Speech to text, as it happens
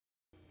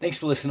Thanks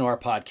for listening to our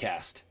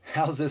podcast.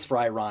 How's this for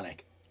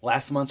ironic?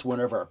 Last month's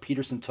winner of our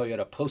Peterson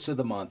Toyota Poster of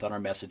the Month on our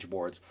message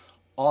boards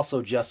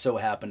also just so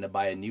happened to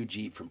buy a new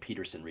Jeep from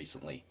Peterson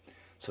recently.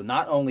 So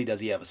not only does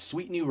he have a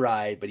sweet new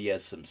ride, but he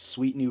has some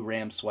sweet new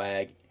Ram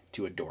swag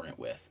to adorn it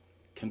with.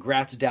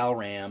 Congrats, Dal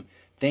Ram.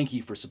 Thank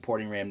you for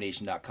supporting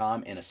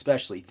RamNation.com, and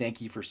especially thank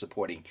you for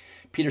supporting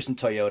Peterson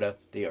Toyota.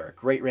 They are a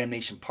great Ram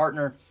Nation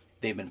partner.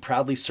 They've been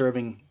proudly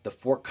serving the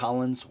Fort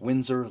Collins,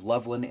 Windsor,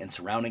 Loveland, and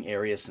surrounding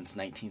areas since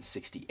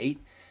 1968.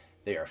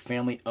 They are a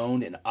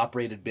family-owned and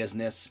operated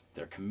business.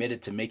 They're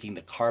committed to making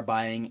the car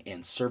buying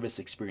and service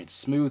experience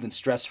smooth and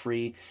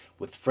stress-free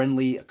with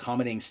friendly,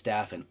 accommodating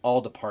staff in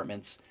all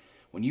departments.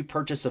 When you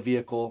purchase a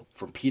vehicle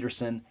from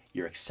Peterson,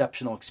 your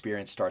exceptional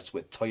experience starts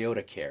with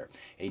Toyota Care,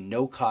 a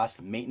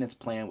no-cost maintenance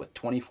plan with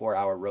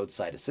 24-hour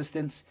roadside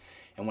assistance.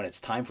 And when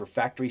it's time for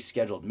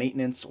factory-scheduled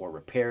maintenance or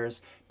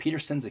repairs,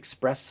 Peterson's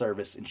Express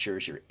service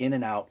ensures you're in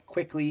and out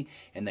quickly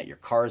and that your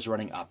car is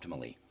running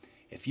optimally.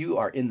 If you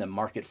are in the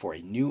market for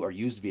a new or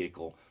used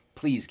vehicle,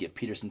 please give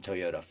Peterson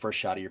Toyota a first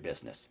shot of your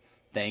business.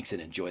 Thanks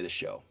and enjoy the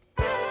show.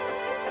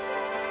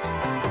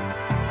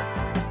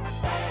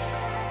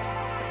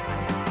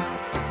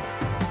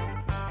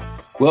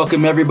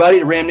 Welcome everybody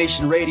to Ram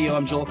Nation Radio.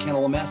 I'm Joel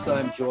Cantalamessa.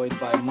 I'm joined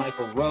by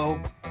Michael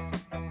Rowe.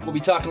 We'll be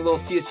talking a little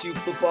CSU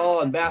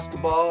football and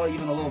basketball,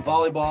 even a little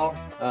volleyball.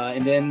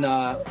 And then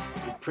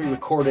we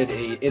pre-recorded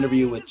an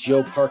interview with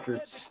Joe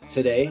Parker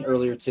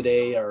earlier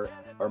today, our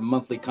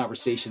monthly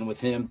conversation with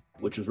him,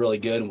 which was really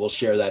good. And we'll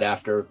share that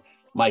after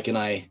Mike and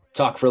I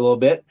talk for a little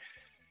bit.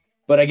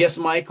 But I guess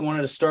Mike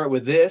wanted to start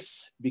with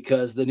this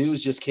because the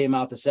news just came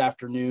out this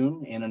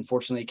afternoon. And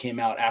unfortunately it came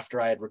out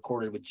after I had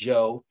recorded with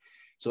Joe.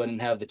 So I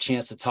didn't have the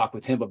chance to talk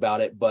with him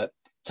about it. But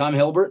Tom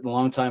Hilbert, the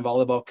longtime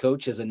volleyball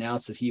coach, has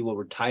announced that he will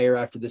retire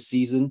after this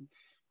season.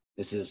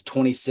 This is his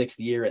 26th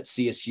year at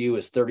CSU,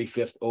 his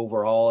 35th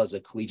overall as a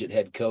collegiate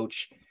head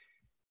coach.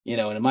 You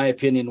know, and in my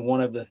opinion,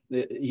 one of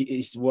he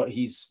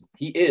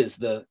is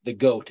the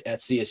GOAT at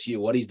CSU.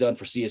 What he's done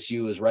for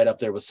CSU is right up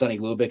there with Sonny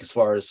Lubick as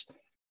far as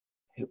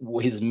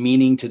his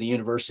meaning to the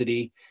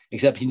university,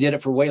 except he did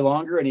it for way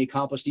longer and he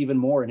accomplished even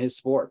more in his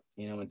sport.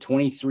 You know, in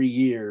 23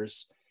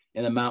 years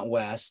in the Mountain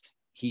West,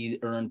 he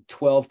earned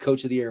 12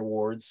 Coach of the Year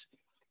awards.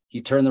 He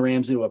turned the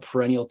Rams into a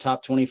perennial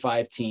top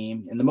 25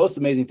 team. And the most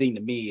amazing thing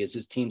to me is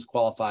his teams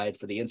qualified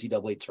for the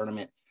NCAA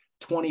tournament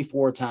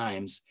 24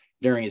 times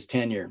during his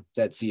tenure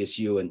at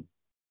CSU. And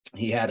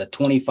he had a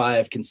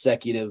 25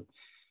 consecutive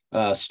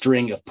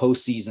string of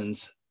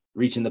postseasons,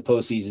 reaching the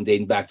postseason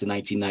dating back to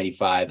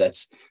 1995.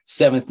 That's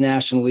 7th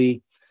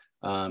nationally.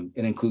 It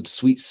includes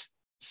Sweet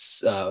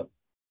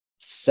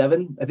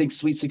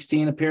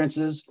 16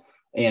 appearances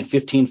and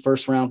 15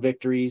 first-round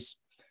victories.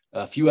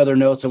 A few other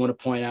notes I want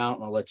to point out,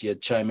 and I'll let you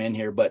chime in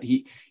here, but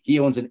he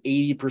owns an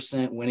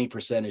 80% winning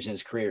percentage in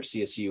his career at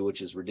CSU,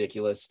 which is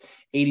ridiculous.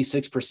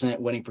 86%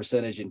 winning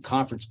percentage in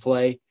conference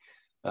play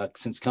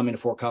since coming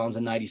to Fort Collins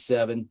in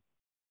 97.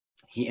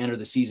 He entered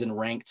the season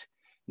ranked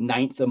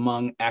 9th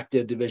among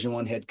active Division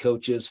I head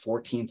coaches,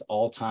 14th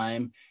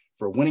all-time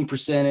for winning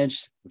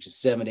percentage, which is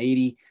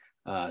 780,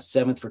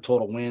 7th for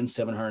total wins,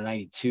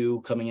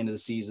 792 coming into the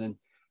season.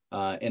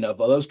 And of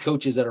those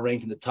coaches that are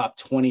ranked in the top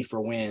 20 for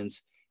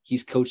wins,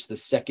 he's coached the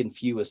second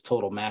fewest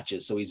total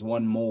matches. So he's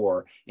won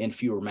more in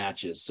fewer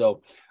matches.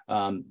 So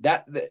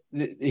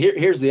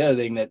here's the other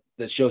thing that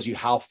shows you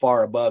how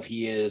far above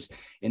he is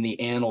in the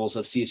annals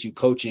of CSU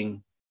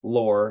coaching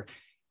lore.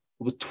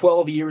 It was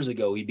 12 years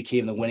ago, he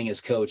became the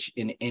winningest coach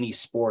in any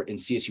sport in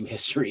CSU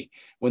history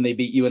when they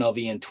beat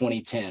UNLV in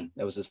 2010.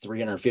 That was his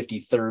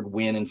 353rd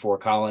win in Fort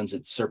Collins.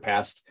 It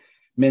surpassed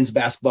men's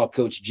basketball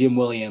coach Jim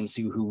Williams,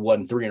 who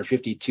won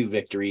 352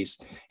 victories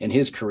in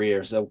his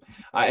career. So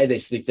I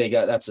think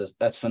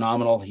that's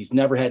phenomenal. He's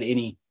never had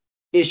any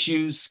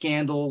issues,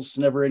 scandals,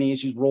 never any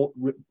issues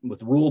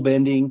with rule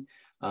bending.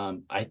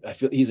 I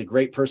feel he's a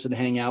great person to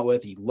hang out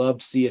with. He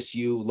loved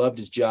CSU, loved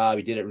his job.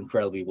 He did it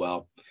incredibly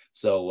well.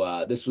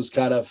 So this was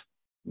kind of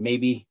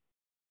maybe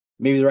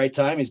the right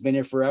time. He's been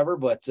here forever,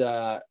 but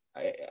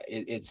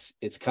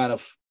it's kind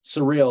of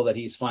surreal that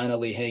he's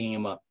finally hanging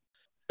him up.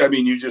 I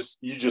mean, you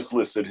just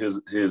listed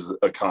his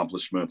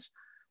accomplishments.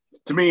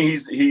 To me,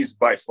 he's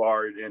by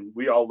far, and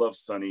we all love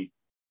Sonny.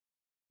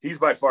 He's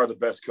by far the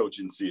best coach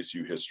in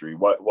CSU history.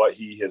 What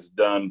he has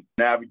done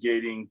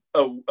navigating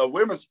a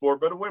women's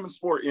sport, but a women's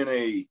sport in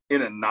a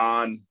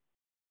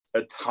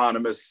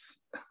non-autonomous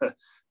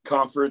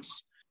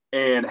conference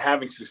and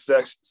having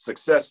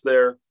success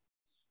there,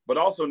 but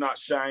also not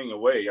shying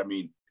away. I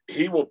mean,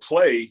 he will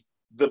play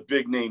the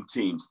big name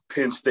teams,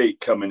 Penn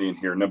State coming in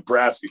here,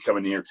 Nebraska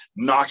coming in here,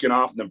 knocking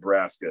off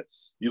Nebraska.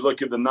 You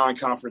look at the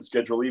non-conference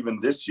schedule, even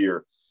this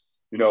year,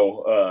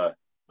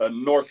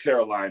 North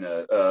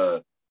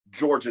Carolina,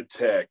 Georgia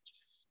Tech,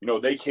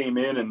 they came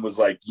in and was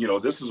like,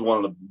 this is one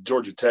of the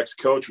Georgia Tech's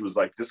coach was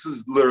like, this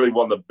is literally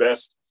one of the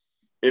best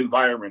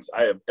environments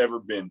I have ever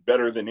been,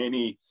 better than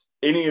any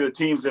of the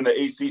teams in the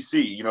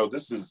ACC.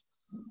 This is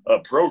a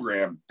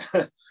program,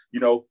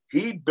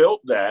 he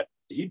built that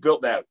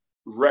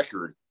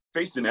record,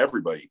 facing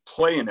everybody,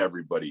 playing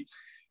everybody.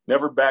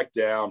 never backed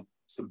down,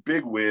 some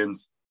big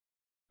wins.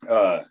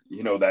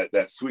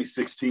 That Sweet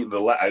 16,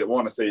 I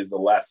want to say is the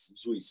last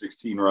Sweet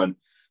 16 run,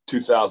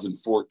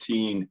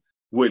 2014,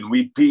 when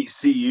we beat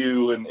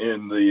CU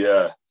in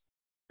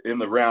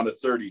the round of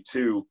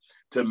 32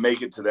 to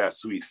make it to that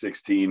Sweet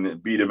 16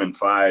 and beat them in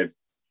 5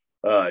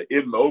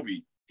 in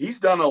Moby. He's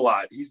done a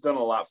lot. He's done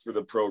a lot for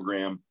the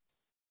program.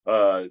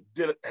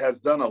 Has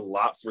done a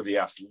lot for the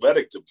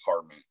athletic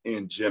department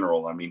in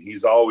general. I mean,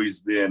 he's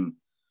always been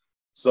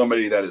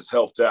somebody that has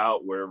helped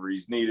out wherever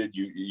he's needed.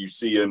 You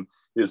see in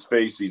his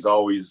face, he's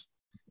always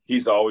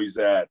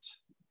at,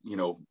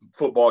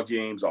 football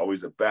games,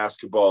 always at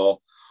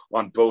basketball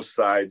on both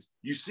sides.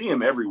 You see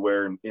him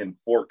everywhere in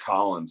Fort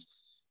Collins.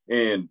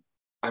 And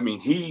I mean,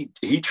 he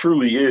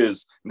truly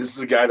is. This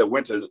is a guy that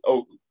went to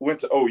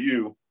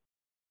OU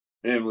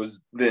and was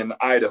then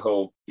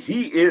Idaho.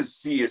 He is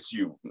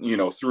CSU,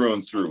 through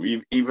and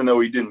through. Even though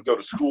he didn't go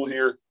to school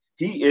here,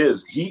 he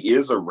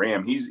is a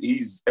Ram.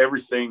 He's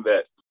everything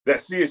that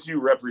CSU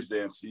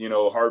represents.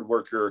 Hard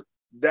worker.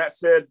 That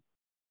said,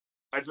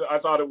 I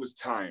thought it was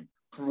time.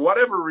 For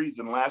whatever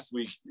reason, last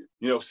week,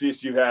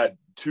 CSU had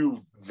 2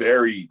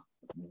 very,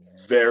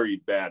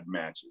 very bad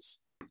matches.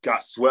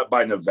 Got swept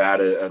by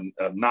Nevada,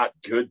 a not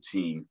good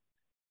team,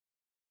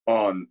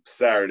 on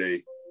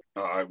Saturday.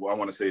 I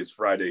want to say it's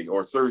Friday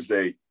or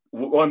Thursday.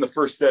 Won the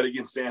first set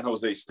against San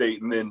Jose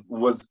State, and then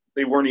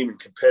they weren't even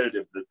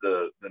competitive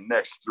the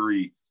next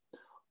 3,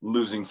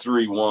 losing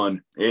 3-1.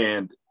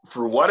 And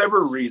for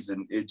whatever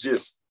reason, it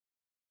just,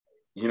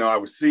 I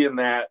was seeing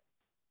that.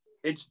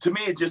 To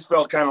me, it just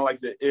felt kind of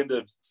like the end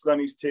of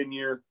Sonny's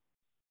tenure,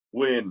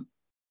 when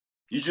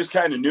you just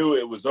kind of knew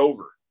it was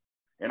over.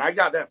 And I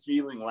got that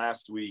feeling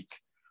last week.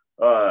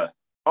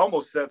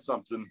 Almost said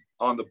something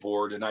on the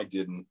board, and I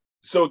didn't.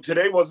 So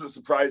today wasn't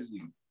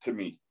surprising to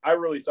me. I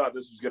really thought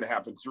this was going to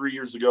happen 3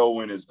 years ago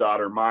when his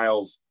daughter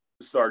Miles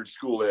started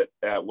school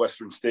at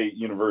Western State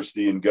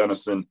University in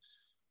Gunnison,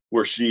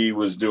 where she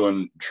was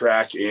doing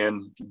track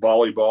and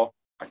volleyball.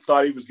 I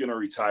thought he was going to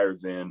retire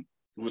then.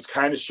 Was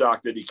kind of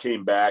shocked that he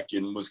came back,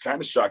 and was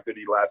kind of shocked that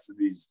he lasted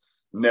these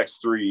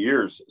next 3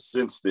 years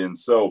since then.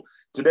 So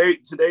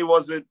today's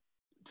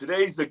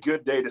a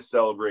good day to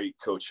celebrate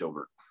Coach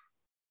Hilbert.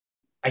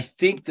 I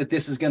think that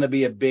this is going to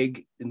be a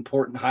big,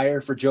 important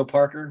hire for Joe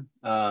Parker.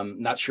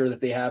 Not sure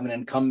that they have an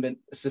incumbent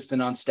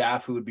assistant on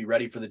staff who would be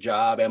ready for the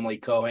job. Emily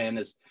Cohen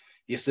is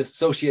the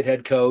associate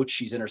head coach.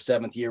 She's in her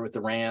 7th year with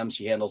the Rams.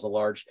 She handles a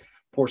large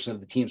portion of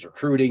the team's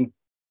recruiting.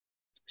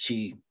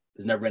 She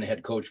has never been a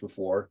head coach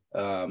before.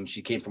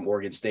 She came from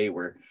Oregon State,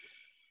 where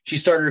she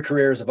started her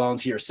career as a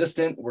volunteer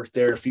assistant, worked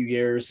there a few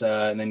years,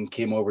 and then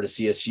came over to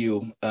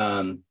CSU.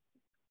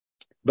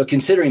 But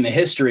considering the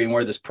history and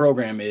where this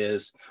program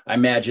is, I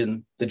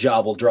imagine the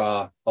job will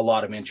draw a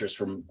lot of interest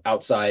from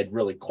outside,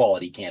 really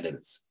quality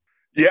candidates.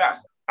 Yeah,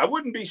 I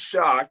wouldn't be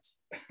shocked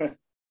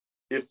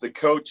if the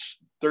coach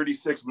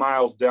 36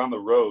 miles down the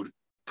road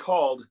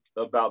called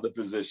about the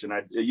position.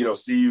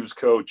 CU's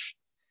coach,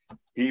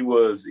 he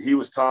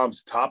was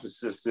Tom's top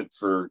assistant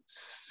for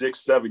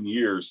 6-7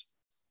 years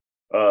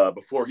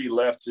before he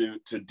left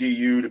to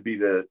DU to be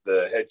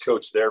the head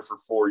coach there for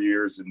 4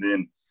 years,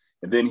 and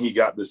then he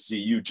got the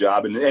CU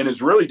job and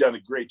has really done a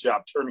great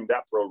job turning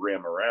that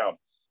program around.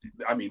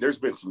 I mean, there's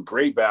been some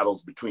great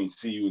battles between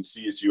CU and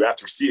CSU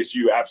after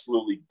CSU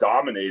absolutely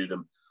dominated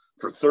them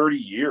for 30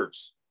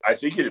 years. I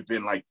think it had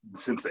been like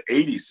since the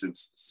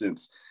 80s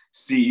since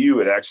CU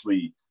had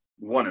actually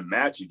won a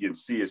match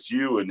against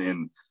CSU, and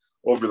then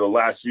over the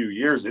last few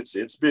years,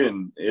 it's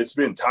been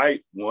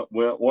tight,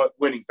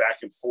 winning back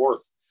and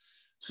forth.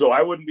 So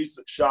I wouldn't be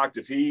shocked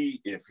if he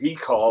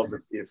calls,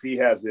 if he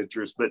has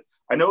interest. But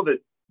I know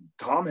that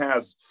Tom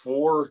has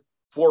four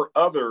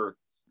other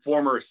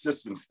former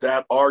assistants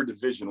that are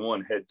Division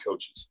I head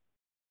coaches.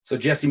 So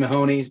Jesse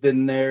Mahoney's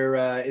been there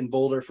in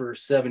Boulder for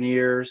 7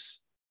 years.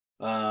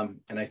 And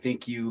I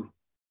think you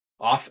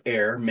off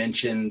air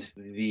mentioned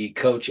the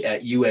coach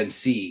at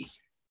UNC.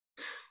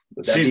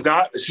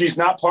 She's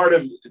not part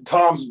of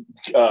Tom's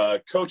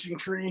coaching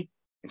tree.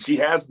 And she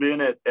has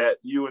been at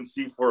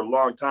UNC for a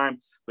long time,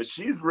 but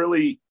she's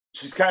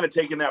kind of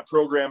taken that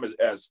program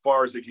as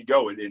far as it could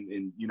go.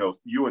 And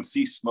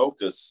UNC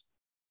smoked us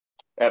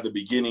at the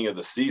beginning of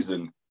the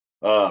season.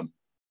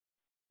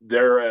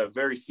 They're a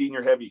very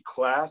senior heavy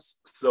class.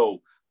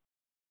 So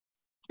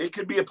it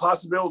could be a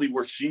possibility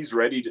where she's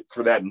ready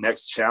for that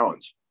next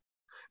challenge.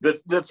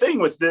 The thing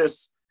with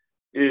this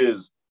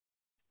is,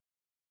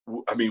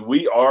 I mean,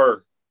 we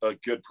are a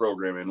good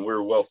program and we're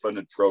a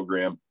well-funded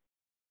program.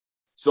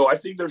 So I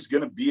think there's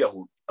going to be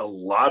a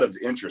lot of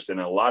interest and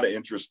a lot of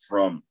interest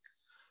from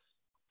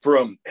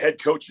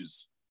head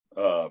coaches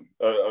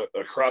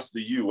across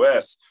the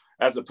U.S.,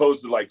 as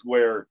opposed to like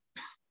where,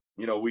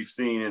 we've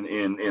seen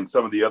in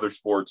some of the other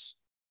sports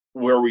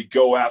where we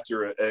go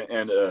after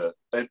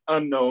an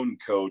unknown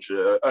coach,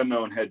 an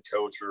unknown head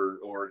coach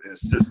or an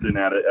assistant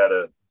at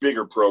a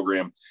bigger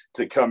program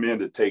to come in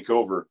to take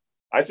over.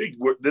 I think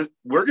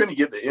we're going to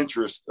get the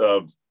interest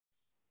of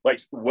like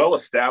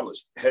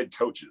well-established head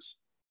coaches.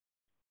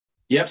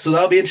 Yep. So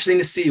that'll be interesting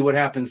to see what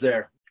happens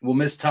there. we'll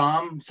miss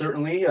Tom,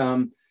 certainly.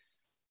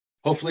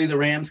 Hopefully the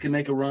Rams can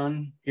make a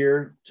run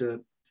here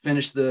to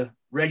finish the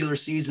regular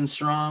season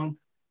strong,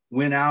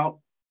 win out,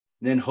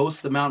 then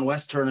host the Mountain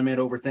West tournament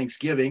over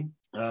Thanksgiving,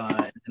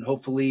 and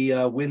hopefully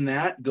win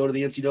that, go to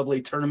the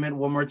NCAA tournament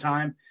one more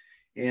time,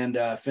 and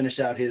finish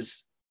out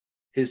his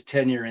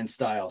tenure in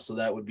style. So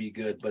that would be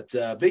good.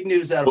 But big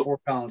news out of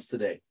Fort Collins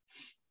today.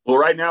 Well,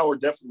 right now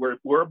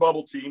we're a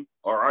bubble team.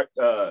 All right.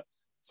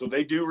 So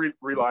they do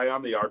rely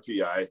on the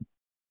RPI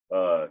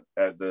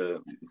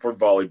for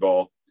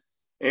volleyball,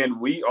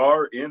 and we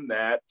are in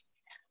that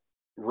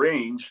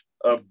range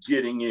of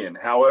getting in.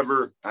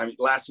 However, I mean,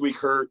 last week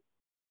hurt,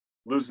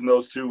 losing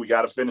those two. We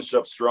got to finish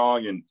up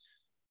strong, and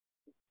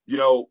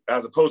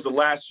as opposed to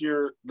last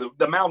year,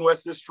 the Mountain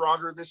West is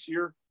stronger this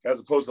year as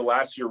opposed to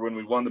last year when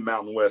we won the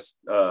Mountain West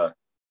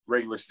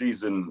regular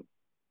season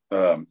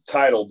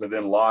title, but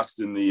then lost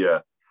in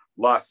the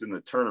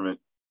tournament.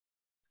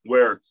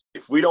 Where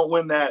if we don't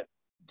win that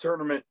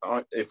tournament,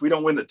 if we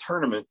don't win the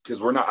tournament,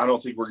 because I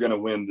don't think we're going to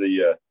win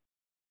the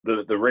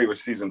regular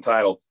season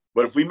title.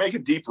 But if we make a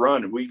deep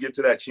run and we get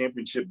to that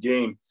championship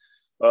game,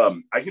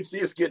 I can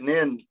see us getting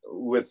in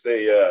with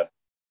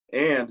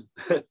and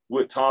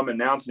with Tom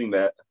announcing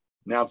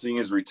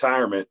his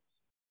retirement.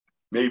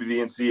 Maybe the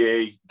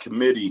NCAA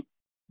committee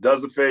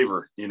does a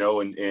favor,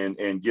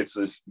 and gets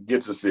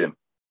us in.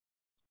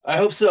 I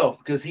hope so,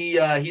 because he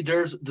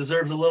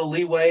deserves a little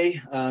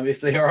leeway.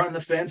 If they are on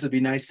the fence, it'd be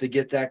nice to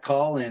get that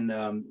call.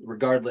 And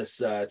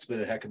regardless, it's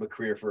been a heck of a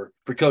career for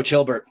Coach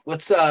Hilbert.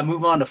 Let's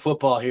move on to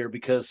football here,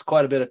 because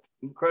quite a bit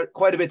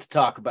to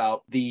talk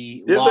about.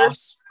 The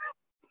loss.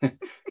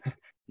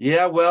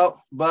 Yeah,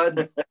 well,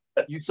 bud,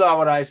 you saw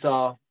what I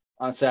saw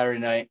on Saturday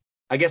night.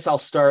 I guess I'll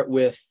start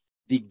with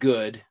the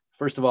good.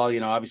 First of all,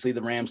 obviously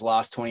the Rams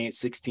lost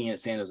 28-16 at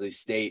San Jose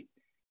State,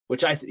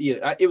 which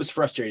it was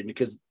frustrating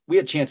because we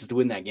had chances to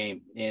win that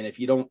game. And if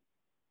you don't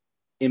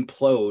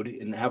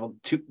implode and have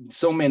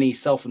so many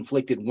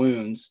self-inflicted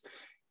wounds,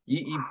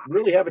 you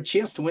really have a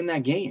chance to win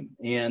that game.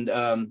 And,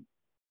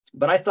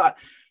 but I thought,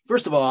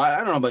 first of all, I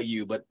don't know about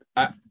you, but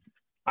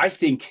I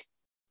think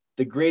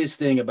the greatest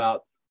thing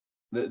about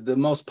the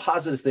most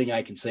positive thing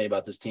I can say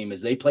about this team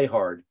is they play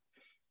hard.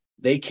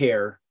 They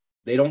care.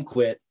 They don't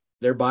quit.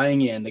 They're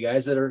buying in. The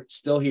guys that are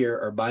still here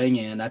are buying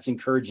in. That's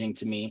encouraging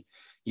to me.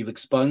 You've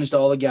expunged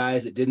all the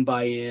guys that didn't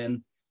buy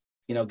in,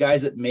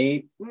 guys that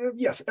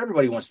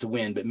everybody wants to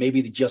win, but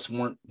maybe they just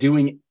weren't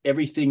doing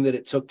everything that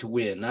it took to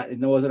win.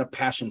 There wasn't a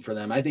passion for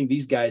them. I think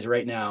these guys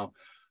right now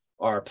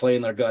are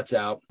playing their guts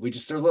out.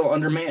 They're a little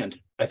undermanned.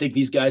 I think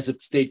these guys have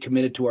stayed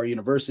committed to our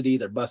university.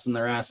 They're busting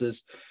their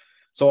asses.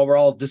 So while we're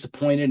all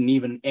disappointed and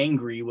even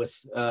angry with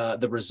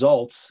the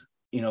results,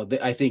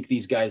 I think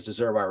these guys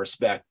deserve our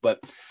respect. But,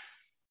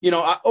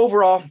 I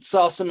overall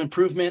saw some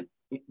improvement.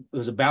 It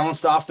was a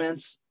balanced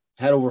offense.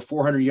 Had over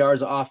 400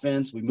 yards of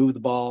offense. We moved the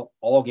ball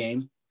all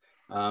game.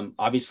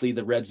 Obviously,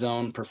 the red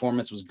zone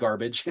performance was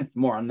garbage.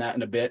 More on that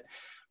in a bit.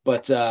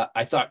 But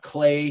I thought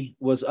Clay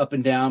was up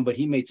and down, but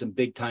he made some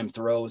big-time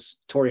throws.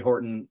 Torrey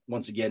Horton,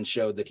 once again,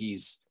 showed that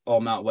he's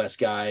all Mount West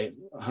guy,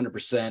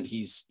 100%.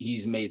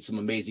 He's made some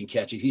amazing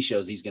catches. He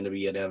shows he's going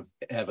to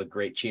have a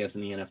great chance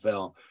in the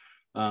NFL.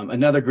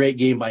 Another great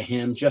game by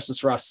him.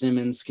 Justice Ross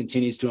Simmons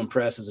continues to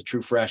impress as a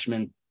true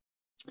freshman.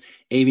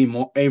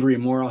 Avery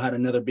Morrow had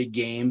another big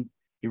game.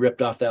 He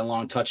ripped off that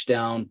long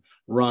touchdown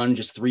run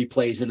just 3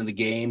 plays into the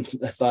game.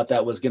 I thought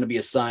that was going to be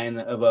a sign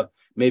of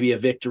maybe a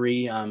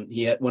victory.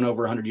 He went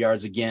over 100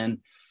 yards again.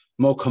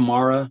 Mo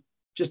Kamara,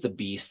 just a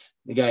beast.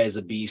 The guy is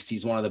a beast.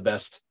 He's one of the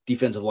best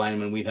defensive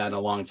linemen we've had in a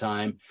long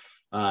time.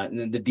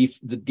 And the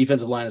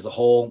defensive line as a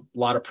whole, a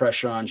lot of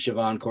pressure on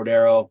Siobhan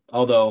Cordero,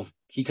 although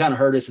he kind of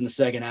hurt us in the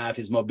second half.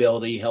 His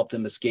mobility helped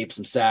him escape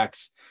some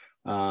sacks.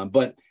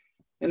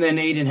 And then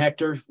Aiden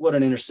Hector, what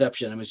an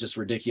interception. It was just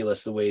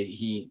ridiculous the way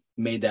he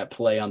made that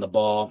play on the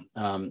ball.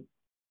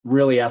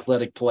 Really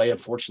athletic play.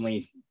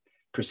 Unfortunately,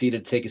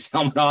 proceeded to take his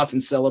helmet off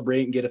and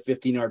celebrate and get a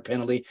 15-yard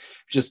penalty.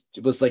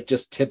 It was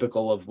just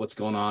typical of what's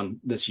going on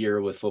this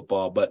year with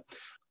football. But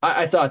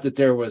I thought that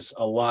there was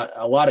a lot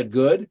of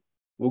good.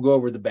 We'll go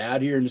over the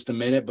bad here in just a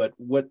minute, but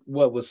what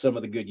was some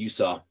of the good you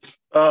saw?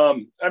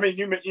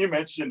 You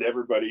mentioned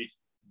everybody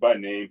by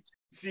name.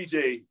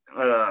 CJ,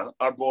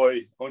 our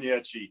boy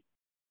Onyechi.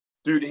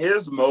 Dude,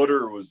 his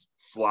motor was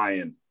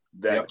flying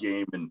that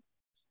game, and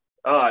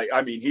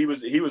he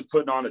was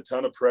putting on a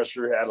ton of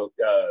pressure,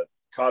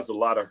 caused a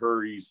lot of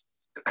hurries.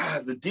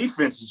 The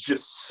defense is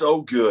just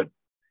so good.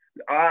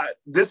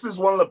 This is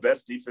one of the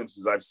best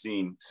defenses I've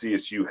seen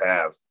CSU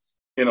have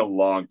in a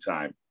long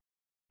time,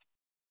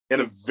 in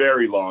a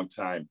very long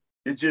time.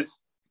 It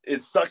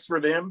sucks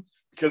for them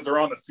because they're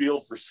on the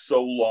field for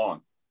so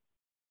long.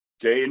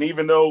 Okay, and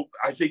even though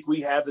I think we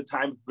had the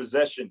time of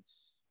possession,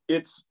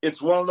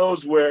 it's one of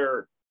those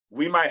where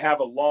we might have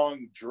a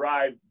long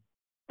drive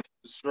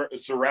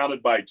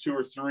surrounded by 2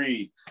 or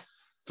 3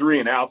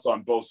 and outs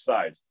on both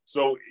sides.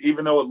 So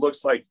even though it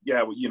looks like,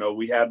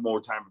 we had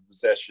more time of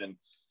possession,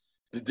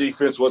 the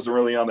defense wasn't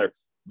really on there.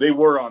 They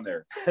were on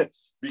there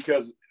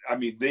because, I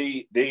mean,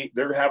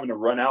 they're having to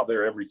run out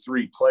there every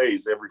 3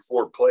 plays, every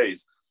 4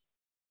 plays,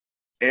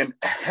 and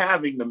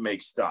having to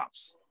make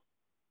stops.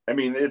 I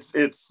mean,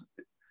 it's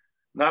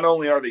not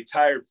only are they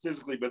tired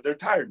physically, but they're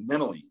tired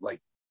mentally,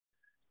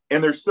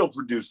 and they're still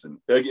producing.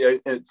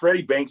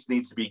 Freddie Banks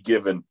needs to be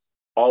given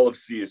all of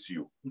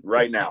CSU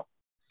right now.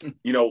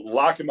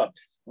 Lock him up.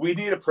 We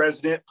need a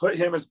president. Put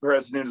him as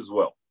president as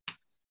well.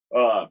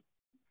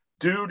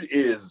 Dude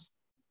is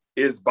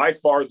by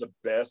far the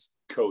best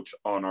coach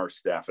on our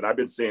staff. And I've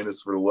been saying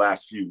this for the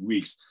last few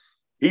weeks.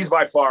 He's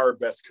by far our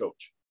best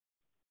coach.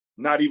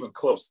 Not even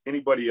close.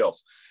 Anybody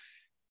else.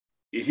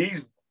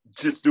 He's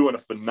just doing a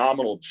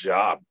phenomenal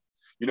job.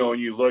 And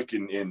you look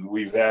and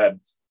we've had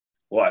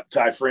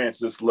Ty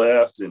Francis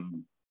left,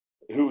 and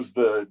who's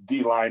the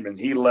D lineman?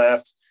 He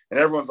left, and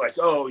everyone's like,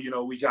 oh,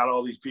 we got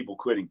all these people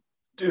quitting.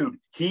 Dude,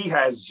 he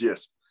has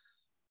just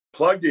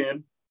plugged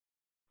in,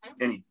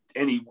 and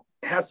he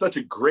has such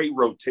a great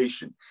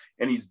rotation,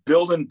 and he's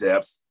building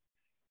depth,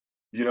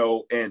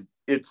 and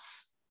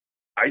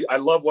I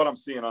love what I'm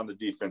seeing on the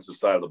defensive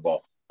side of the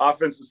ball.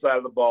 Offensive side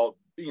of the ball,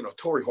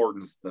 Torrey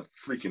Horton's the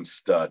freaking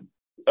stud,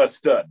 a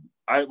stud.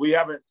 We've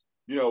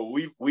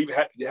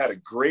had a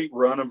great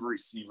run of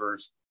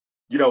receivers.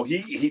 He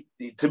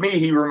to me,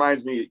 he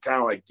reminds me kind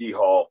of like D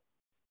Hall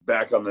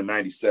back on the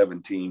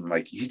 97 team.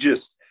 Like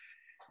he's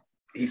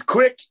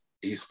quick,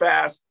 he's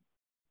fast,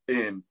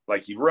 and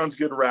he runs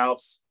good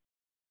routes,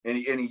 and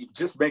he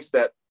just makes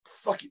that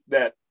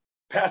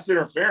pass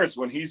interference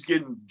when he's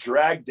getting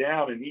dragged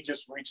down, and he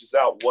just reaches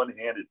out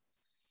one-handed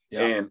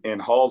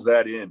and hauls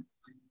that in.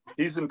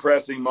 He's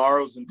impressing.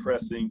 Morrow's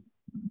impressing.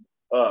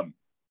 I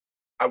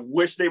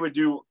wish they would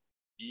do.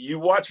 You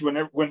watch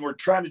when we're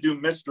trying to do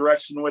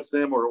misdirection with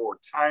them or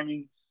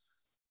timing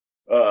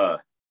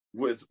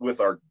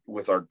with our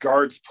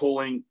guards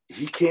pulling,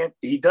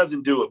 he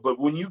doesn't do it. But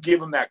when you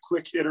give him that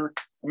quick hitter,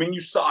 I mean,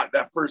 you saw it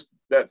that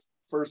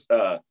first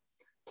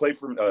play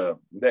from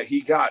that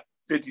he got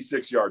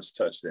 56 yards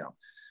touchdown.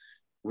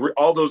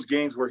 All those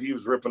games where he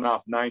was ripping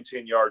off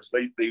 9-10 yards,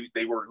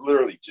 they were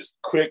literally just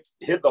quick,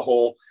 hit the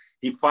hole.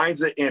 He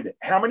finds it. And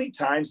how many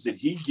times did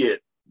he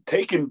get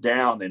taken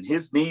down and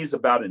his knee's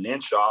about an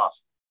inch off,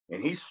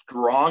 and he's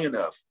strong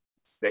enough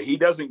that he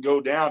doesn't go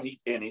down.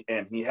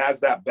 And he has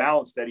that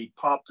balance that he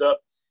popped up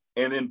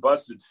and then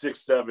busted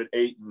 6, 7,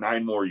 8,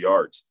 9 more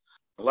yards.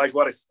 I like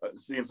what I'm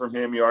seeing from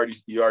him. You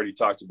already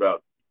talked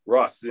about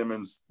Ross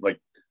Simmons.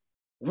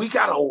 We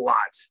got a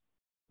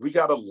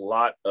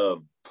lot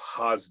of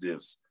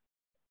positives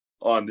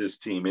on this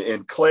team.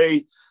 And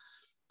Clay's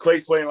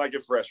playing like a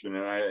freshman.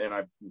 And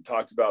I've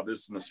talked about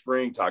this in the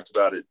spring, talked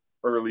about it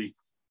early.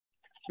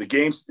 The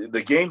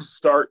games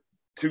start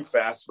too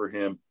fast for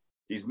him.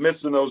 He's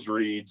missing those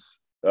reads,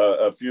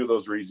 a few of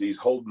those reads. He's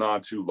holding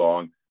on too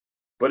long,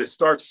 but it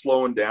starts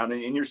slowing down,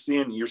 and you're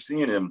seeing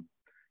him.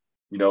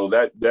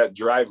 That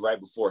drive right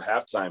before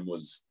halftime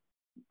was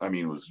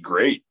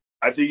great.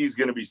 I think he's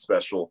going to be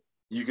special.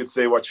 You could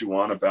say what you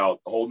want about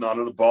holding on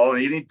to the ball,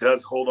 and he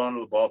does hold on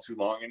to the ball too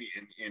long,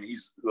 and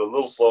he's a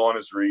little slow on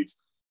his reads.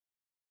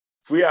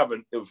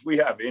 If we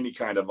have any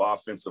kind of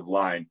offensive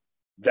line,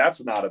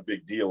 that's not a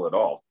big deal at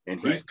all. And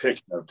he's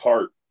picking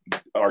apart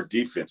our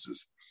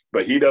defenses,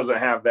 but he doesn't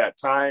have that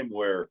time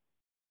where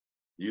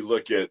you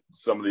look at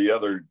some of the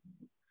other,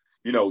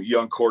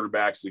 young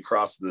quarterbacks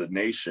across the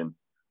nation.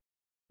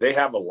 They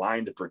have a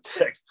line to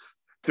protect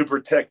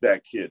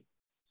that kid,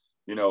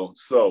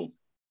 so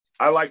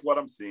I like what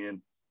I'm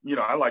seeing.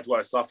 I liked what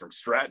I saw from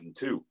Stratton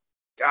too.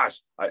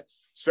 Gosh,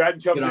 Stratton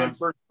comes in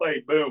first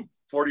play, boom,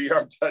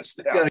 40-yard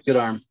touchdown. Got a good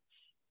arm.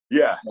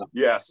 Yeah.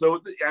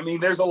 So,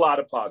 there's a lot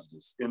of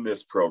positives in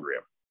this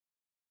program.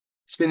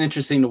 It's been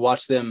interesting to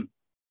watch them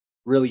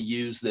really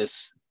use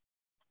this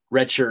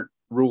redshirt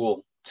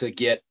rule to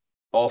get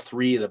all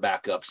 3 of the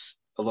backups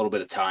a little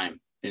bit of time.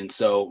 And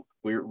so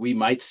we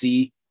might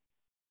see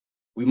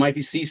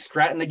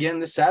Stratton again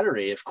this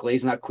Saturday if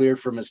Clay's not cleared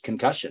from his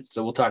concussion.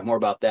 So we'll talk more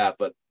about that.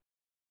 But,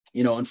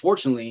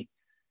 unfortunately,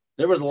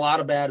 there was a lot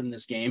of bad in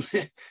this game.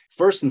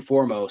 First and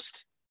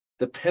foremost,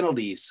 the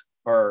penalties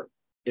are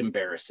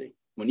embarrassing.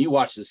 When you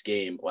watch this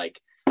game,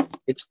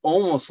 it's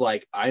almost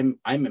like I'm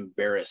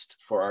embarrassed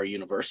for our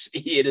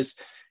university. It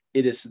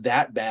is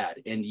that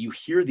bad. And you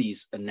hear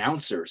these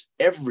announcers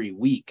every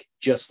week,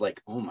 just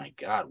like, oh my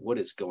God, what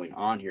is going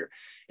on here?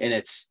 And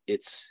it's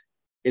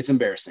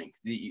embarrassing.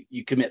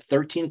 You commit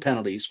 13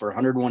 penalties for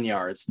 101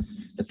 yards.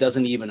 That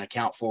doesn't even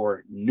account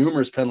for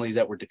numerous penalties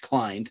that were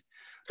declined.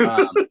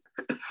 So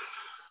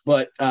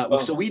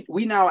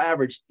we now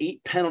average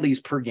 8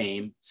 penalties per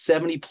game,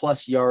 70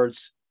 plus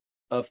yards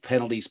of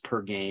penalties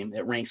per game.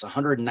 It ranks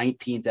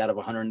 119th out of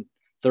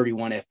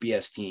 131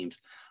 FBS teams.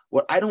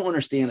 What I don't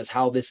understand is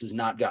how this has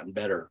not gotten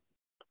better.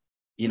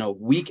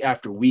 Week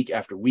after week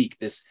after week,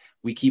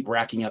 we keep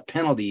racking up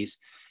penalties.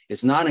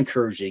 It's not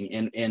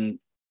encouraging. And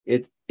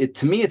it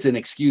to me, it's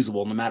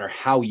inexcusable no matter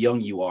how young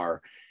you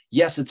are.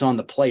 Yes, it's on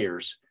the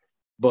players,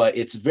 but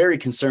it's very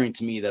concerning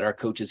to me that our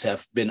coaches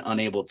have been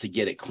unable to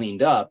get it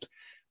cleaned up.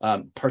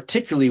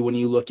 particularly when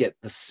you look at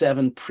the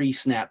 7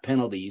 pre-snap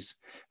penalties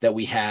that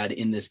we had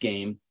in this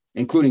game,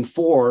 including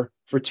 4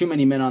 for too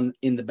many men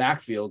in the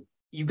backfield.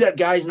 You've got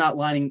guys not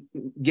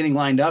getting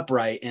lined up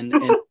right. And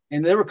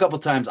there were a couple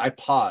of times I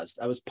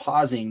was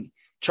pausing,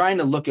 trying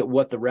to look at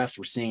what the refs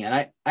were seeing. And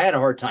I had a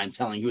hard time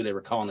telling who they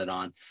were calling it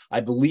on. I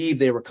believe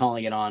they were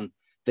calling it on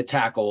the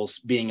tackles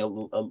being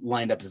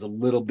lined up as a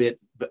little bit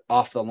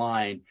off the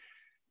line.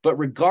 But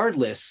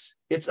regardless,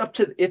 it's up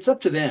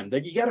to them.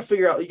 That you got to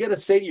figure out, you got to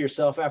say to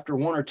yourself after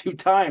 1 or 2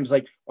 times,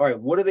 like, all right,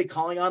 what are they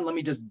calling on? Let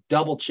me just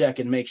double check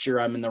and make sure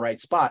I'm in the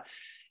right spot.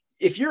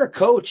 If you're a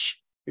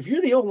coach, if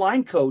you're the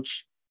O-line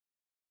coach,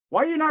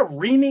 why are you not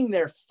reaming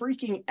their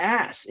freaking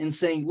ass and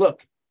saying,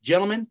 look,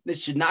 gentlemen,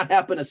 this should not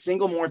happen a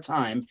single more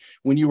time.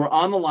 When you were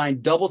on the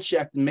line, double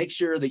check and make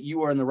sure that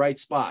you are in the right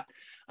spot.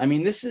 I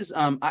mean, this is,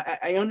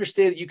 I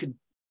understand that you could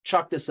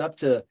chalk this up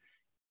to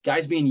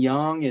guys being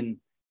young and,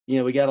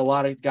 we got a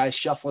lot of guys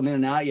shuffling in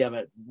and out. You have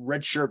a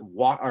red shirt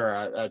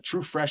a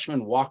true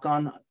freshman walk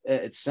on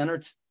at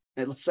center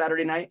at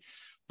Saturday night.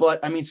 But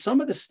I mean,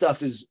 some of the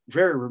stuff is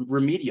very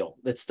remedial.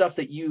 That's stuff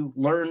that you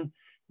learn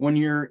when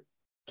you're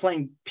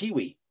playing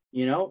Pee-wee,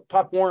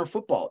 Pop Warner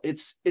football.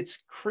 It's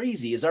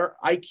crazy. Is our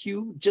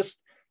IQ just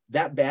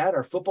that bad?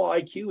 Our football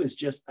IQ is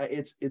just,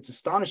 it's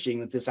astonishing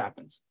that this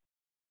happens.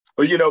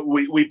 Well,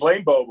 we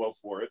blame Bobo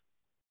for it.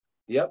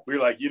 Yep. We're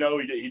like, he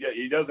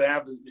doesn't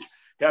have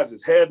he has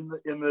his head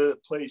in the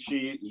play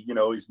sheet.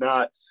 He's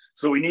not.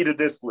 So we need a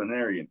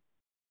disciplinarian.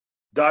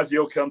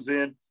 Dazio comes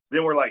in.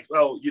 Then we're like,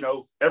 oh,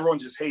 everyone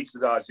just hates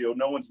Dazio.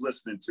 No one's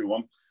listening to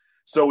him.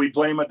 So we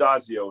blame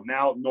Dazio.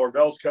 Now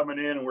Norvell's coming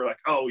in and we're like,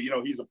 oh,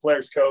 he's a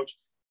player's coach.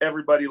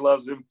 Everybody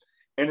loves him.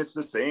 And it's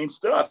the same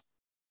stuff.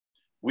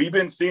 We've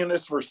been seeing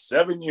this for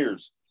 7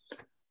 years.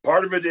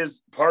 Part of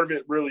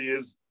it really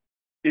is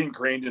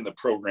ingrained in the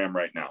program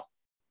right now.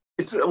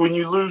 It's when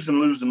you lose and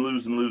lose and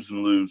lose and lose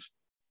and lose,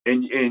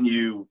 and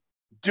you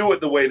do it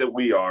the way that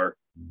we are,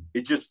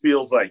 it just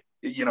feels like,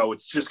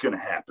 it's just going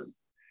to happen.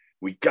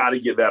 We got to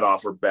get that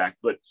offer back.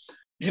 But,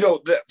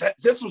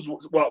 this was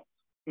what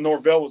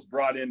Norvell was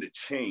brought in to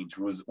change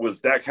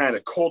was that kind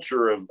of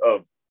culture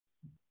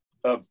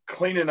of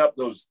cleaning up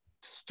those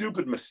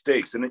stupid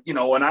mistakes. And,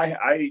 and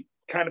I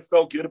kind of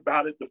felt good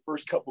about it the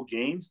first couple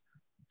games.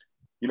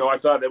 I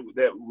thought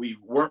that we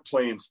weren't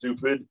playing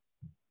stupid,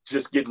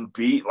 just getting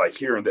beat like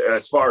here and there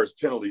as far as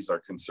penalties are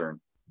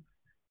concerned.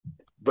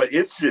 But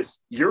it's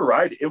just, you're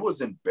right. It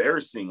was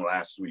embarrassing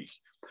last week.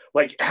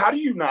 Like, how do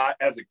you not,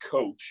 as a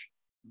coach,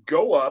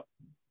 go up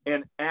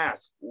and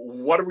ask,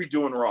 what are we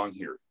doing wrong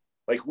here?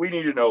 Like, we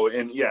need to know.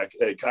 And yeah,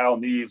 Kyle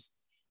Neves,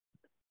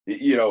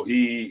 he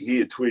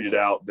had tweeted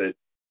out that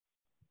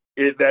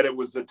it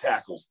was the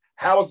tackles.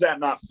 How is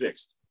that not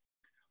fixed?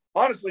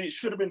 Honestly, it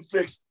should have been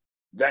fixed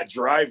that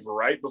drive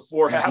right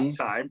before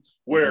halftime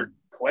where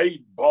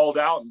Clay balled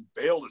out and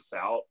bailed us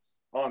out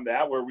on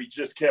that, where we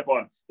just kept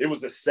on. It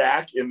was a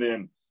sack and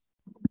then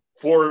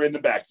 4 in the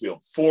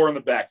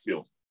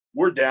backfield.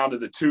 We're down to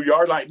the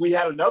 2-yard line. We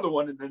had another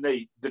one and then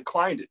they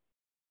declined it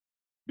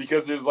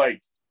because it was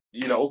like,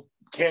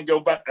 can't go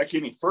back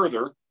any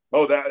further.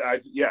 Oh,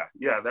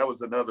 that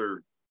was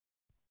another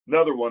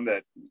one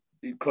that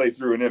Clay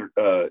threw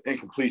an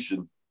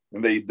incompletion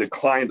and they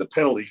declined the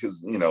penalty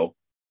because,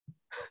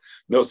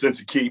 no sense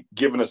to keep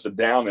giving us a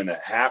down and a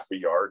half a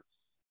yard.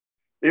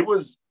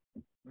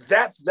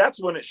 That's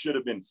when it should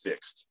have been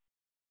fixed.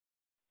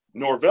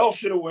 Norvell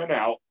should have went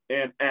out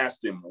and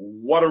asked him,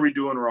 what are we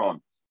doing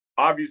wrong?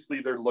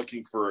 Obviously, they're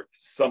looking for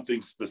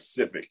something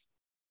specific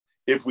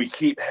if we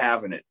keep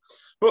having it.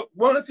 But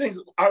one of the things,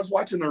 I was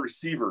watching the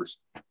receivers.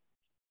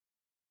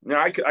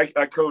 Now, I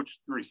coach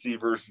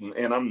receivers,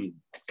 and I'm,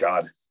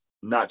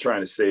 not trying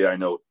to say I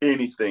know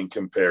anything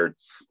compared.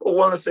 But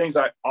one of the things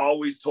I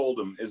always told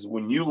them is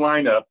when you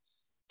line up,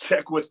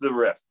 check with the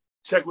ref,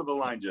 check with the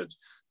line judge,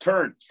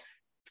 turn.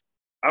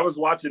 I was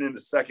watching in the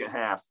second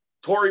half.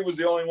 Torrey was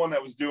the only one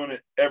that was doing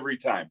it every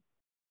time.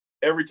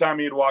 Every time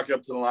he'd walk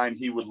up to the line,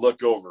 he would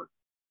look over.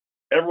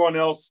 Everyone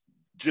else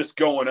just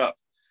going up.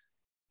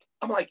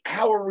 I'm like,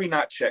 how are we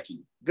not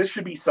checking? This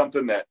should be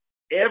something that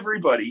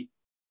everybody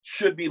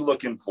should be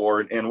looking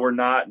for, and we're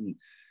not. And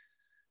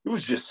it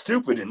was just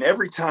stupid. And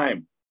every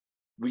time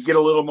we get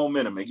a little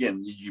momentum,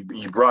 again,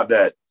 you brought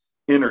that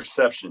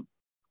interception,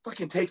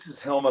 fucking takes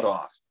his helmet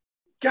off.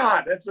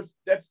 God,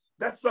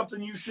 that's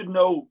something you should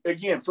know,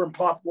 again, from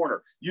Pop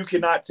Warner. You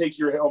cannot take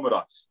your helmet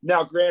off.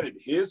 Now, granted,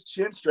 his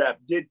chin strap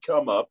did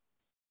come up,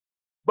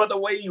 but the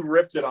way he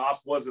ripped it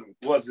off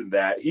wasn't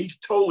that. He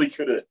totally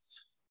could have,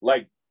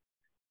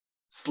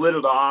 slid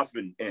it off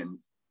and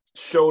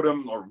showed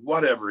him or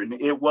whatever, and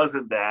it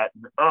wasn't that.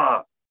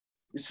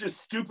 It's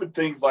just stupid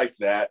things like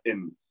that,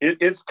 and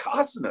it's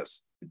costing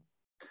us.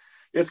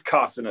 It's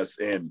costing us.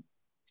 And,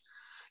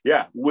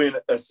 yeah, when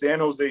a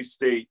San Jose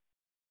State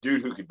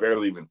dude who could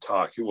barely even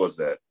talk, who was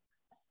that?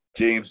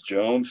 James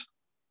Jones,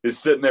 is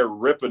sitting there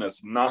ripping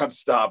us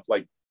nonstop.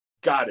 Like,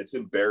 God, it's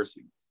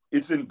embarrassing.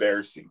 It's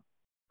embarrassing.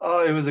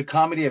 Oh, it was a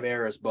comedy of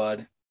errors,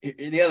 bud.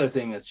 The other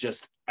thing that's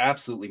just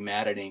absolutely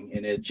maddening,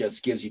 and it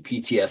just gives you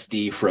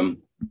PTSD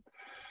from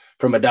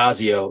from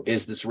Adazio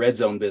is this red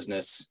zone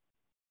business.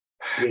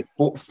 We had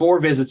four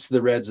visits to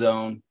the red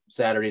zone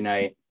Saturday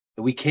night.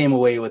 We came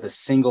away with a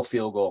single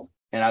field goal.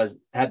 And I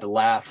had to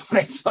laugh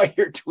when I saw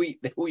your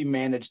tweet that we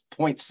managed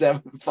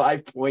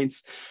 0.75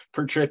 points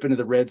per trip into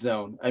the red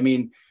zone. I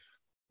mean,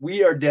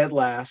 we are dead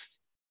last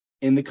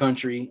in the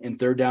country in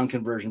third down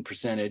conversion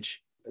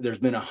percentage. There's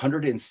been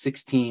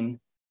 116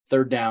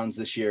 third downs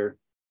this year.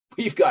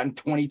 We've gotten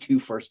 22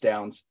 first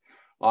downs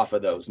off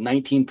of those,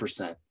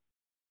 19%.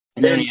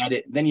 And then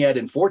you add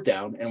in fourth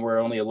down, and we're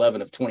only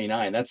 11 of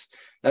 29. That's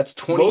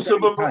 20 most of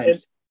them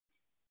times.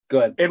 Go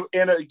ahead.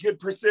 And a good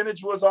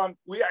percentage was on.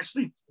 We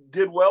actually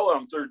did well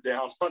on third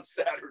down on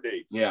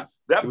Saturday. Yeah,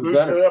 that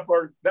boosted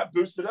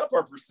up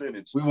our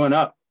percentage. We went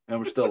up, and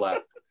we're still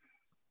last.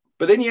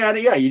 But then you add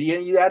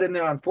in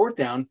there on fourth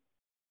down.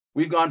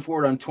 We've gone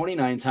forward on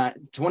 29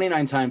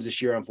 times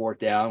this year on fourth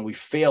down. We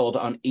failed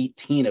on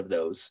 18 of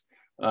those.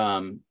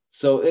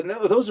 So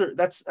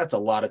that's a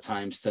lot of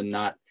times to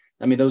not.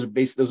 I mean, those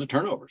are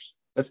turnovers.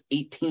 That's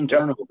 18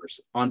 turnovers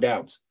on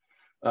downs.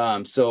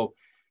 And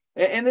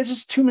there's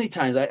just too many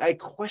times I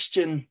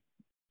question.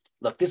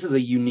 Look, this is a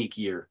unique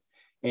year,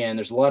 and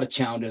there's a lot of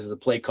challenges as a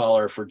play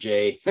caller for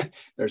Jay.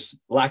 There's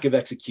lack of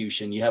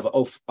execution. You have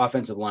an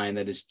offensive line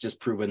that is just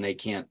proven they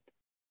can't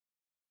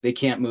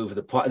move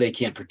they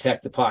can't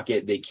protect the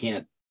pocket. They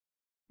can't.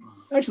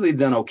 Actually, they've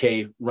done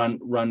okay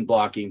run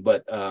blocking,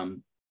 but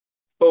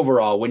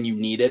overall, when you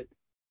need it,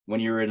 when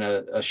you're in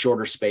a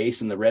shorter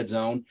space in the red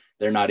zone,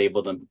 they're not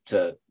able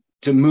to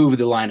move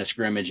the line of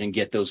scrimmage and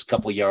get those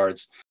couple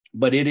yards.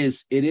 But it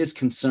is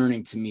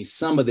concerning to me,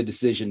 some of the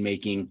decision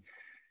making,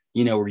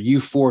 where you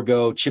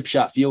forego chip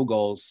shot field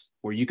goals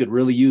where you could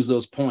really use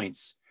those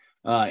points,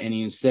 and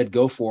you instead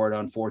go for it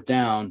on fourth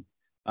down.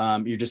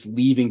 You're just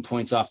leaving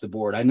points off the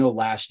board. I know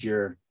last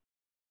year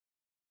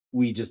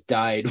we just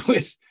died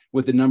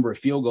with the number of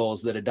field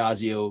goals that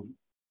Adazio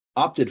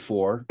opted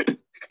for,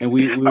 and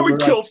we would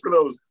kill for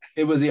those.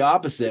 It was the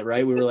opposite,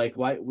 right? We were like,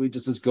 why we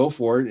just go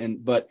for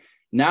it, but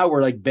now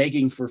we're like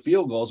begging for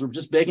field goals. We're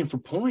just begging for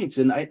points.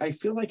 And I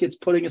feel like it's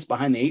putting us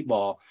behind the eight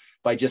ball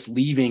by just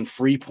leaving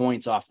free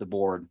points off the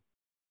board.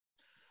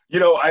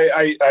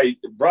 I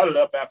brought it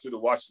up after the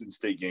Washington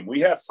State game.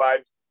 We had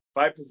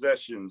five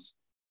possessions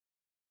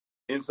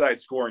inside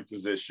scoring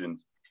position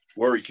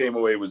where we came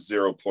away with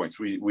 0 points.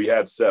 We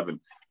had 7.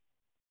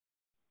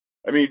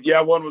 I mean,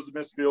 one was a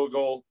missed field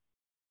goal.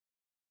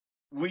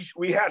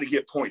 We had to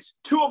get points.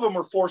 2 of them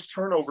were forced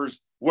turnovers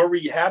where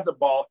we had the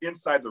ball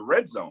inside the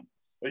red zone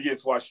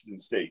against Washington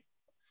State.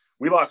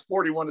 We lost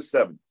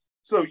 41-7.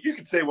 So you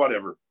could say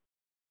whatever.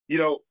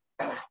 You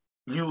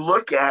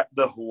look at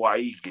the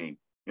Hawaii game,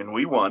 and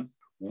we won.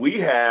 We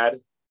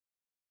had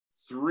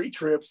 3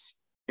 trips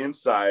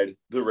inside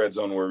the red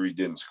zone where we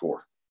didn't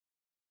score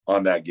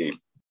on that game.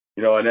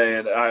 And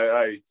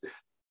I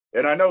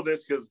know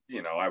this because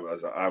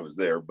I was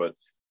there, but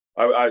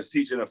I was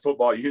teaching a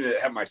football unit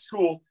at my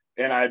school,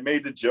 and I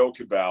made the joke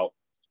about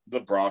the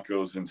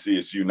Broncos and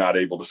CSU not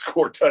able to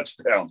score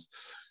touchdowns.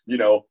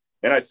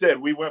 And I said,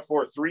 we went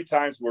for it 3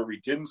 times where we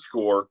didn't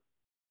score,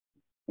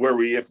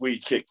 if we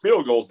kick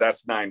field goals,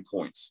 that's 9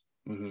 points.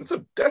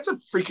 Mm-hmm. That's a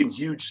freaking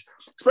huge,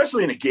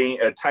 especially in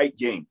a tight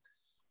game.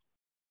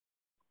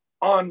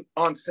 On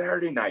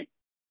Saturday night,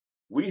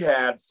 we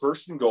had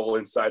first and goal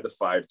inside the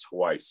 5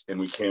 twice, and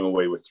we came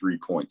away with 3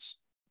 points.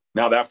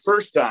 Now that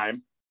first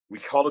time we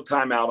called a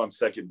timeout on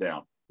second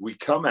down. We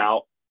come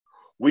out,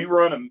 we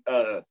run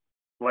a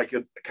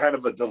kind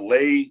of a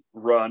delay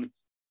run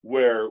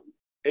where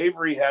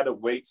Avery had to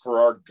wait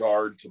for our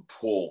guard to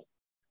pull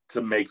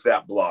to make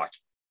that block.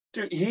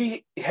 Dude,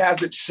 he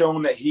hasn't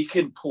shown that he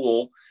can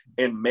pull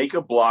and make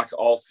a block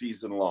all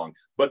season long.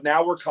 But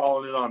now we're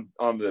calling it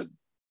on the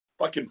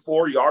fucking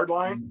 4-yard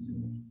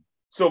line.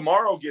 So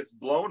Morrow gets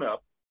blown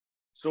up,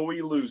 so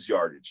we lose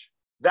yardage.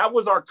 That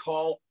was our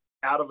call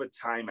out of a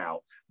timeout.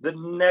 The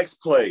next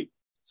play,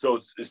 so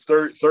it's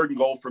third and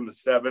goal from the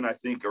 7, I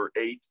think, or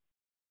 8.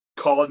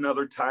 Call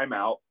another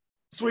timeout.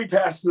 Sweet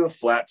pass to the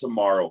flat to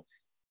Morrow.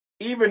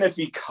 Even if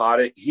he caught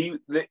it,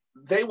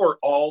 they were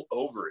all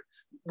over it.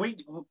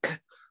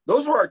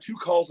 Those were our 2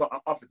 calls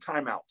off of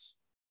timeouts,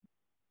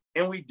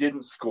 and we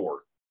didn't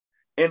score.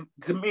 And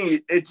to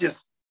me, it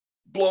just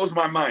blows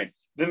my mind.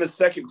 Then the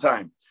second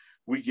time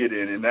we get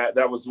in, and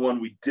that was the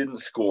one we didn't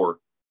score.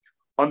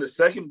 On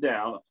second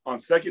down,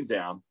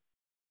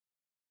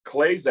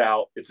 Clay's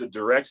out. It's a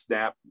direct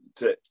snap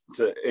to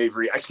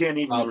Avery. I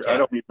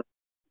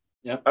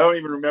don't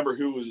even remember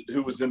who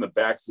was in the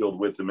backfield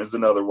with him. Is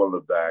another one of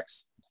the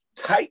backs.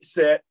 Tight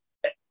set.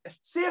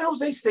 San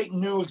Jose State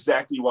knew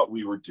exactly what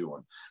we were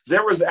doing.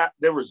 There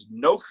was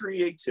no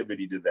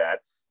creativity to that.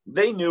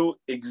 They knew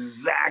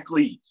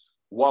exactly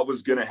what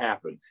was going to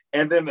happen.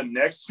 And then the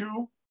next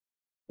 2,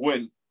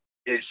 when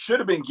it should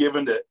have been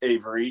given to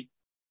Avery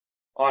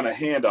on a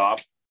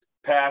handoff,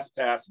 pass,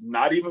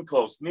 not even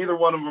close. Neither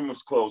one of them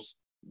was close.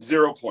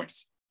 0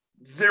 points.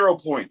 0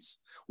 points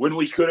when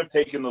we could have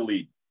taken the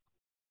lead.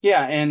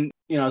 Yeah, and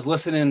I was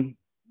listening.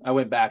 I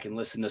went back and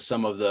listened to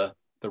some of the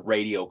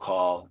radio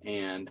call,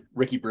 and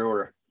Ricky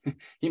Brewer,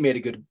 he made a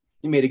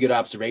you made a good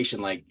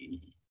observation. Like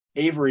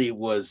Avery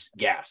was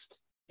gassed.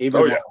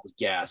 Avery was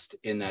gassed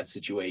in that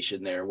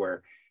situation there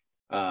where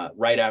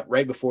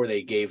right before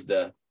they gave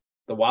the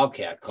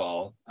Wildcat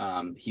call,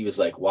 he was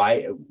like,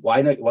 why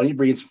don't you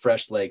bring in some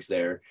fresh legs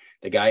there?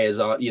 The guy is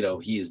on,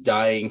 he is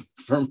dying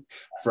from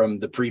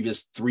the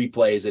previous 3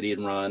 plays that he had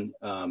run.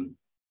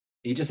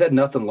 He just had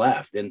nothing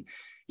left. And,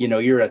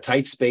 you're in a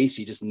tight space.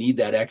 You just need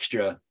that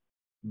extra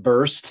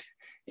burst.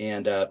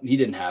 And he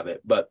didn't have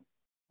it. But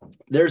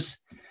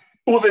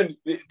well, then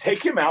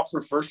take him out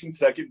for first and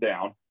second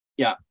down.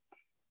 Yeah.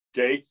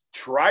 Okay.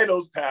 Try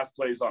those pass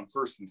plays on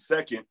first and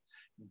second.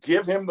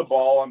 Give him the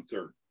ball on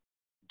third.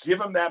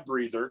 Give him that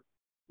breather.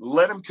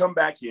 Let him come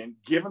back in.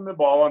 Give him the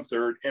ball on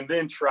third, and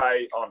then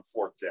try on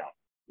fourth down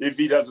if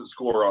he doesn't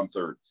score on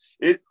third.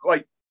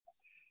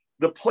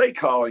 The play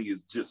calling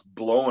is just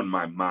blowing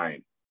my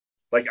mind.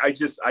 Like, I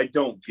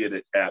don't get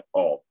it at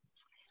all.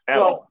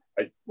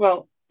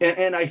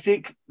 And I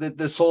think that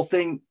this whole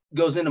thing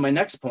goes into my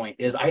next point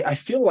is I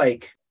feel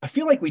like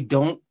we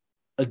don't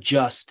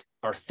adjust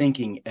our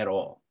thinking at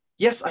all.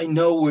 Yes, I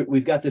know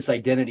we've got this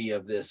identity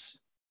of this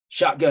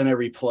shotgun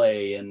every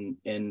play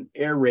and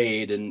air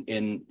raid and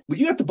when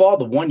you have the ball at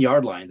the 1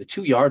 yard line, the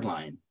 2 yard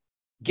line,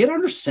 get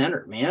under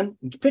center, man.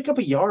 Pick up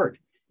a yard.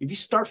 If you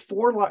start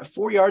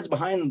 4 yards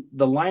behind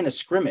the line of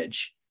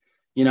scrimmage,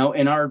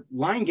 and our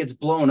line gets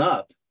blown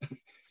up,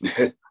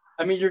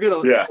 I mean, you're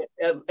gonna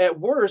at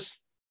worst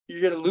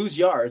you're gonna lose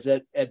yards.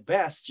 At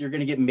best, you're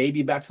gonna get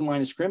maybe back to the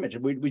line of scrimmage.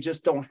 We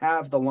just don't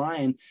have the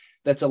line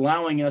that's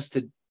allowing us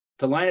to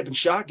line up in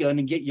shotgun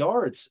and get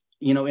yards,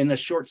 in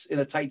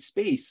a tight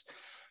space.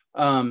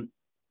 I'll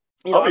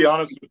be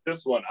honest with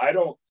this one. I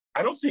don't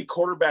think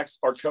quarterbacks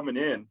are coming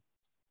in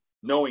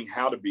knowing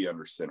how to be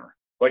under center.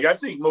 Like, I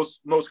think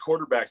most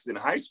quarterbacks in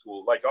high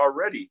school, like,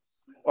 already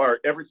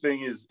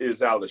everything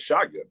is out of the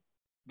shotgun.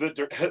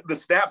 The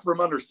snap from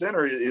under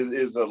center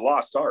is a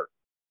lost art.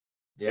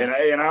 Yeah.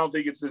 And I don't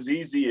think it's as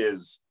easy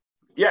as,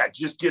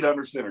 just get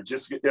under center.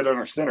 Just get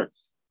under center.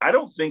 I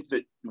don't think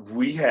that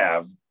we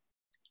have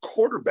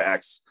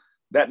quarterbacks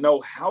that know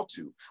how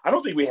to. I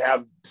don't think we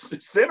have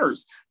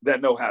centers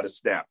that know how to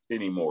snap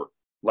anymore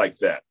like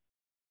that.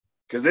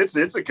 Because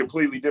it's a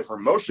completely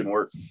different motion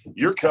where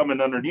you're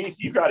coming underneath.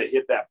 You got to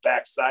hit that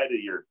backside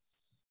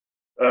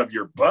of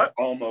your butt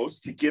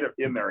almost to get it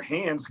in their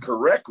hands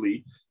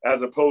correctly,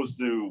 as opposed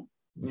to,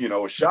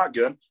 a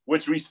shotgun,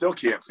 which we still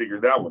can't figure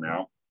that one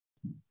out.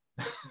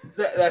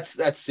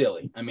 That's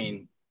silly. I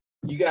mean,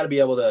 you got to be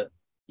able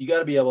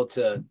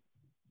to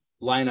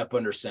line up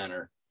under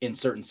center in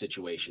certain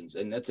situations.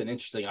 And that's an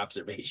interesting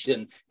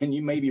observation. And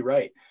you may be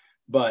right.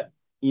 But,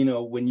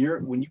 when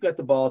you got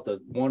the ball at the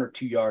 1 or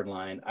 2 yard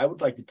line, I would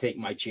like to take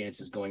my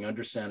chances going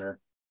under center,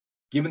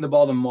 giving the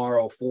ball to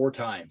Morrow 4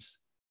 times.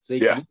 Say,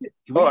 can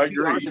we I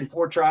agree. In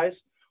 4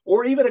 tries,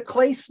 or even a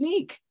Clay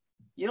sneak,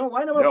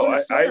 line them up. No,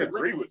 I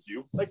agree with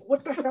you. Like,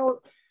 what the hell?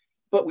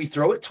 But we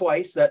throw it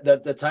twice. That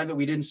the time that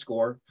we didn't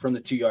score from the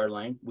 2 yard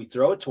line, we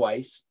throw it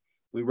twice.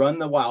 We run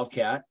the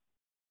Wildcat,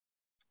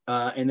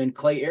 and then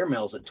Clay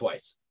airmails it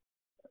twice.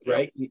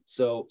 Right.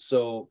 So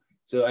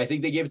I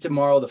think they gave it to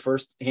Morrow the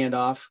first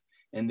handoff,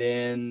 and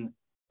then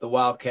the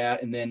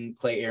Wildcat, and then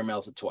Clay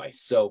airmails it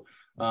twice. So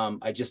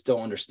I just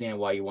don't understand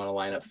why you want to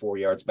line up 4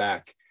 yards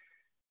back.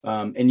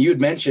 And you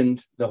had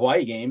mentioned the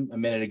Hawaii game a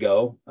minute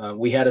ago.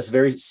 We had a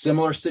very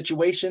similar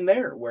situation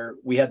there where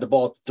we had the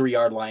ball at the 3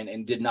 yard line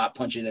and did not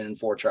punch it in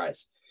 4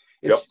 tries.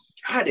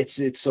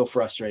 It's so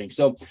frustrating.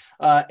 So,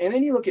 and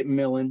then you look at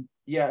Millen.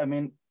 Yeah. I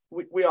mean,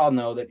 we all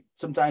know that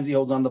sometimes he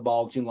holds on the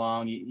ball too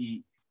long.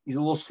 He's a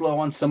little slow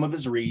on some of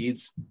his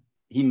reads.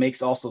 He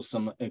makes also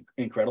some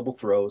incredible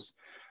throws.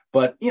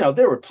 But,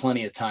 there were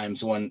plenty of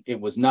times when it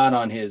was not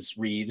on his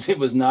reads. It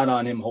was not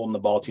on him holding the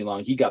ball too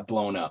long. He got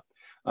blown up.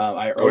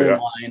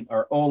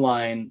 Our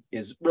O-line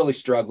is really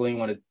struggling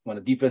when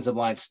a defensive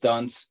line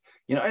stunts.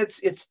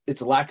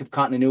 It's a lack of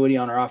continuity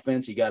on our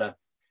offense. You got to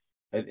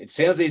 –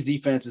 San Jose's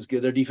defense is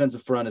good. Their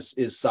defensive front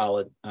is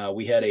solid.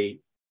 We had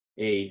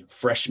a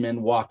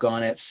freshman walk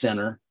on at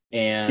center.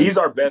 And he's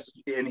our best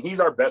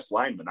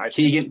lineman. I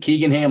think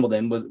Keegan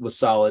Hamilton was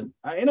solid.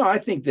 I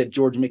think that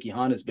George Mickey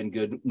Hunt has been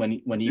good when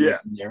he was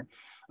in there.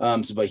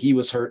 But he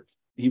was hurt.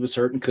 He was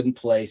hurt and couldn't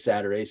play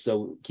Saturday.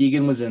 So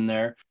Keegan was in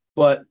there.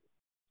 But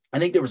I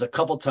think there was a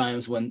couple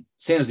times when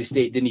San Jose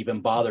State didn't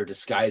even bother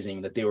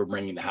disguising that they were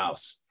bringing the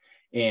house,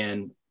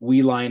 and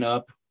we line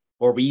up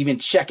or we even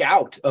check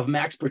out of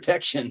max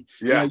protection.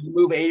 Yeah, you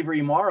move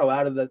Avery Morrow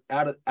out of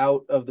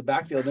the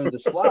backfield into the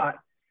slot.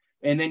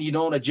 And then you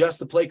don't adjust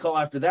the play call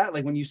after that.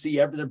 Like when you see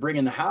they're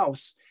bringing the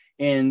house,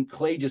 and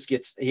Clay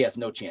he has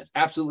no chance.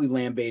 Absolutely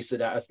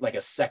lambasted like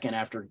a second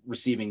after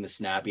receiving the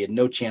snap. He had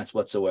no chance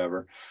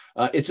whatsoever.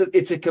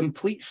 It's a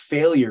complete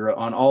failure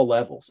on all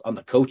levels, on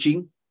the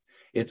coaching.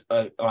 It's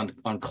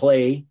on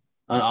Clay,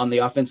 on the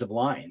offensive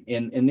line,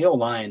 and the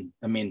O-line.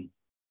 I mean,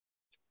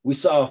 we've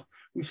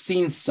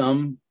seen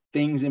some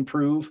things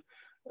improve,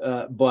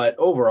 but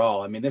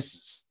overall, I mean,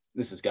 this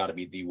has got to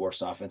be the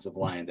worst offensive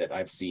line that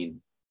I've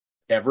seen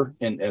ever,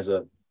 and as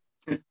a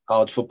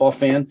college football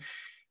fan.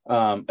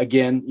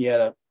 Again, you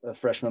had a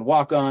freshman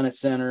walk on at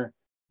center,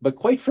 but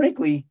quite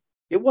frankly,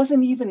 it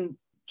wasn't even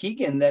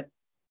Keegan that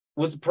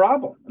was the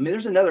problem. I mean,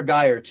 there's another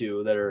guy or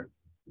two that are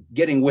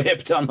getting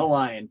whipped on the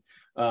line.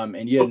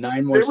 And you had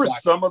 9 more. There were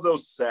some of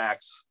those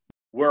sacks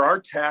where our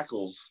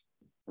tackles,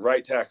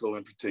 right tackle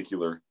in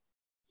particular,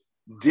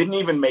 didn't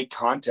even make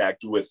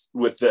contact with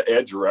the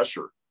edge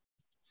rusher.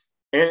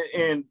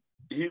 And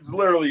he's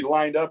literally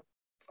lined up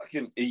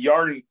fucking a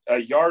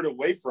yard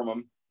away from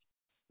him.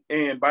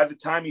 And by the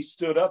time he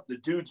stood up, the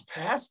dude's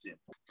past him.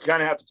 You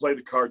kind of have to play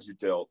the cards you're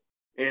dealt.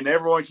 And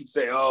everyone can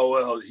say, oh,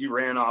 well, he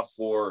ran off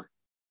for,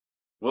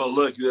 well,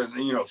 look,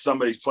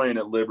 somebody's playing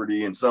at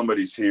Liberty and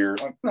somebody's here.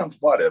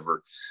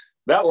 Whatever.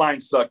 That line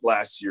sucked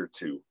last year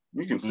too.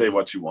 You can say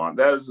what you want.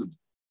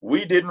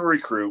 We didn't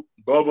recruit.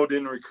 Bobo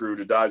didn't recruit.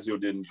 Adazio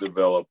didn't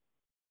develop.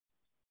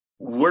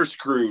 We're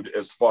screwed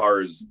as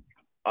far as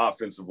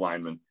offensive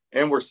linemen,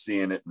 and we're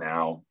seeing it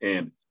now.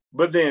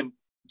 But then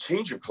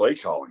change your play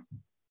calling.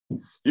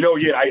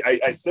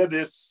 I said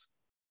this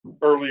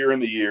earlier in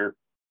the year,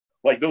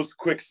 like those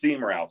quick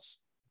seam routes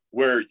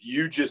where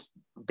you just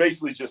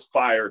basically just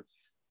fire,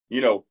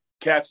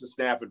 catch the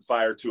snap and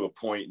fire to a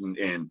point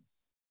and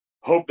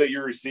hope that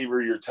your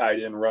receiver, your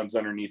tight end runs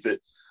underneath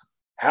it.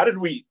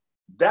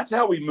 That's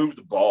how we moved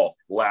the ball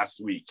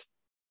last week.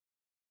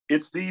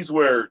 It's these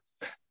where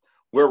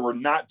we're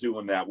not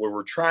doing that, where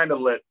we're trying to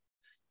let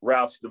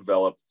routes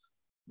develop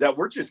that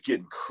we're just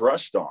getting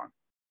crushed on.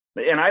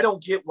 And I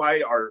don't get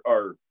why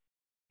our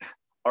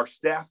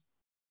staff,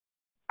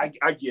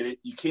 I get it.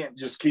 You can't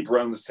just keep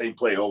running the same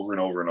play over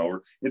and over and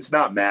over. It's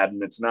not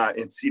Madden. It's not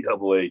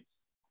NCAA,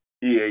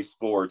 EA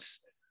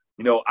Sports.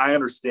 I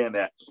understand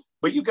that.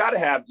 But you gotta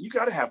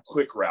have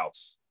quick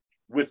routes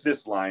with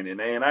this line,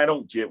 and I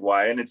don't get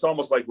why. And it's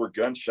almost like we're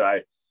gun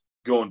shy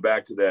going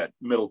back to that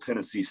Middle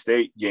Tennessee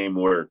State game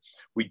where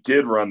we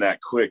did run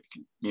that quick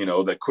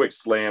quick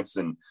slants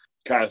and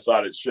kind of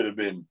thought it should have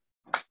been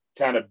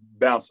kind of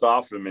bounced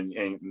off him and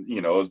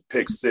it was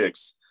pick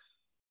six.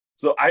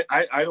 So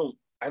I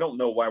don't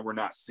know why we're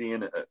not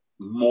seeing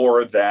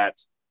more of that.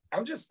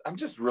 I'm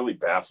just really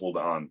baffled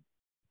on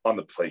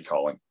the play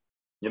calling.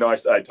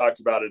 I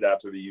talked about it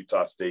after the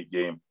Utah State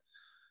game.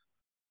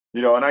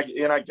 And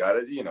I got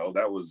it.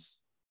 That was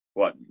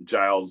what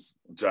Giles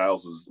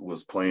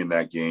was playing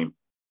that game.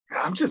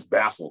 I'm just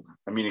baffled.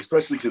 I mean,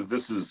 especially because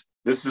this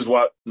is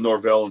what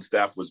Norvell and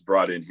staff was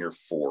brought in here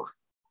for.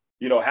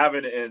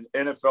 Having an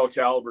NFL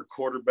caliber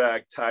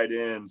quarterback, tight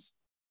ends,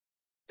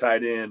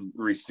 tight end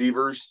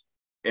receivers,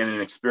 and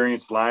an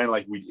experienced line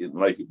like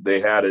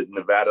they had at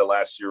Nevada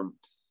last year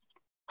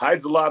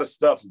hides a lot of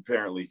stuff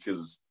apparently.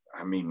 Because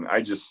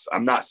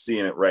I'm not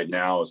seeing it right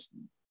now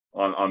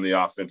on the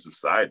offensive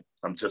side.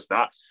 I'm just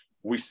not.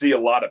 We see a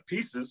lot of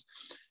pieces,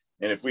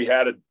 and if we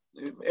had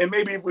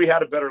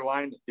a better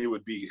line, it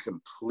would be a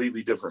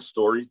completely different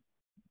story.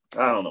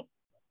 I don't know.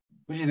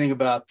 What do you think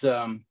about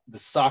the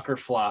soccer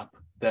flop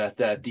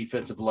that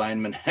defensive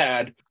lineman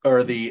had,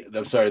 or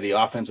the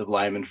offensive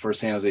lineman for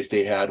San Jose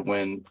State had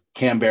when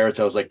Cam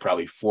Barreto was like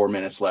probably 4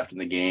 minutes left in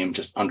the game,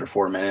 just under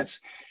 4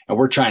 minutes, and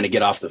we're trying to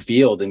get off the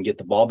field and get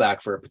the ball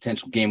back for a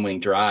potential game-winning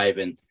drive,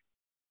 and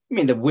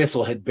the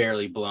whistle had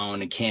barely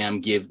blown, and Cam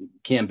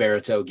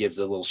Barreto gives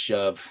a little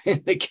shove,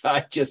 and the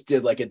guy just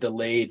did like a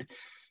delayed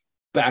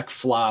back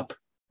flop.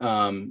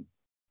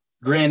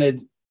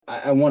 Granted,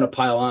 I want to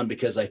pile on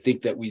because I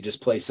think that we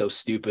just play so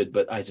stupid,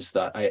 but I just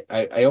thought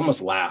I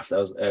almost laughed.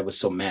 I was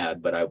so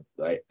mad, but I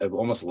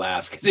almost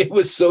laughed because it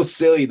was so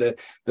silly.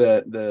 The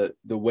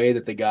way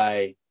that the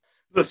guy,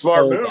 the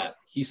smart move,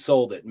 he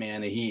sold it,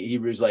 man. He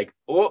was like,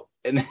 oh,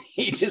 and then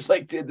he just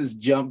like did this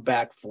jump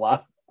back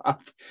flop.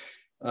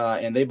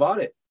 And they bought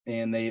it,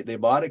 and they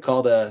bought it,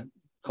 called a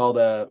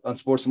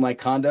unsportsmanlike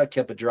conduct,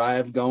 kept a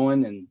drive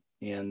going,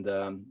 and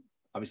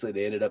obviously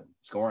they ended up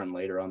scoring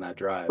later on that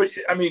drive. But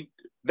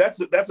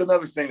that's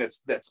another thing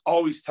that's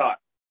always taught.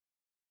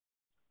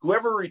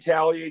 Whoever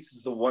retaliates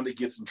is the one that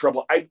gets in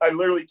trouble. I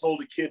literally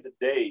told a kid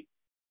today,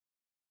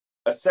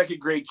 a second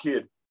grade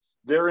kid,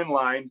 they're in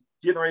line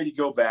getting ready to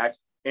go back,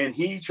 and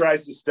he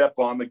tries to step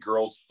on the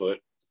girl's foot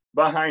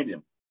behind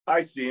him.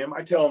 I see him.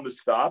 I tell him to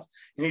stop.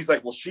 And he's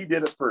like, well, she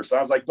did it first. I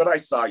was like, but I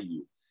saw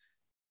you.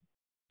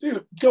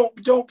 Dude,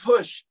 don't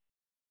push.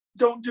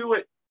 Don't do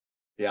it.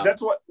 Yeah.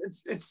 That's what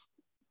it's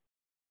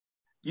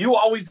you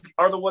always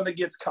are the one that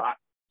gets caught.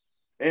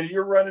 And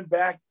you're running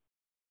back.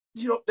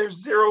 There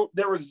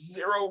was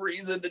zero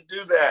reason to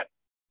do that.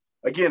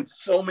 Again,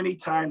 so many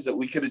times that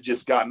we could have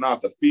just gotten off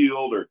the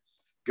field or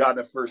gotten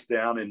a first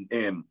down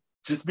and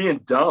just being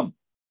dumb.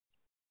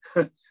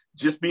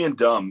 Just being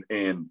dumb.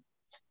 And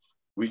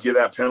we get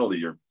that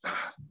penalty.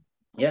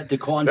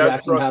 Daquan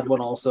Jackson had one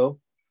also.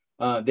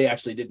 They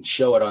actually didn't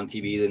show it on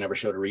TV. They never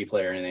showed a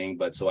replay or anything,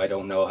 but so I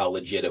don't know how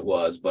legit it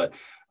was. But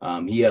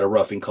he had a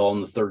roughing call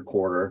in the third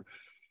quarter.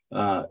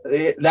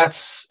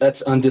 That's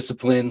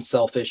undisciplined,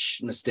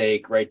 selfish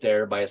mistake right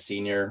there by a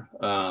senior.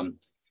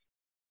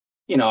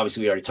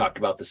 Obviously we already talked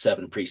about the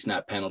 7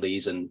 pre-snap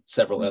penalties and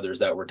several others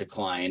that were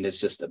declined. It's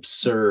just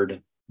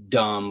absurd,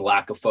 dumb,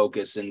 lack of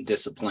focus and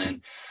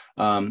discipline.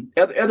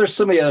 There's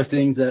some of the other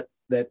things that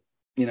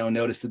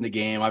noticed in the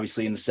game.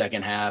 Obviously, in the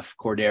second half,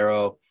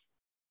 Cordero,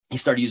 he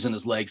started using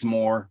his legs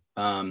more.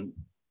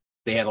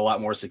 They had a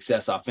lot more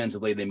success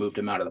offensively. They moved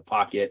him out of the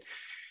pocket.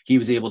 He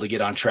was able to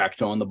get on track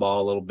throwing the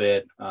ball a little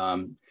bit.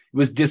 It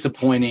was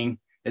disappointing.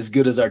 As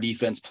good as our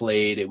defense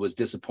played, it was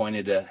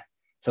disappointing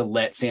to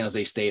let San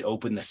Jose State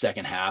open the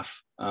second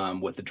half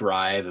with the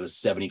drive. It was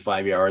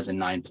 75 yards and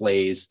 9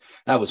 plays.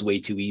 That was way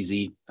too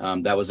easy.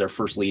 That was their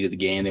first lead of the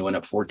game. They went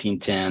up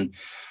 14-10.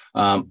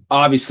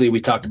 Obviously,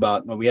 we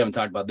haven't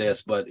talked about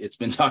this, but it's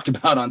been talked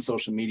about on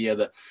social media,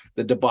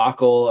 the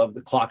debacle of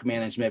the clock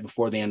management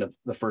before the end of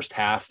the first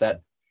half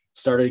that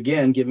started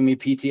again giving me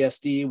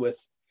PTSD with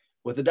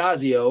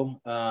Adazio.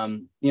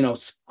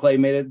 Clay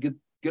made a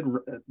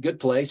good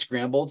play,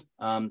 scrambled.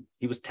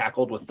 He was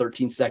tackled with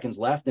 13 seconds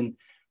left, and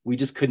we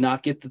just could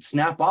not get the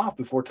snap off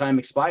before time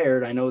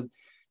expired. I know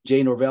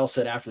Jay Norvell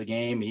said after the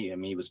game,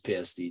 he was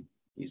pissed.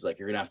 He's like,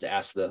 you're going to have to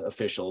ask the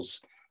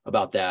officials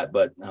about that.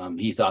 But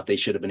he thought they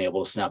should have been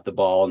able to snap the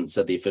ball and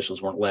said the officials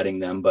weren't letting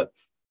them. But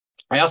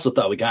I also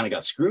thought we kind of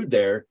got screwed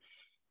there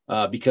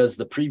because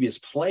the previous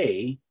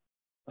play,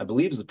 I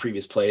believe it was the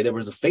previous play, there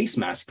was a face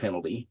mask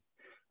penalty,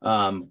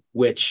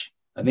 which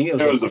I think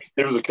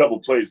it was a couple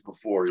plays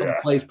before,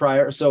 plays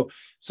prior.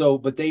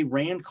 But they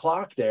ran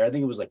clock there. I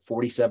think it was like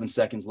 47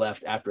 seconds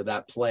left after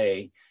that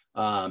play.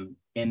 And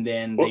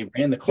then they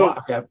ran the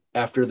clock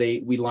after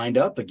we lined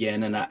up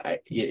again. And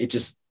it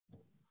just,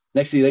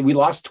 next thing we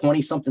lost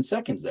 20 something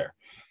seconds there.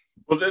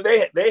 Well,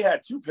 they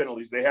had 2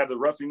 penalties. They had the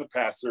roughing the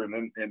passer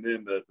and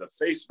then the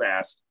face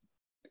mask,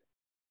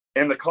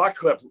 and the clock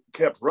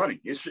kept running.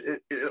 It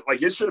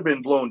should have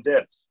been blown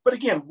dead. But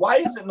again, why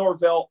isn't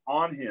Norvell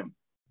on him?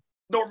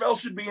 Norvell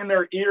should be in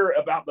their ear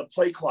about the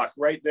play clock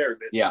right there.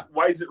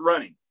 Why is it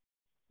running?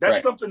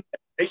 That's something that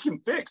they can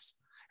fix.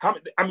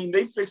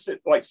 They fixed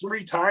it like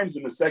 3 times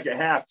in the second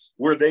half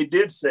where they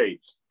did say,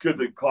 could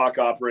the clock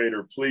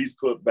operator please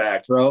put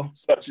back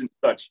such and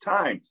such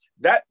time?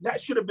 That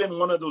should have been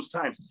one of those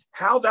times.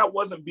 How that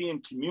wasn't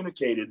being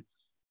communicated.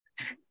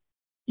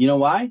 You know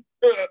why?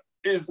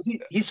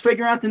 He's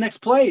figuring out the next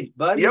play,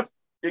 bud. Yep,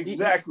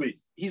 exactly.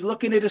 He's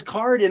looking at his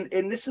card,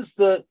 and this is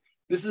the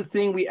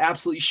thing we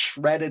absolutely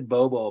shredded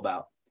Bobo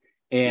about.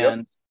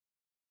 And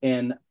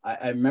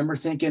I remember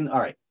thinking, all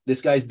right,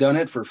 this guy's done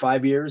it for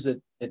 5 years at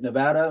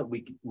Nevada.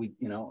 We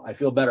I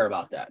feel better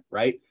about that,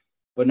 right?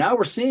 But now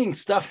we're seeing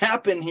stuff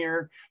happen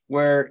here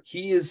where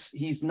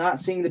he's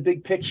not seeing the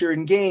big picture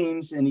in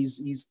games, and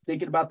he's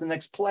thinking about the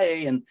next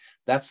play, and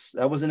that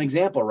was an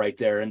example right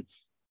there. And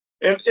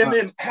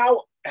then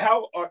how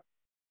are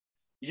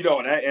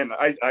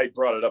I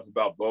brought it up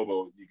about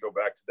Bobo. You go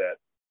back to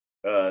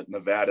that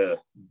Nevada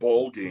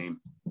bowl game,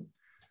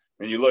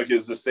 and you look,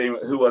 is the same.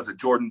 Who was it?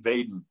 Jordan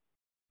Vaden,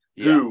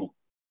 who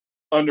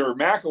under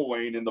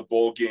McElwain in the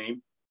bowl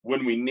game,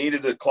 when we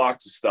needed the clock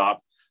to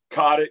stop,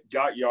 caught it,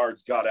 got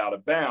yards, got out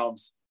of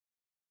bounds,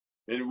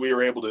 and we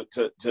were able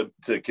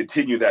to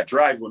continue that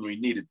drive when we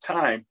needed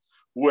time.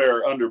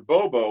 Where under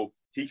Bobo,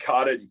 he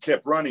caught it and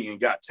kept running and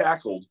got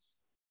tackled,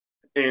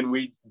 and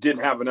we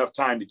didn't have enough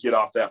time to get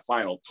off that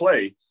final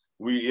play.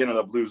 We ended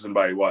up losing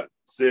by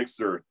 6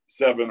 or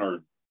 7 or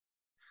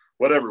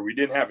whatever. We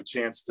didn't have a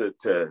chance to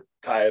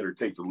tie it or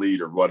take the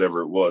lead or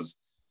whatever it was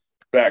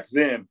back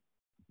then.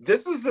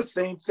 This is the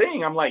same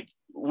thing. I'm like,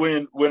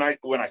 when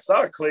I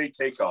saw Clay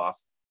take off,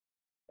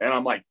 and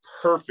I'm like,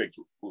 perfect,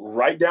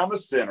 right down the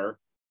center,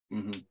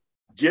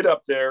 get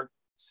up there,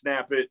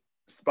 snap it,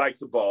 spike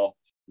the ball.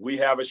 We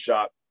have a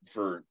shot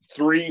for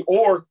 3,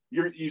 or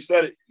you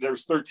said it,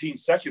 there's 13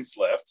 seconds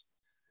left.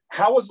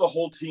 How was the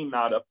whole team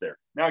not up there?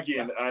 Now,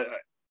 again,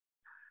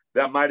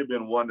 that might have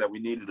been one that we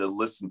needed to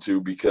listen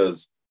to,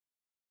 because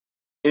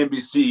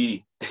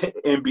NBC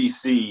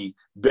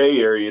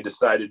Bay Area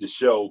decided to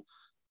show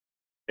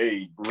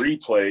a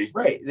replay.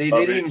 Right. They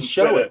didn't even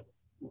show it.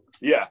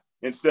 Yeah.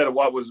 Instead of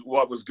what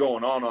was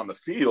going on the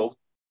field.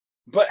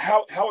 But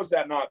how is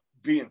that not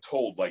being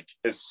told? Like,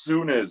 as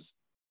soon as,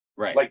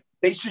 right. Like,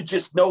 they should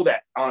just know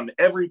that on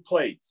every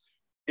play.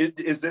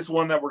 Is this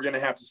one that we're going to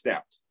have to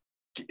snap?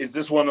 Is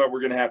this one that we're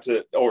going to have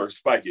to, or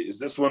spike it? Is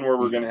this one where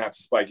we're going to have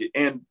to spike it?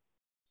 And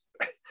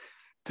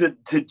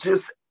to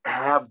just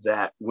have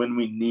that when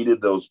we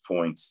needed those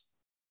points.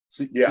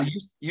 So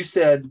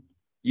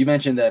you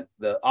mentioned that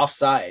the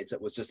offsides,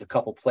 it was just a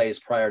couple plays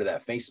prior to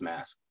that face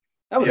mask.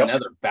 That was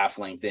another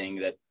baffling thing,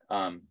 that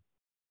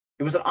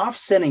it was an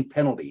offsetting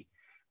penalty,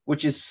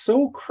 which is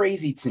so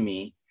crazy to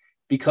me,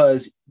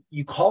 because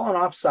you call an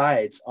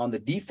offsides on the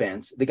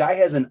defense. The guy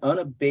has an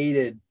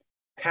unabated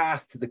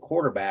path to the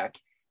quarterback,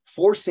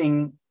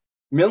 forcing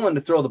Millen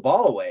to throw the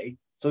ball away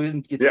so he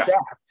doesn't get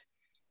sacked.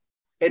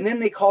 And then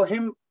they call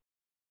him,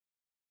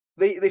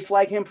 they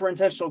flag him for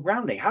intentional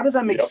grounding. How does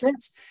that make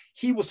sense?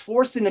 He was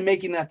forced into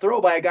making that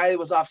throw by a guy that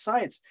was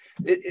offsides.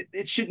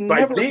 It should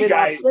never have been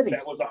offsides.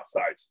 That was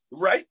offsides,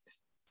 right?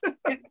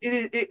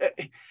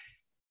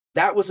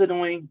 That was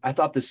annoying. I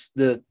thought this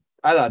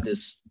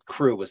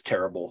crew was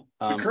terrible.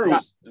 The crew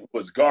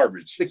was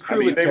garbage. The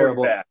crew was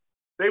terrible.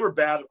 They were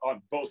bad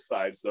on both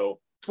sides, though.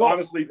 Well,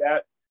 honestly,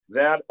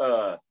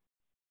 the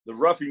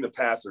roughing the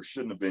passer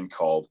shouldn't have been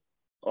called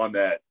on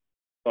the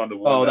one.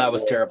 Oh, that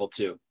was terrible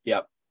too.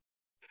 Yep.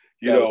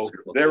 You know,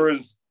 there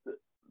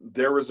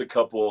was a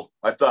couple.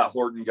 I thought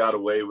Horton got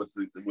away with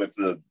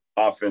the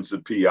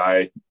offensive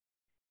PI.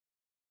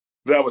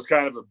 That was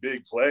kind of a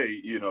big play,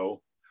 you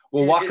know.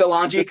 Well,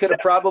 Wakalanji could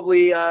have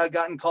probably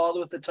gotten called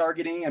with the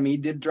targeting. I mean, he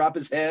did drop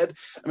his head.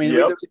 I mean,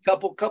 there was a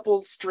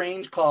couple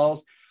strange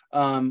calls.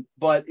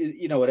 But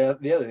you know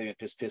what? The other thing that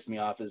just pissed me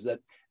off is that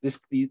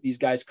these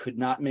guys could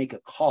not make a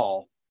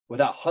call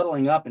without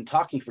huddling up and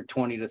talking for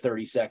 20 to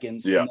 30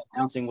 seconds and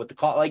announcing what the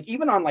call, like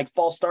even on like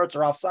false starts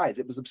or offsides.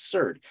 It was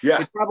absurd. Yeah.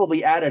 They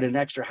probably added an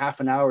extra half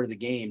an hour to the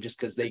game just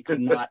because they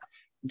could not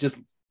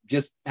just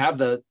have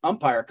the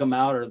umpire come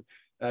out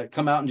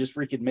and just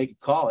freaking make a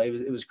call.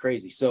 It was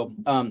crazy. So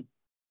a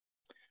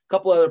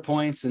couple other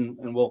points and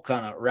we'll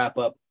kind of wrap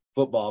up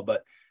football,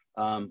 but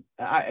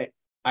I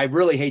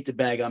really hate to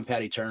bag on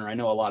Patty Turner. I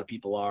know a lot of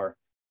people are.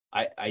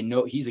 I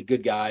know he's a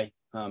good guy.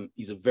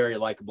 He's a very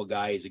likable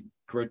guy. He's a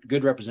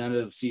good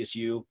representative of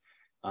CSU.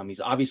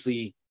 He's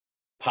obviously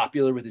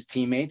popular with his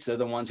teammates. They're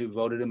the ones who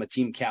voted him a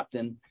team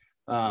captain.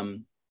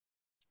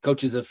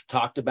 Coaches have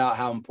talked about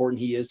how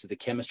important he is to the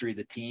chemistry of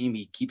the team.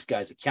 He keeps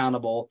guys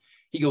accountable.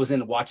 He goes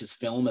in and watches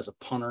film as a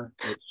punter,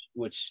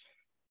 which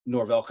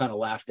Norvell kind of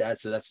laughed at.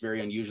 So that's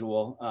very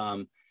unusual.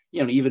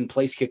 You know, even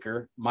place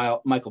kicker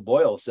Michael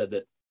Boyle said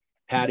that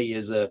Patty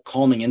is a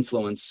calming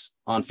influence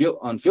on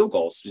field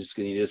goals. He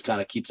just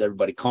kind of keeps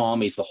everybody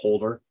calm. He's the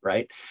holder,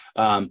 right?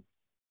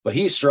 But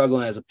he's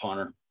struggling as a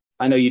punter.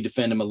 I know you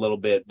defend him a little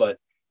bit, but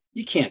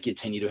you can't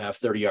continue to have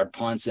 30-yard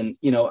punts. And,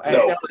 you know,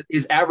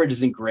 his average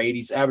isn't great.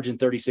 He's averaging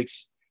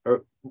 36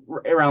 or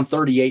around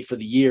 38 for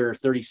the year,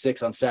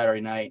 36 on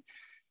Saturday night.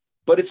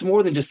 But it's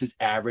more than just his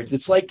average.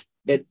 It's like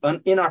at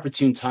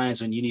inopportune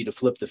times when you need to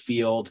flip the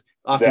field.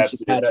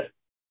 Offense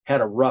had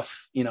a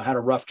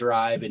rough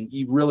drive, and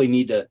you really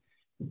need to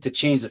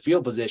change the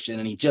field position.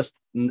 And he just,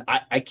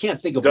 I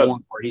can't think of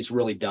one where he's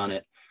really done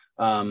it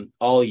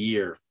all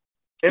year.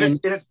 And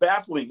it's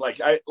baffling.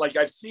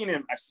 I've seen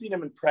him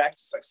in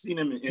practice. I've seen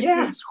him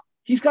in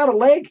he's got a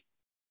leg.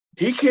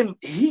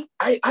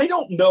 I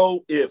don't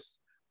know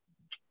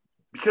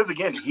because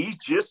again, he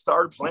just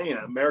started playing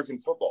American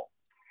football.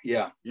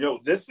 Yeah. You know,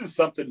 this is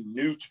something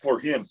new for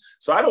him.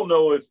 So I don't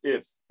know if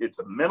it's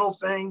a mental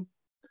thing.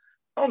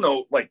 I don't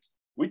know. Like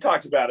we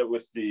talked about it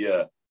with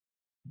the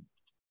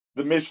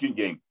Michigan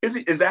game.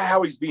 Is that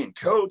how he's being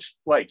coached?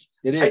 Like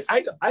it is.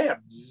 I have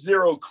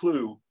zero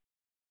clue.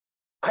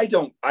 I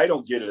don't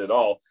get it at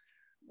all.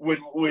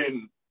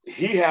 When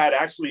he had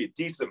actually a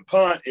decent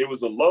punt, it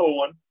was a low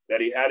one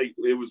that he had.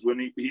 It was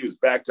when he was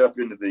backed up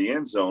into the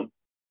end zone.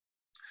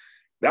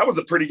 That was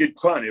a pretty good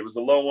punt. It was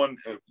a low one,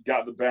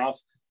 got the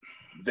bounce.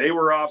 They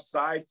were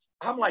offside.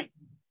 I'm like,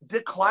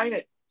 decline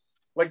it.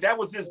 Like that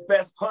was his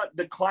best punt.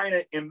 Decline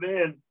it, and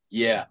then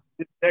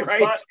next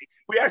punt,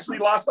 we actually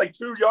lost like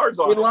 2 yards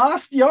on it. We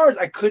lost yards.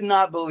 I could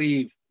not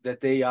believe that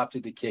they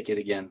opted to kick it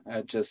again.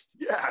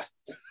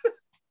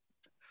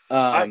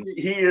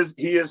 He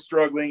is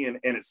struggling, and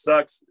it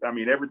sucks. I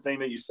mean, everything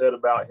that you said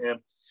about him,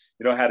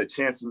 you know, had a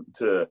chance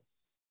to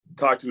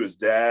talk to his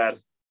dad.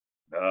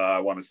 I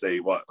want to say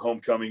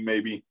homecoming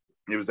maybe.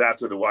 It was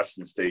after the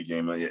Washington State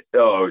game.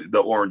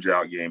 The Orange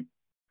Out game.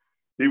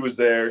 He was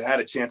there, had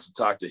a chance to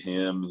talk to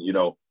him. You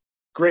know,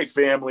 great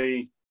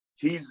family.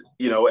 He's,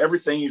 you know,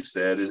 everything you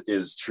said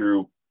is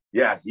true.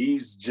 Yeah,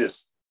 he's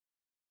just,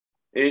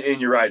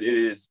 and you're right.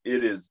 It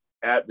is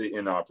at the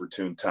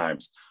inopportune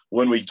times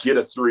when we get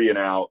a 3 and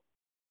out,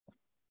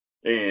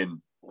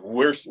 and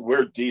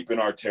we're deep in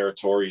our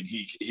territory, and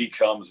he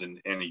comes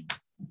and he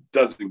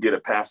doesn't get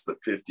it past the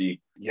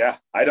 50. Yeah,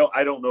 I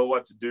don't know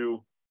what to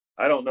do.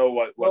 I don't know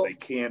what they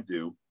can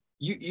do.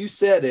 You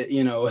said it,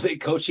 you know, they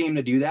coaching him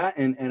to do that.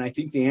 And I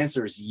think the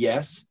answer is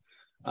yes.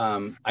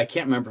 I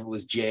can't remember if it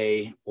was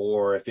Jay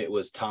or if it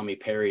was Tommy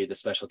Perry, the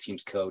special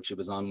teams coach. It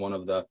was on one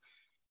of the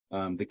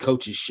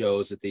coaches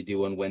shows that they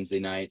do on Wednesday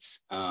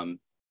nights.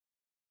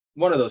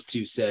 One of those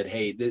two said,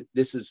 hey,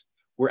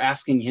 we're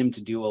asking him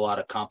to do a lot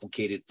of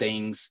complicated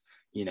things,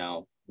 you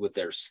know, with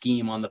their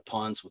scheme on the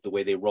punts, with the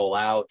way they roll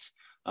out.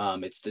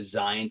 It's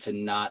designed to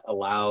not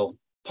allow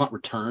punt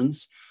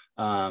returns.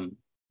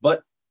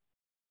 But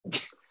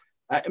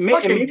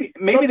maybe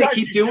they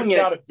keep doing it.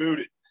 Gotta boot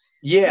it.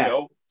 Yeah. You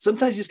know?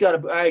 Sometimes you just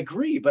gotta, I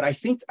agree, but I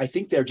think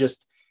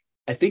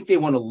they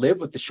want to live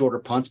with the shorter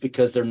punts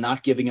because they're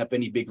not giving up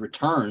any big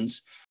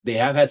returns. They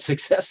have had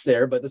success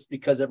there, but that's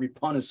because every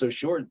punt is so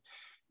short.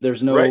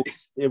 There's no,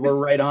 we're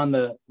right on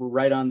the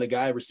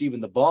guy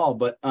receiving the ball.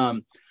 But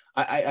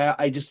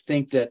I just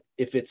think that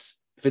if it's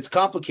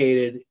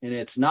complicated and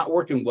it's not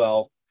working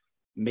well,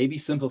 maybe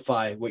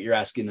simplify what you're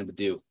asking them to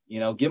do. You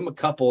know, give him a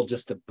couple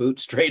just to boot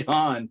straight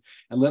on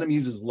and let him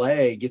use his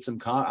leg, get some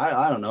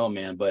I don't know,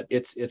 man, but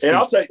it's and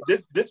I'll tell you,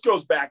 this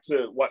goes back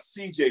to what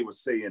CJ was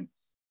saying.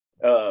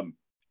 It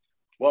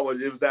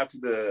was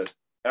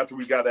after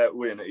we got that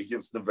win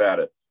against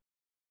Nevada.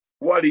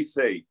 What did he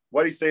say?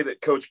 What did he say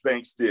that Coach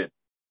Banks did?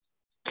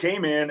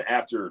 Came in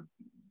after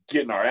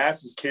getting our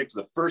asses kicked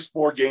the first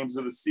 4 games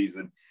of the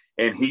season,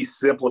 and he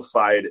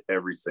simplified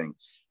everything.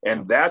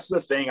 And that's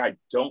the thing I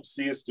don't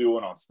see us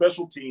doing on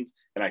special teams,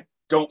 and I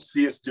don't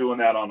see us doing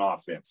that on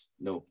offense.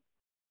 No.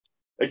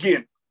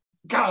 Again,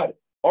 God,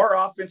 our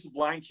offensive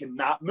line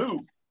cannot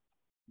move.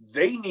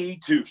 They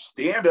need to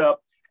stand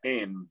up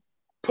and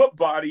put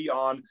body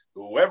on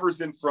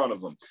whoever's in front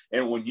of them.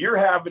 And when you're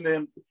having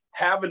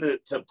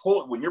to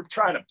pull, when you're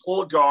trying to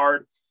pull a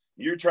guard,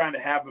 you're trying to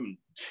have them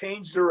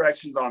change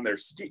directions on their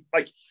ski.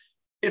 Like,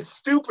 it's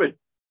stupid.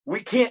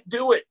 We can't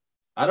do it.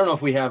 I don't know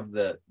if we have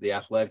the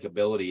athletic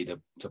ability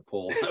to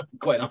pull,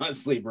 quite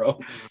honestly, bro.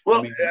 Well,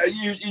 I mean,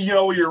 you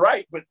know, you're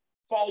right, but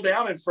fall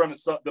down in front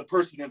of the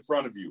person in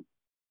front of you.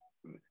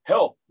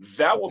 Hell,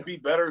 that will be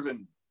better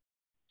than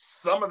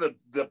some of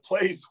the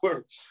plays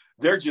where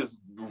they're just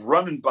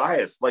running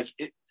by us. Like,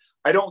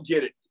 I don't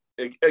get it.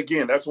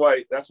 Again, that's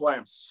why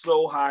I'm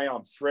so high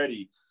on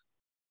Freddie.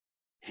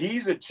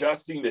 He's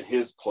adjusting to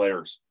his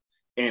players,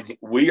 and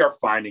we are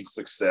finding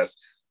success.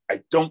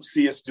 I don't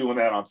see us doing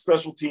that on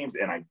special teams,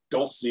 and I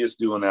don't see us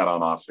doing that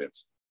on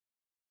offense.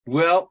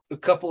 Well, a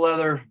couple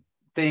other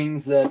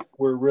things that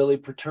were really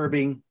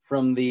perturbing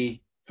from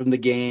the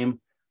game.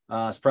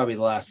 It's probably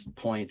the last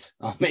point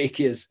I'll make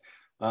is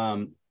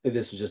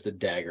this was just a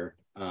dagger.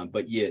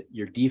 But yet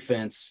your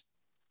defense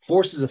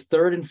forces a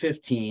 3rd and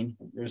 15.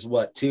 There's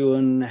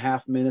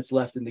 2.5 minutes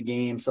left in the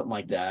game, something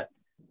like that.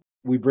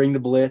 We bring the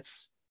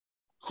blitz.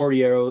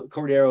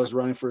 Cordero is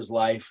running for his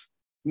life.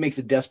 He makes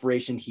a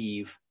desperation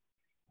heave.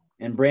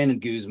 And Brandon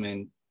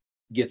Guzman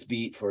gets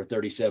beat for a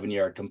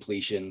 37-yard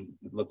completion.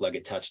 It looked like a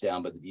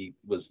touchdown, but he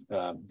was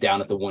down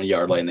at the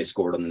 1-yard line. They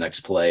scored on the next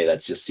play.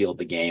 That's just sealed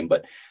the game.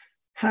 But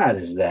how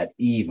does that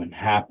even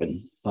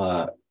happen?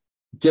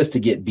 Just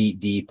to get beat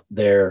deep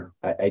there.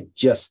 I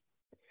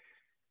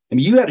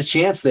mean, you had a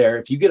chance there.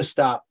 If you get a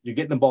stop, you're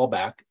getting the ball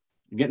back.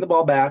 You're getting the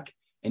ball back,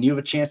 and you have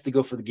a chance to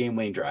go for the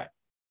game-winning drive.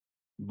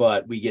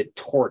 But we get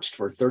torched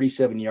for a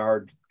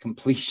 37-yard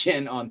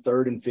completion on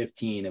 3rd and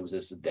 15. It was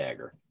just a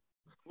dagger.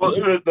 Well,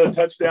 the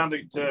touchdown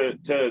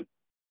to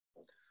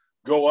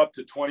go up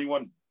to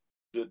 21,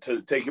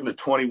 to take him to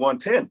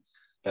 21-10.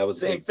 That was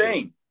the same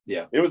thing.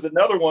 Yeah. It was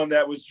another one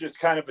that was just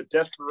kind of a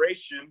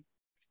desperation.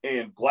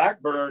 And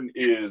Blackburn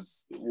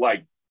is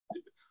like,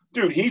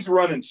 dude, he's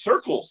running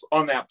circles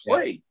on that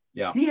play.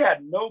 Yeah. He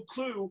had no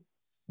clue.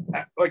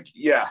 Like,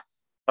 yeah.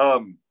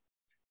 I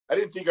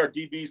didn't think our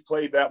DBs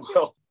played that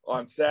well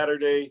on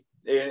Saturday.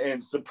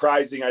 And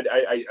surprising,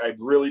 I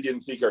really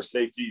didn't think our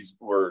safeties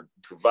were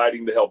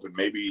providing the help, and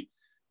maybe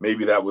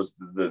that was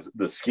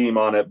the scheme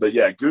on it. But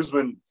yeah,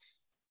 Guzman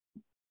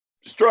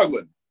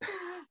struggling.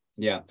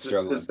 Yeah,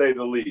 struggling to say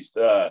the least.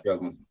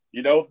 Struggling.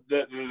 You know,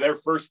 their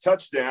first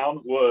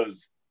touchdown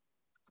was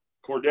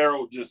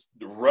Cordero just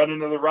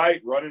running to the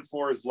right, running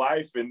for his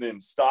life, and then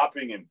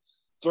stopping and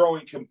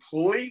throwing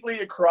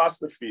completely across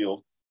the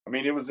field. I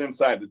mean, it was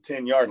inside the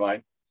 10-yard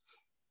line,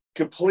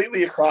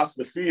 completely across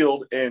the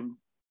field, and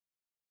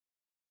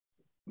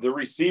the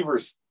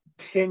receiver's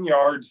 10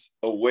 yards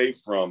away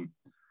from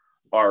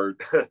our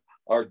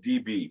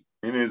DB,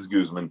 and it is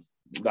Guzman,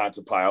 not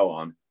to pile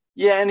on.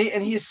 Yeah, and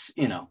he's,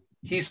 you know,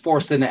 he's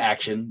forced into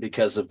action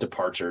because of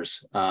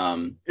departures.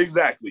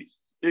 Exactly.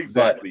 It's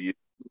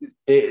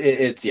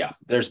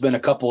there's been a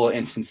couple of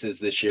instances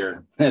this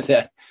year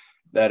that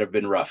have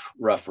been rough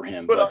for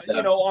him. But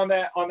you know, on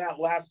that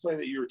last play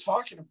that you were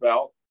talking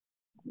about,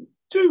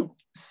 dude,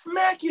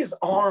 smack his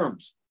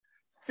arms.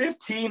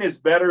 15 is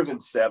better than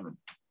 7.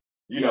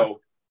 You know,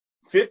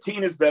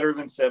 15 is better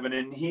than 7,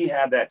 and he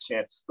had that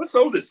chance. But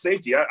so did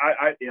safety.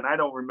 I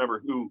don't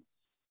remember who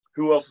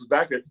else was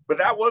back there, but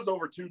that was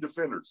over 2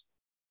 defenders.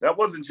 That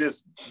wasn't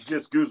just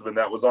Guzman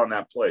that was on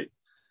that play.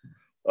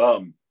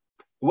 It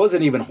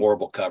wasn't even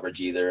horrible coverage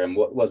either, and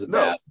what wasn't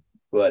bad,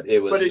 but it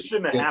was. But it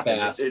shouldn't have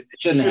happened. It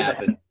shouldn't have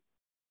happened.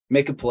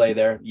 Make a play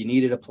there. You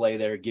needed a play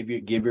there. Give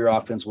your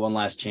offense one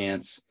last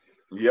chance.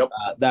 Yep.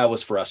 That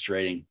was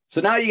frustrating.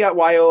 So now you got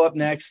YO up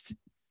next.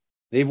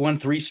 They've won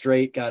 3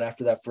 straight. God,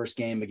 after that first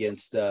game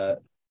against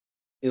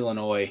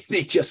Illinois,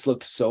 they just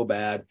looked so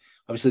bad.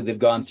 Obviously, they've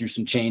gone through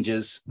some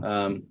changes.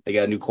 They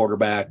got a new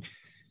quarterback,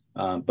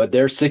 but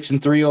they're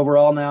 6-3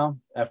 overall now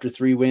after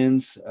 3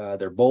 wins.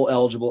 They're bowl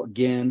eligible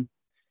again.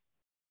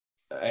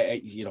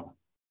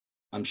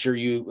 I'm sure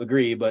you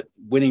agree, but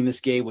winning this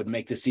game would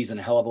make this season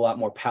a hell of a lot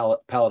more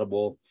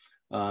palatable.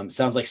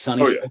 Sounds like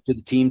Sonny spoke to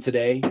the team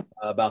today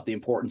about the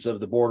importance of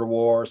the border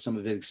war, some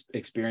of his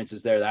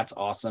experiences there. That's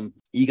awesome.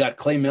 You got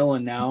Clay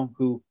Millen now,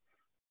 who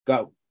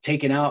got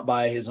taken out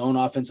by his own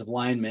offensive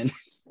lineman,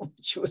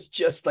 which was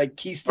just like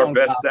Keystone.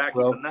 Our best sack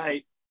of the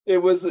night. It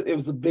was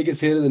the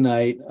biggest hit of the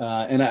night,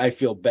 and I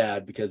feel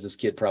bad because this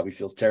kid probably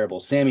feels terrible.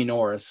 Sammy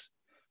Norris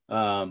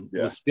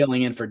was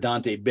filling in for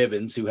Dante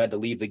Bivens, who had to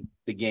leave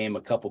the game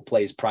a couple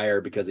plays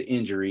prior because of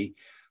injury.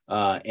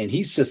 And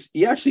he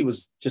actually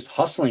was just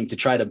hustling to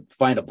try to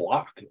find a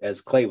block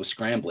as Clay was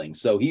scrambling.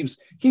 So he's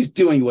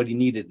doing what he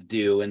needed to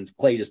do. And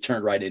Clay just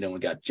turned right into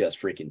and got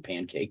just freaking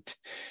pancaked.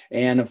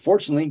 And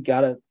unfortunately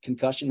got a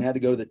concussion, had to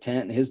go to the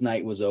tent, and his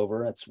night was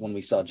over. That's when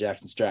we saw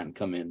Jackson Stratton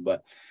come in.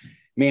 But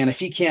man, if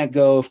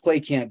Clay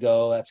can't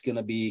go, that's going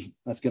to be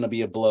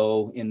a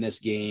blow in this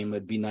game.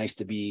 It'd be nice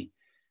to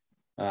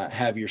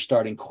have your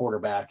starting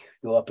quarterback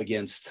go up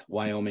against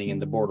Wyoming in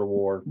the border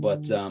war.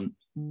 But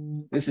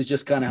this is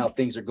just kind of how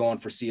things are going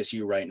for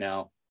CSU right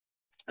now.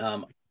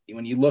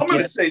 When you look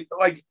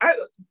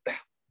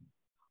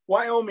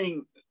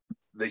Wyoming,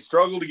 they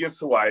struggled against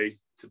Hawaii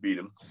to beat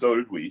them. So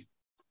did we.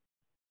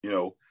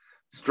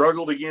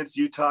 Struggled against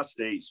Utah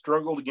State,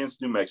 struggled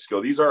against New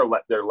Mexico. These are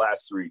their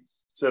last three.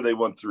 Said they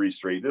won 3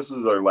 straight. This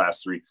is their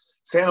last 3.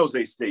 San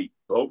Jose State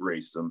boat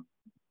raced them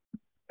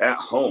at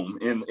home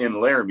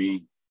in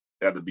Laramie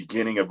at the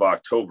beginning of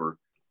October.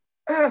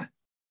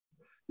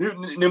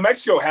 New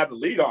Mexico had the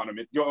lead on them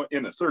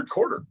in the third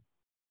quarter.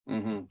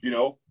 Mm-hmm.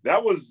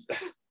 That was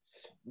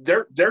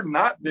they're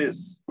not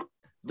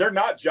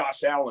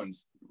Josh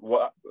Allen's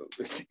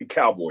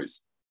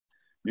Cowboys.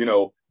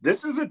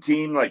 This is a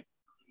team like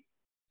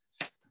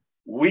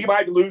we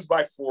might lose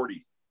by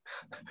 40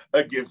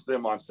 against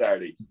them on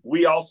Saturday.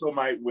 We also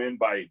might win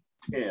by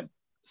 10.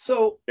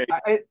 So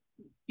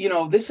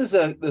this is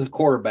a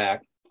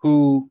quarterback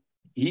who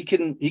he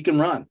can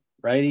run,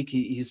 right?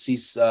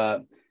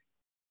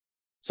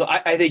 So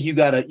I think you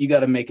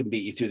gotta make him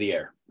beat you through the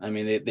air. I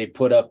mean, they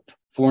put up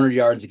 400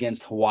 yards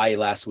against Hawaii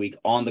last week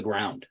on the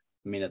ground.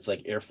 I mean, it's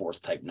like Air Force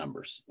type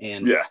numbers.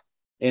 And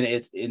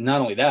it's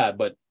not only that,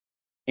 but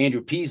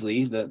Andrew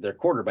Peasley, their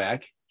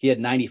quarterback, he had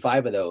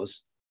 95 of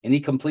those, and he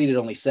completed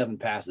only 7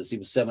 passes. He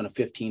was 7 of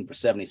 15 for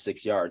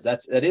 76 yards.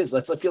 That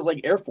feels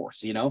like Air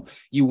Force.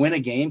 You win a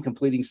game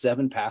completing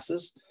 7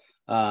 passes,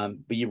 but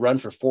you run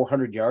for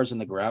 400 yards on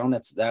the ground.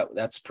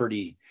 That's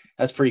pretty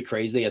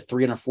crazy. They had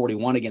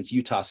 341 against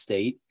Utah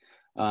State.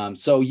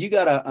 So you're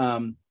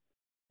gonna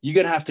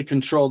have to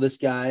control this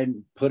guy,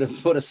 put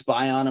a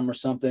spy on him or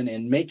something,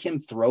 and make him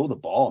throw the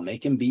ball,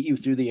 make him beat you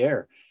through the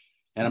air.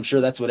 And I'm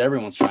sure that's what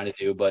everyone's trying to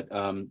do. But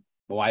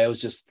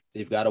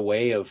they've got a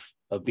way of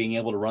being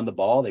able to run the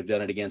ball. They've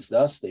done it against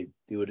us. They've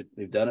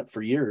done it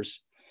for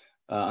years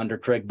under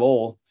Craig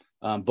Bowl.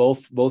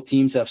 Both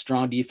teams have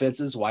strong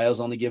defenses. Wyo's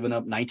only given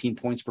up 19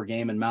 points per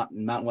game in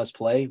Mountain West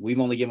play.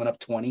 We've only given up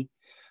 20.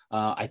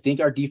 I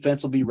think our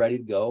defense will be ready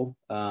to go.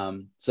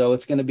 So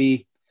it's going to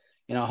be,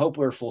 I hope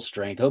we're full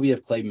strength. Hope you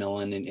have Clay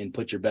Millen and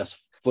put your best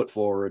foot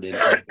forward and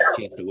have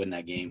a chance to win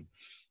that game.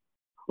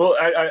 Well,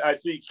 I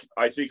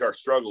think our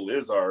struggle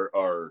is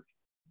our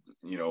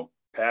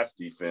pass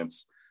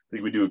defense. I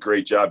think we do a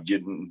great job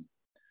getting,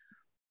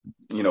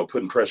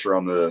 putting pressure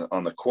on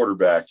the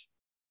quarterback.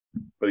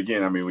 But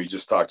again, I mean, we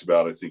just talked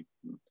about,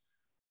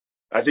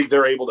 I think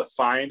they're able to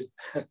find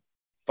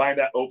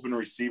that open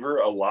receiver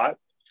a lot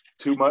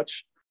too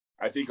much.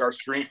 I think our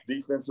strength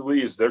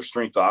defensively is their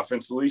strength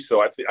offensively.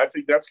 So I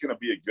think that's going to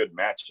be a good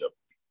matchup.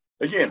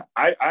 Again,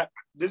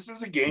 this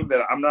is a game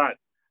that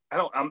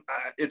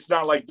it's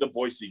not like the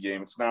Boise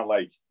game. It's not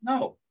like,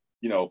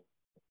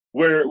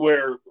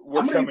 where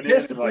we're coming in.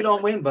 If we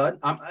don't win, bud,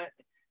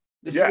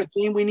 this is a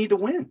game we need to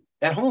win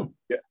at home.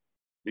 Yeah,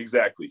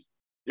 exactly.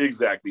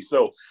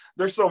 So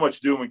there's so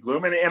much doom and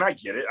gloom, and I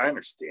get it. I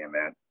understand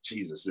that.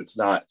 Jesus, it's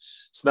not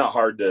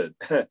hard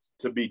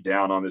to be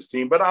down on this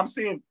team, but I'm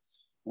seeing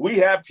we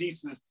have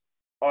pieces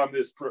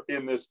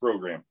in this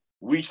program.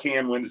 We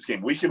can win this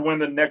game. We can win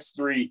the next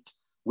 3.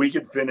 We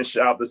could finish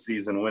out the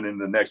season winning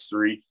the next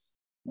 3.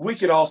 We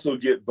could also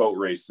get boat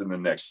raced in the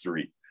next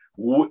 3.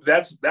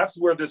 That's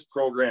where this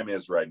program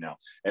is right now,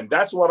 and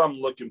that's what I'm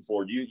looking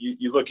for.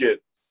 You look at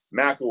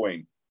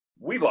McElwain.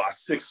 We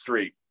lost 6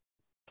 straight,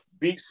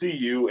 beat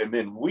CU, and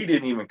then we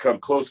didn't even come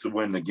close to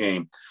winning the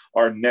game.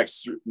 Our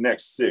next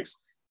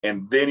 6,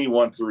 and then he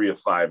won 3 of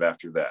 5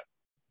 after that.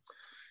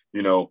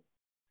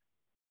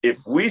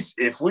 If we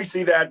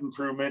see that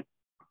improvement,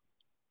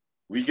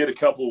 we get a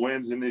couple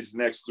wins in these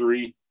next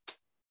 3.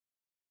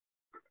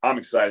 I'm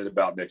excited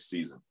about next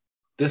season.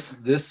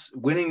 This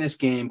winning this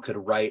game could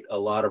right a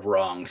lot of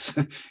wrongs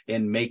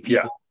and make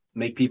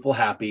people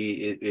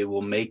happy. It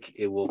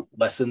will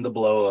lessen the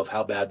blow of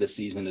how bad this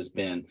season has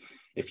been.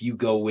 If you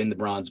go win the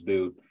Bronze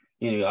Boot,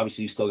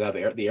 obviously you still have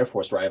the Air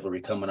Force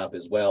rivalry coming up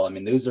as well. I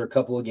mean, those are a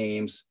couple of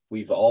games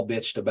we've all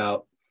bitched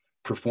about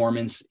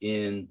performance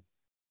in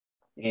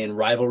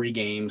rivalry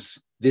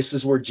games. This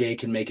is where Jay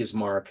can make his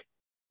mark.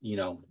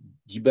 You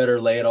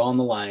better lay it all on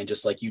the line,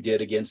 just like you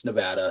did against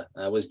Nevada.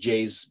 That was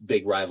Jay's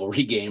big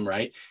rivalry game,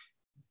 right?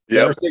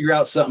 Yeah. Better figure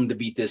out something to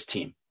beat this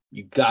team.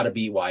 You got to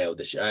beat Wyo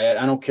this year.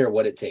 I don't care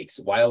what it takes.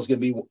 Wyo's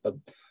going to be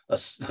a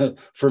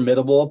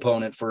formidable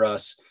opponent for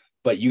us,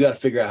 but you got to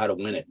figure out how to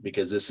win it,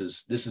 because this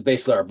is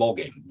basically our bowl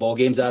game. Bowl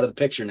game's out of the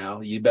picture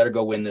now. You better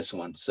go win this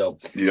one. So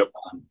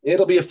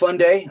it'll be a fun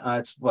day.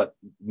 It's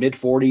mid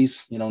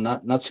 40s,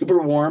 not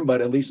super warm,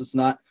 but at least it's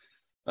not,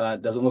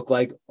 doesn't look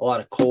like a lot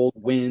of cold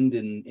wind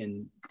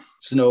and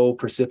snow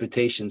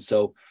precipitation.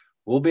 So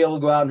we'll be able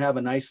to go out and have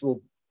a nice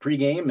little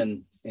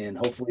pregame, and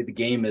hopefully the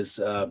game is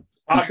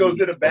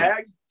tacos in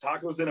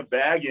a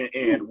bag,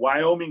 and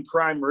Wyoming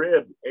prime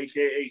rib,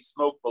 aka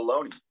smoked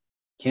bologna.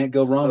 Can't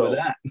go wrong with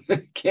that.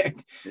 Can't.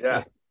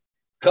 Yeah.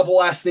 Couple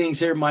last things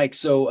here, Mike.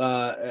 So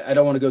I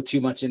don't want to go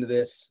too much into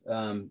this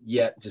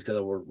yet, just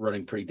because we're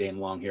running pretty damn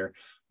long here.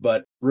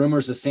 But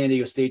rumors of San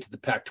Diego State to the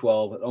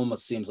Pac-12, it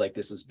almost seems like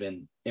this has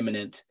been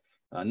imminent.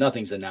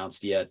 Nothing's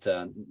announced yet,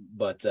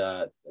 but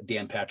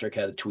Dan Patrick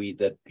had a tweet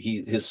that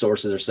his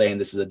sources are saying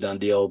this is a done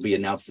deal. It'll be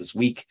announced this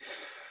week.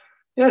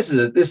 Yeah, this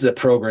is a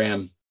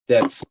program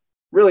that's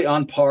really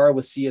on par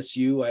with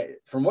CSU.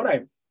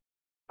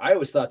 I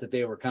always thought that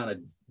they were kind of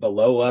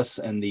below us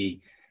and the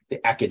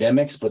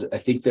academics, but I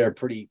think they're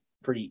pretty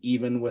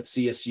even with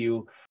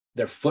CSU.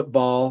 Their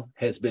football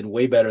has been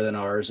way better than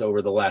ours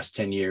over the last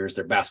 10 years.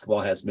 Their basketball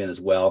has been as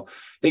well.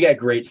 They got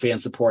great fan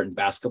support in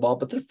basketball,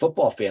 but their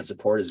football fan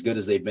support, as good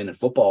as they've been in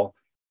football,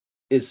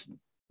 is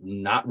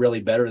not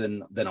really better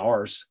than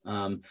ours.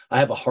 I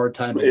have a hard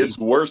time. It's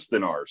worse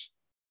than ours.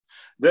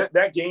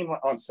 That game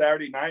on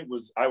Saturday night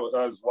I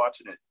was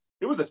watching it.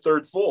 It was a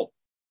third full.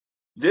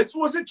 This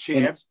was a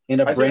chance.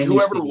 I think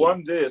whoever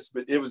won this,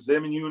 but it was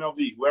them and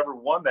UNLV. Whoever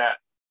won that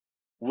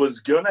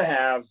was going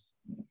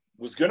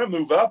to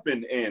move up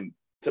and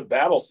to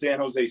battle San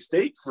Jose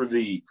State for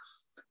the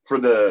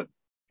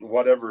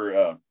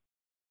whatever.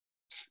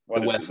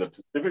 What is it?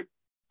 The Pacific?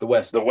 The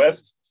West. The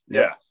West.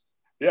 Yeah.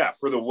 Yeah.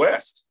 For the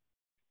West,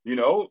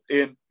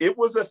 and it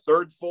was a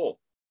third full.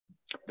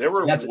 There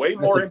were way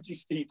more empty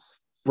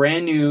seats.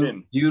 Brand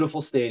new,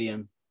 beautiful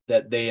stadium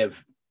that they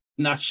have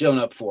not shown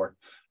up for.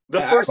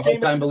 The first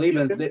game, I'm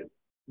believing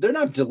they're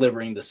not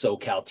delivering the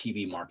SoCal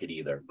TV market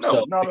either.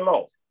 No, not at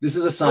all. This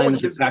is a sign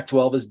that the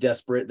Pac-12 is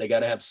desperate. They got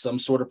to have some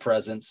sort of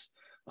presence,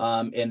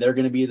 and they're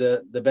going to be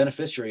the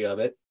beneficiary of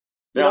it.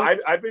 Now,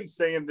 I've been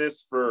saying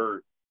this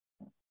for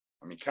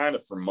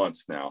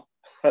months now.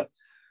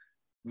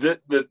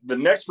 The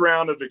next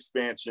round of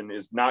expansion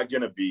is not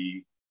going to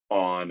be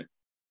on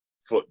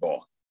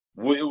football.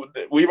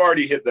 We've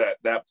already hit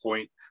that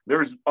point.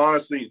 There's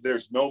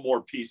no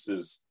more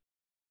pieces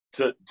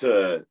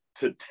to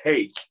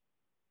take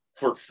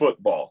for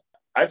football.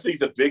 I think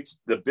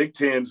the Big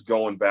Ten's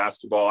going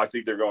basketball. I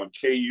think they're going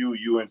KU,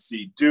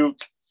 UNC, Duke,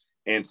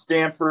 and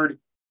Stanford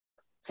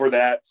for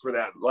that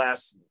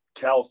last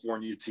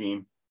California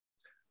team.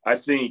 I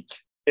think,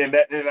 and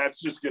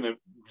that's just going to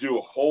do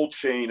a whole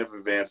chain of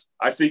events.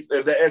 I think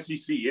the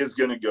SEC is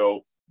going to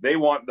go. They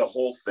want the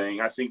whole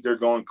thing. I think they're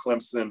going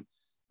Clemson,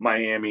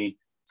 Miami,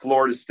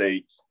 Florida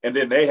State, and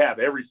then they have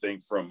everything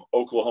from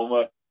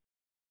Oklahoma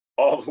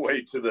all the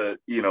way to the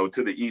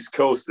East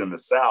Coast and the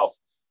South.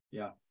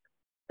 Yeah.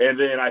 And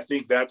then I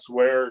think that's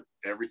where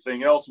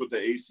everything else with the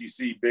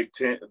ACC, Big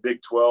 10, Big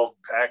 12,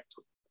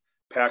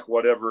 Pac,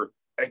 whatever.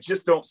 I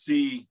just don't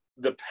see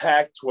the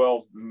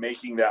Pac-12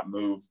 making that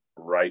move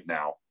right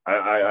now.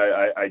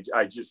 I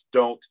just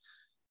don't.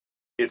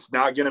 It's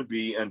not going to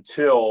be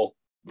until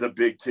the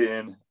Big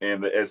 10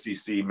 and the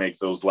SEC make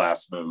those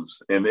last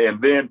moves, and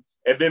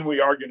then we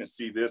are going to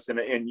see this, and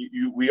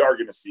we are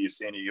going to see a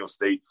San Diego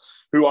State,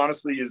 who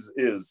honestly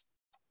is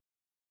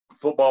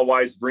football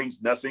wise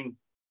brings nothing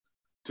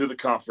to the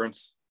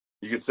conference.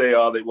 You could say,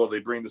 they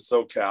bring the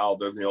SoCal.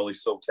 They're the only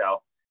SoCal.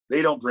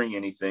 They don't bring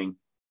anything.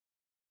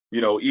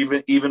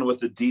 Even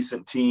with a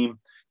decent team,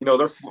 they're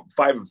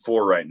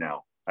 5-4 right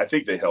now. I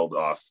think they held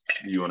off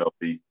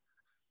UNLV.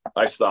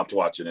 I stopped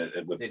watching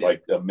it with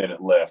like a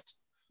minute left.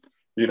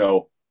 I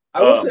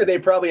will say they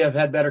probably have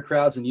had better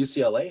crowds than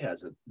UCLA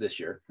has it this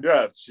year.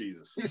 Yeah,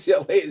 Jesus.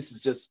 UCLA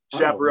is just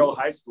Chaparral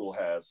High School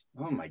has.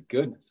 Oh my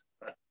goodness.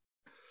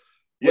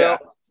 Yeah.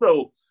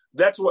 So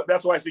that's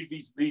why I think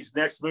these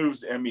next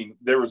moves. I mean,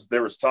 there was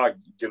talk.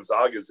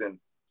 Gonzaga's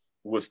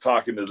was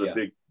talking to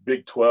the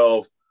Big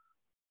 12.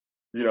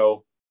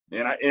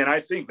 And I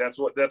think that's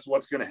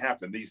what's going to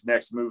happen. These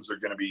next moves are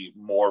going to be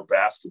more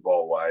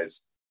basketball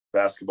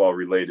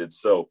related.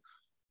 So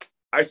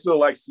I still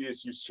like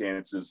CSU's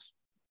chances.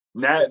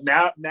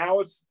 Now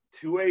it's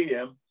 2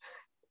 a.m.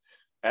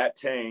 at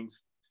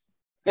Tangs.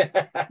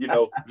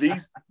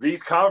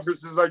 These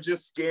conferences are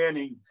just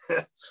scanning.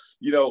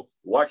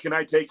 What can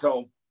I take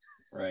home?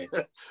 Right.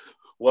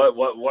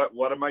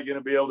 What am I going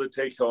to be able to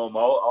take home?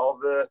 All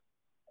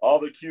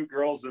the cute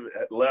girls have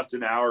left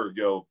an hour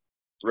ago.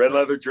 Red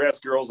leather dress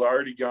girl's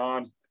already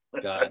gone.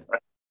 God,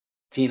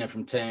 Tina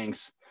from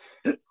Tangs.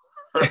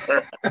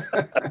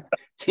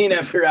 Tina,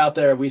 if you're out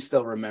there, we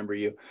still remember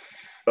you.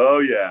 Oh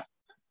yeah.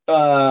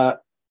 All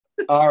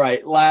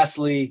right.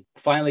 Lastly,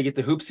 finally get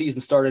the hoop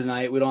season started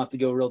tonight. We don't have to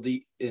go real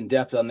deep in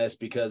depth on this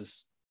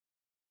because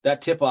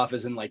that tip off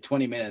is in like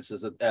 20 minutes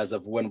as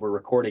of when we're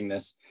recording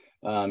this.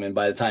 And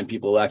by the time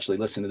people actually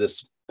listen to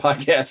this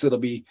podcast, it'll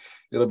be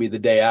the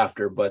day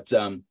after. But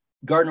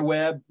Gardner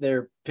Webb,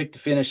 they're picked to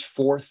finish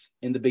 4th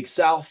in the Big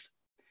South.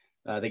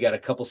 They got a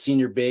couple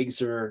senior bigs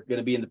who are going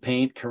to be in the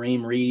paint,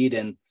 Kareem Reed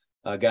and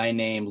a guy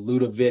named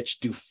Ludovic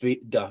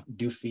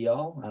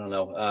Dufial. I don't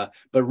know.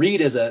 But Reed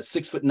is a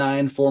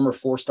 6'9" former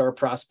 4-star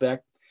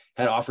prospect.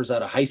 had offers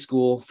out of high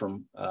school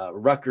from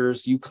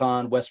Rutgers,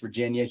 UConn, West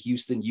Virginia,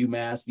 Houston,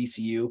 UMass,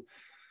 VCU,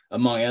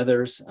 among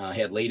others. He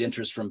had late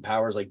interest from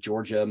powers like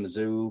Georgia,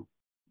 Mizzou,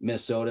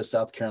 Minnesota,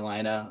 South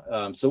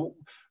Carolina. So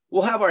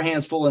we'll have our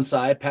hands full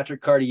inside.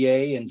 Patrick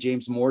Cartier and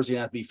James Moore's going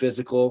to have to be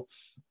physical.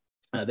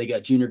 They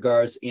got junior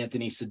guards,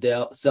 Anthony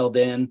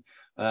Selden.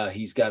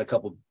 He's got a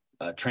couple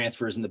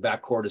transfers in the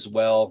backcourt as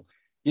well.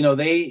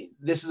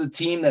 This is a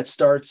team that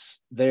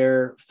starts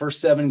their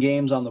first 7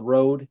 games on the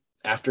road.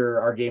 After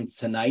our game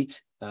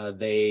tonight,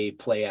 they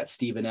play at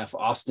Stephen F.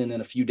 Austin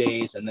in a few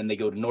days, and then they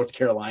go to North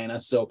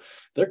Carolina. So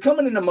they're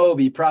coming into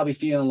Moby probably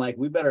feeling like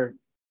we better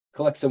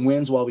collect some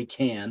wins while we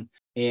can.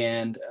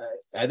 And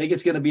I think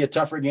it's going to be a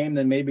tougher game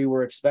than maybe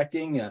we're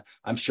expecting.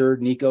 I'm sure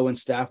Nico and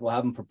staff will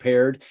have them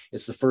prepared.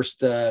 It's the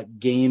first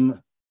game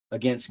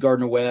against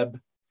Gardner Webb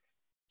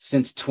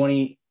since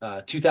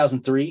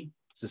 2003.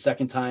 It's the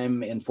second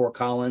time in Fort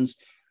Collins.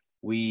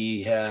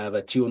 We have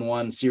a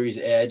 2-1 series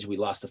edge. We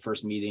lost the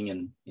first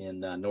meeting in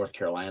North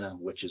Carolina,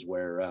 which is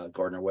where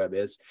Gardner Webb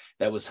is.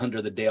 That was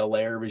under the Dale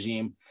Lair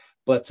regime.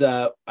 But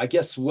I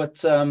guess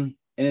anything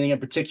in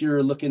particular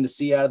you're looking to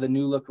see out of the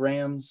new look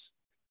Rams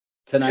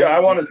tonight? Yeah,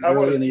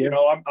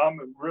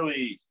 I'm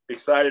really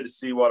excited to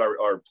see what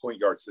our point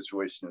guard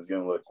situation is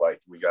going to look like.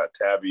 We got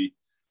Tabby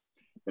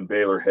and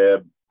Baylor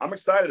Hebb. I'm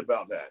excited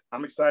about that.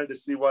 I'm excited to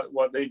see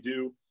what they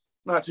do.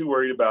 Not too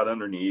worried about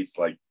underneath.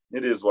 Like,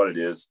 it is what it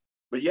is.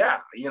 But yeah,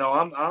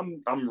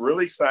 I'm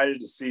really excited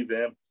to see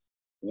them.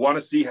 Want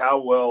to see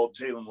how well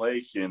Jalen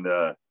Lake and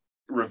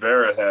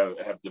Rivera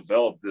have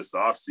developed this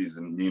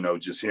offseason.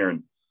 Just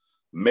hearing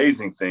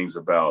amazing things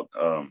about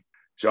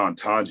John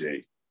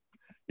Tonje.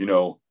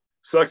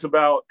 Sucks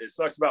about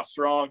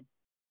Strong.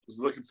 Was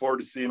looking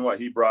forward to seeing what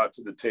he brought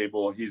to the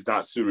table. He's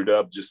not suited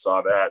up. Just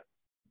saw that.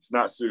 He's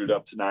not suited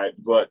up tonight.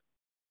 But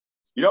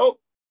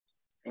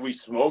we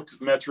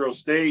smoked Metro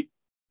State.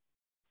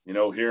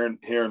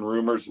 Hearing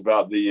rumors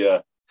about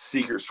the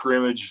secret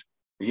scrimmage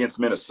against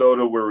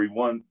Minnesota where we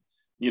won.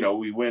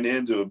 We went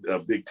into a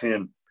Big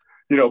Ten,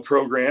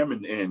 program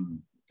and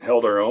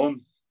held our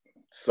own.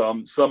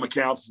 Some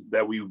accounts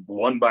that we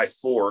won by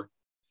 4.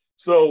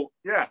 So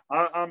yeah,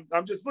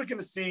 I'm just looking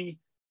to see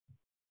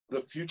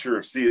the future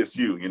of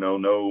CSU.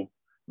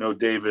 No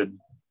David,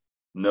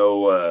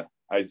 no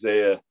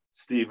Isaiah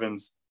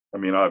Stevens. I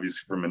mean,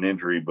 obviously from an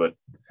injury, but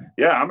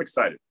yeah, I'm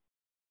excited.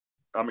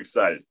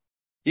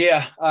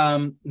 Yeah.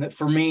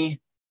 For me,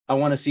 I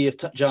want to see if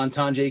John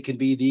Tonje can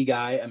be the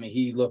guy. I mean,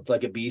 he looked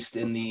like a beast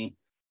in the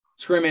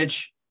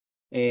scrimmage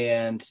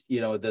and,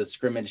 the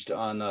scrimmage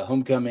on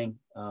homecoming.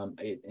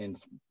 And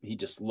he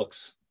just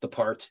looks the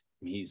part.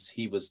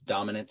 He was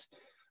dominant.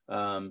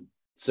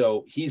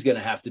 So he's going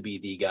to have to be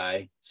the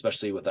guy,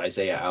 especially with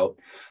Isaiah out.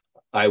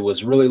 I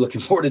was really looking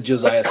forward to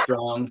Josiah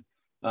Strong,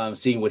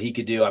 seeing what he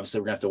could do. Obviously,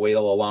 we're going to have to wait a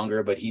little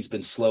longer, but he's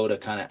been slow to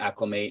kind of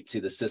acclimate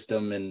to the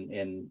system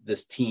and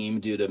this team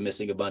due to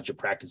missing a bunch of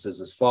practices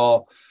this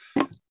fall.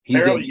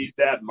 He's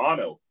that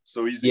mono,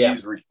 so he's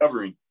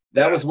recovering.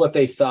 That was what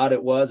they thought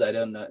it was. I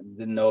didn't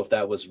know if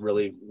that was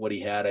really what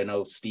he had. I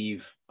know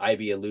Steve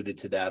Ivy alluded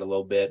to that a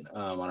little bit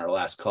on our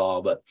last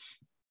call, but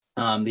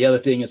the other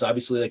thing is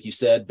obviously, like you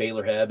said,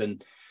 Baylor Hebb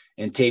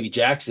and Tavy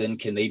Jackson,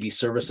 can they be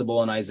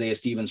serviceable in Isaiah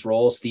Stevens'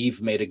 role?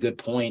 Steve made a good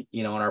point,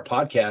 on our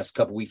podcast a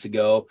couple weeks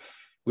ago.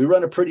 We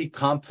run a pretty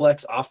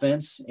complex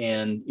offense.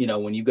 And,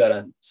 when you've got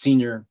a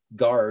senior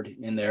guard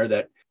in there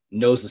that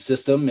knows the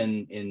system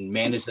and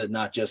manages it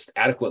not just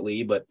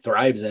adequately, but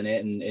thrives in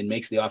it and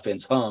makes the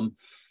offense hum,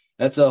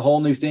 that's a whole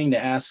new thing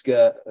to ask,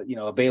 a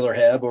Baylor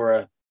Hebb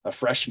or a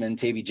freshman,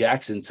 Tavy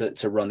Jackson,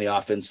 to run the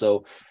offense.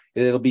 So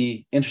it'll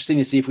be interesting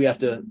to see if we have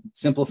to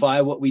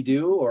simplify what we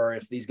do or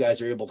if these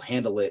guys are able to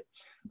handle it.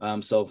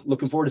 So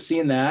looking forward to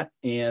seeing that.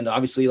 And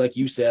obviously, like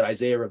you said,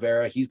 Isaiah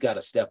Rivera, he's got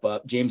to step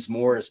up. James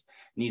Morris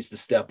needs to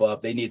step up.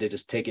 They need to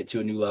just take it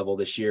to a new level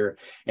this year.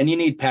 And you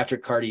need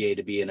Patrick Cartier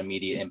to be an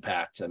immediate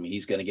impact. I mean,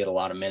 he's going to get a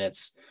lot of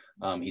minutes.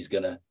 He's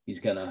going to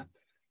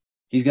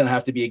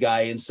have to be a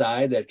guy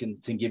inside that can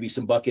give you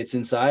some buckets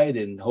inside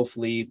and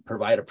hopefully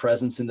provide a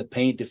presence in the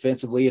paint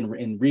defensively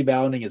and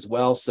rebounding as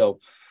well. So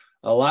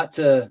a lot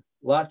to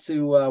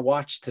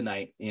watch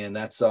tonight, and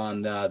that's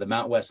on the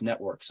Mount West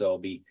Network. So I'll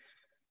be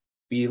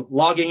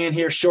logging in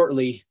here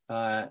shortly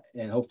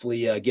and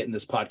hopefully getting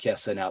this podcast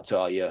sent out to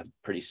all you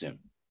pretty soon.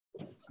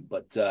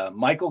 But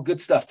Michael,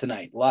 good stuff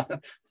tonight.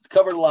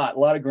 Covered a lot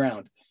of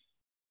ground.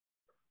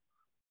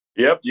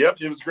 Yep.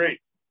 It was great.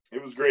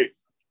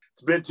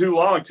 It's been too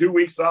long, 2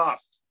 weeks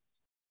off.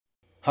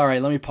 All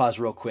right, let me pause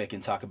real quick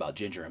and talk about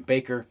Ginger and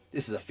Baker.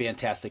 This is a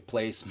fantastic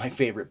place, my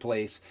favorite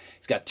place.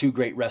 It's got 2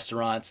 great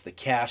restaurants, The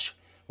Cache,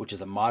 which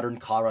is a modern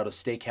Colorado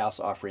steakhouse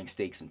offering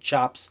steaks and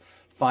chops,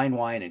 fine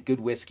wine, and good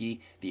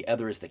whiskey. The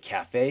other is The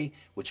Cafe,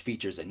 which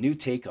features a new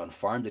take on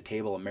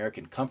farm-to-table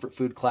American comfort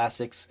food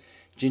classics.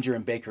 Ginger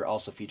and Baker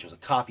also features a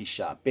coffee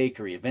shop,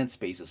 bakery, event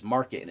spaces,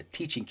 market, and a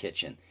teaching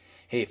kitchen.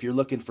 Hey, if you're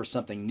looking for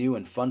something new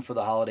and fun for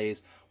the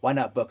holidays, why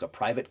not book a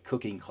private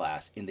cooking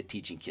class in the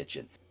teaching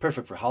kitchen?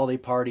 Perfect for holiday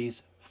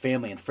parties,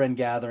 family and friend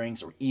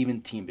gatherings, or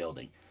even team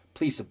building.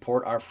 please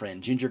support our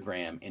friend Ginger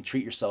Graham and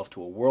treat yourself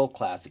to a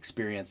world-class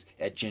experience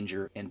at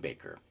Ginger and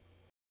Baker.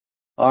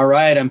 All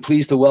right, I'm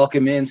pleased to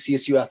welcome in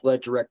CSU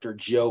Athletic Director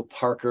Joe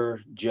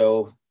Parker.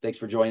 Joe, thanks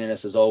for joining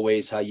us as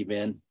always. How you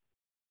been?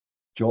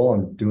 Joel,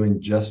 I'm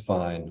doing just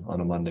fine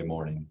on a Monday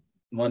morning.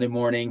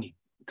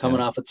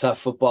 Coming off a tough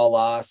football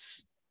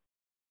loss.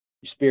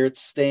 Your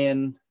spirits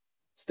staying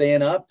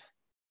up?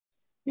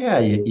 Yeah,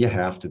 you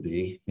have to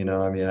be.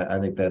 I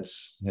think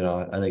that's,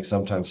 I think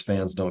sometimes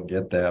fans don't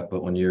get that,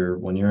 but when you're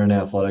in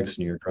athletics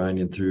and you're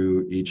grinding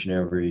through each and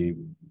every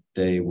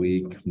day,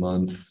 week,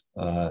 month,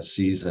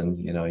 season,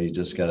 you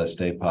just got to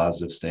stay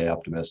positive, stay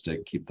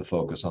optimistic, keep the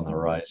focus on the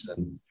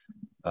horizon.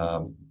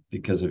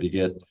 Because if you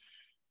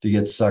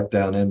get sucked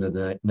down into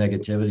the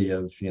negativity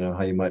of,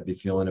 how you might be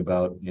feeling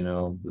about,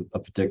 a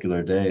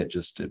particular day,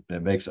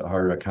 it makes it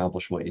harder to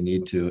accomplish what you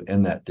need to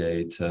in that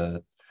day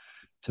to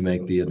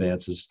make the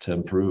advances to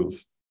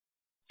improve.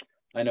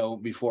 I know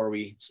before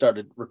we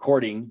started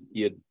recording,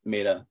 you had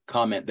made a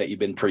comment that you've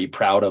been pretty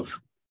proud of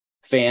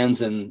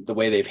fans and the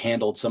way they've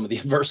handled some of the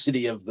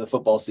adversity of the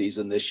football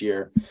season this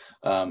year.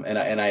 And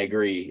I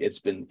agree. It's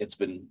been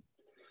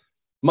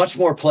much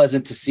more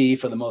pleasant to see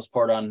for the most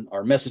part on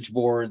our message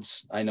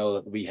boards. I know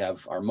that we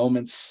have our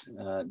moments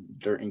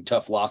during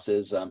tough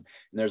losses. And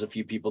there's a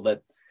few people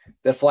that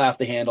fly off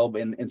the handle,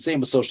 and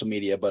same with social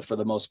media. But for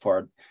the most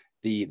part,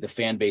 the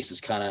fan base is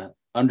kind of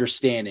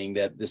understanding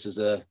that this is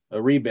a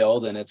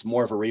rebuild, and it's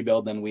more of a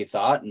rebuild than we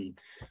thought. And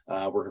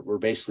we're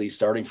basically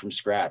starting from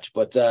scratch.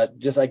 But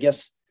just, I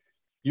guess,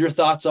 your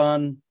thoughts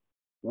on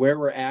where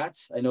we're at.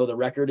 I know the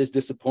record is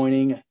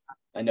disappointing.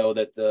 I know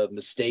that the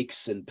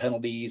mistakes and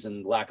penalties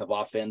and lack of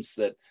offense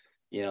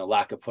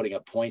lack of putting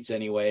up points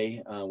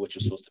anyway, which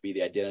was supposed to be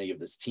the identity of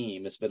this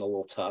team. It's been a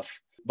little tough,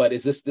 but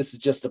this is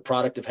just a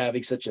product of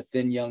having such a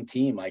thin young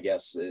team, I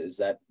guess. Is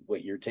that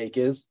what your take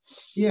is?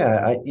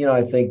 Yeah.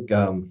 I think,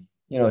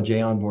 Jay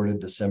onboarded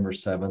December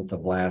 7th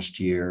of last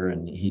year,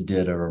 and he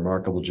did a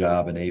remarkable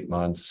job in 8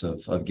 months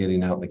of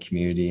getting out in the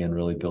community and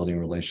really building a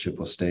relationship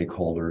with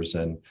stakeholders.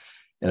 And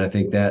I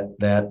think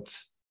that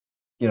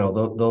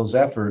those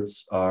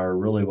efforts are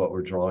really what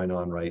we're drawing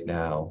on right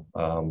now.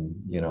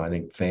 I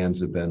think fans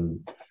have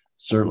been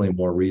certainly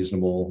more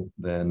reasonable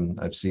than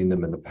I've seen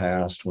them in the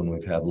past when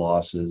we've had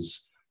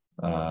losses.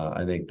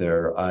 I think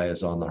their eye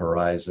is on the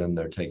horizon.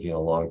 They're taking a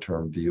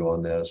long-term view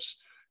on this.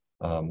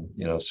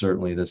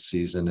 Certainly this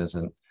season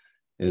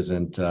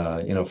isn't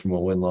from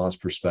a win-loss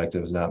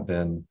perspective, has not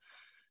been,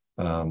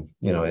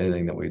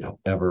 anything that we'd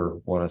ever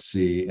want to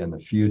see in the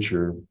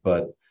future.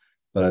 But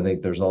I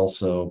think there's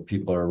also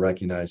people are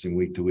recognizing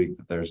week to week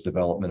that there's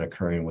development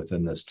occurring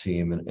within this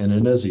team, and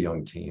it is a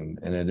young team,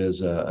 and it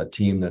is a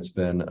team that's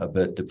been a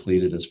bit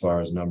depleted as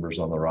far as numbers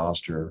on the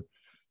roster.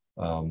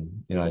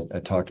 I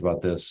talked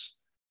about this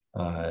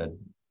pregame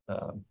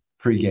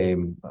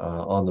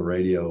on the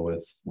radio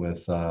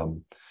with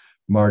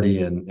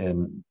Marty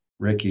and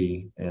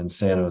Ricky in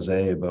San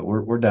Jose, but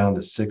we're down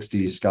to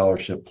 60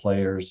 scholarship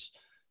players.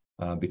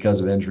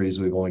 Because of injuries,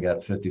 we've only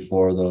got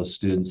 54 of those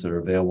students that are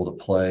available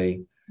to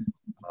play.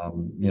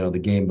 The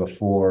game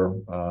before,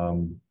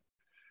 when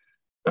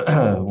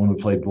we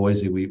played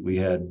Boise, we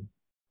had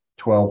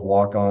 12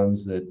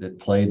 walk-ons that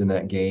played in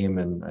that game,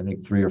 and I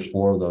think 3 or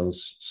 4 of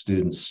those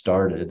students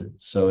started.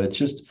 So it's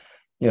just,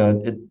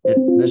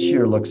 this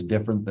year looks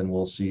different than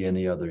we'll see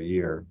any other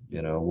year.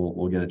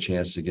 We'll get a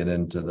chance to get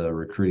into the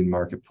recruiting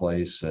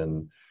marketplace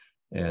and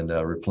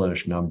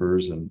replenish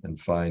numbers and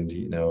find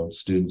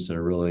students that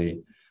are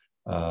really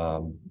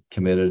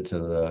committed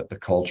to the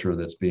culture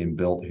that's being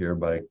built here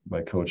by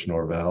Coach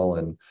Norvell.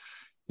 And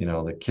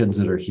the kids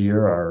that are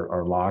here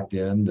are locked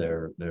in.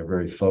 They're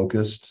very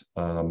focused.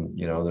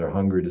 They're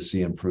hungry to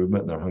see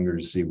improvement, and they're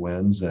hungry to see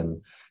wins. And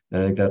I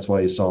think that's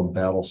why you saw them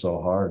battle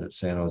so hard at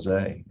San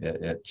Jose.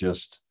 It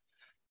just,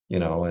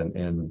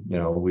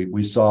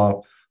 we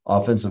saw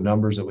offensive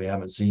numbers that we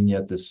haven't seen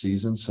yet this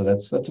season. So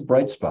that's a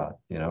bright spot,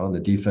 and the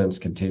defense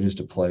continues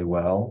to play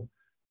well.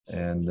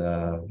 And,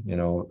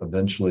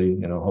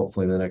 eventually,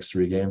 hopefully in the next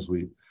 3 games,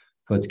 we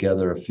put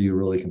together a few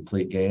really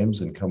complete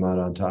games and come out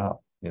on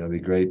top. It'd be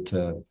great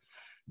to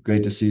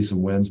see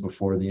some wins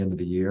before the end of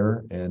the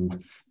year.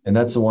 And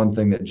that's the one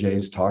thing that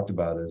Jay's talked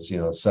about is,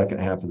 the second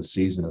half of the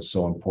season is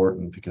so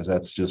important, because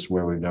that's just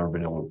where we've never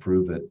been able to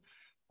prove it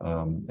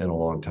in a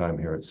long time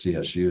here at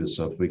CSU.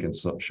 So if we can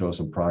show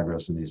some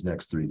progress in these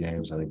next 3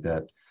 games, I think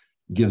that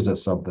gives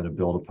us something to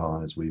build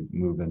upon as we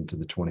move into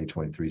the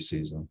 2023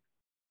 season.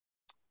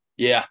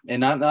 Yeah, and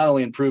not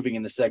only improving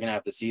in the second half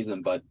of the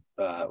season, but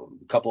a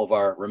couple of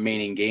our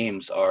remaining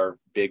games are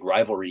big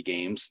rivalry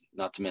games,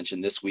 not to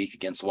mention this week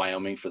against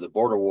Wyoming for the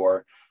border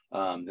war.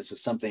 This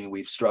is something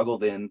we've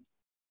struggled in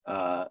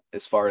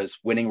as far as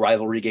winning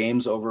rivalry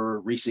games over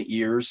recent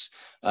years.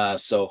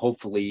 So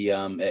hopefully,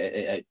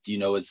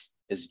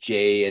 has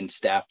Jay and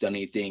staff done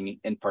anything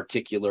in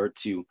particular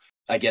to,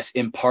 I guess,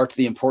 impart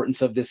the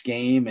importance of this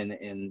game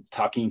and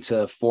talking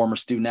to former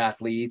student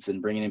athletes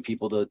and bringing in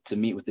people to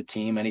meet with the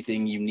team?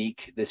 Anything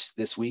unique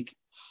this week?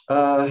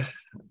 Uh,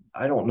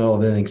 I don't know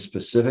of anything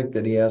specific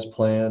that he has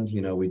planned.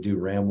 We do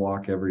Ram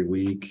Walk every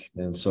week.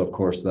 And so, of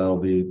course, that'll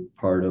be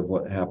part of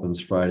what happens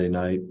Friday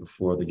night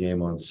before the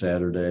game on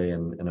Saturday.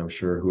 And I'm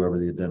sure whoever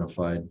the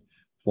identified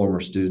former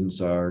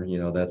students are,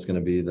 that's going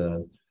to be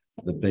the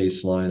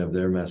baseline of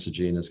their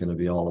messaging is going to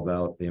be all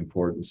about the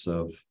importance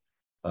of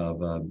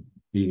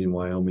beating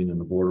Wyoming in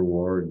the border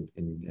war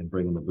and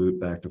bringing the boot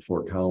back to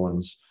Fort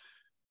Collins.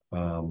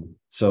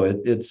 So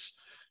it's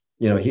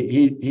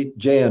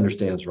Jay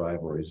understands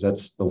rivalries.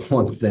 That's the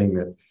one thing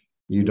that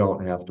you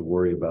don't have to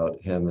worry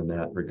about him in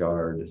that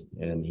regard.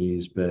 And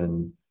he's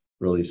been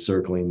really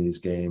circling these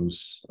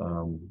games,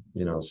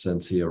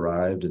 since he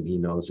arrived, and he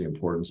knows the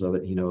importance of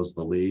it. He knows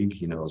the league.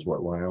 He knows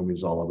what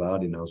Wyoming's all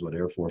about. He knows what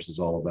Air Force is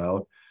all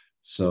about.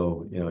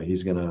 So,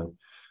 he's going to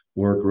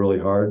work really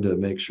hard to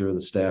make sure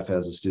the staff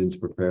has the students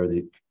prepared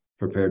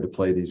to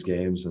play these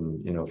games,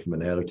 and, from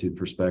an attitude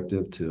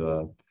perspective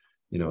to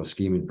a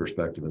scheming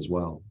perspective as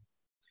well.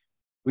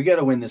 We got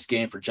to win this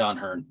game for John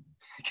Hearn,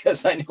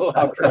 because I know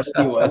how crushed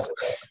he was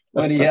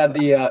when he had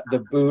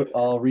the boot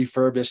all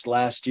refurbished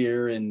last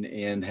year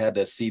and had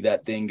to see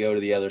that thing go to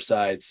the other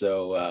side.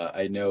 So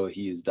I know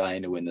he's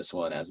dying to win this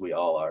one, as we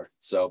all are.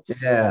 So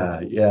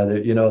yeah,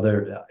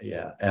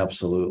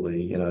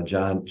 absolutely.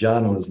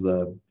 John was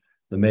the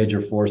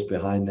major force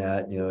behind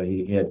that.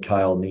 He had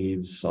Kyle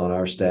Neves on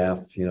our staff.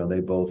 They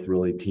both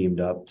really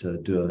teamed up to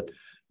do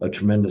a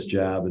tremendous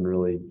job in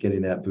really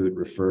getting that boot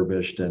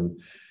refurbished. And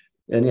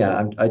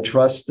yeah, I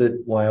trust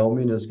that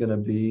Wyoming is going to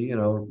be,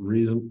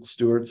 reasonable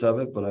stewards of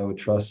it, but I would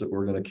trust that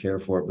we're going to care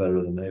for it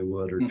better than they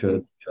would or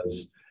could,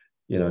 because,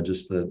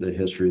 just the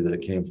history that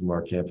it came from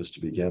our campus to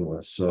begin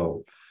with.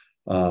 So,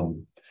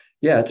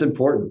 yeah, it's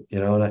important,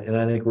 and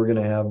I think we're going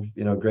to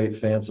have, great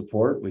fan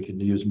support. We can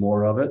use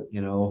more of it.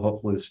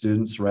 Hopefully the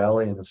students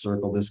rally and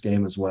circle this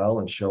game as well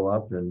and show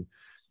up and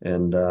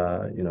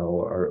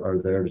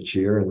are there to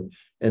cheer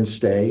and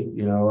stay.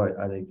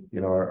 I think,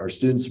 our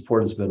student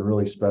support has been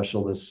really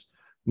special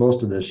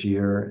most of this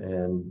year,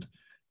 and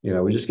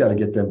we just got to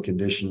get them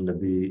conditioned to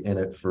be in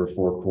it for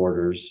 4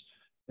 quarters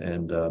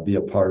and be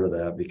a part of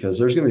that, because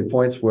there's going to be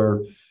points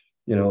where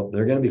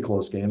they're going to be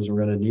close games.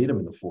 We're going to need them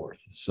in the fourth,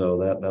 so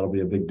that'll be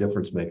a big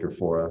difference maker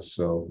for us.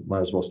 So might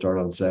as well start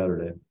on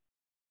Saturday.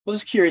 Well,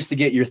 just curious to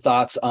get your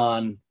thoughts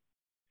on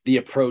the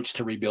approach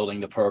to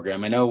rebuilding the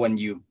program. I know when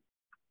you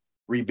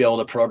rebuild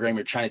a program,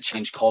 you're trying to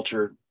change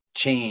culture,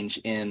 change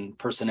in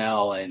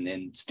personnel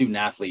and student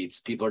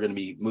athletes. People are going to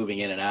be moving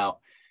in and out.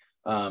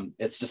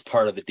 It's just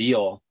part of the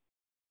deal.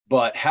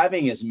 But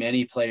having as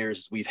many players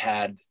as we've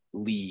had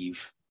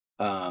leave,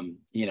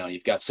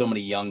 you've got so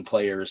many young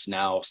players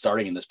now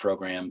starting in this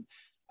program.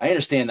 I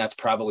understand that's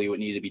probably what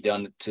needed to be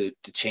done to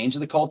change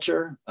the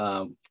culture.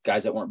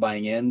 Guys that weren't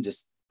buying in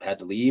just had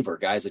to leave, or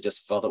guys that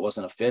just felt it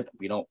wasn't a fit.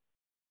 We don't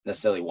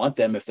necessarily want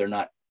them if they're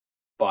not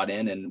bought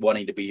in and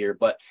wanting to be here.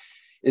 But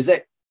is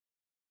that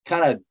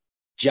kind of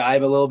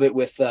jibe a little bit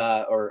with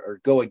or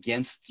go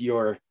against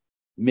your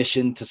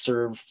mission to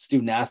serve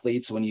student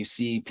athletes when you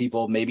see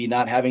people maybe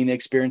not having the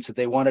experience that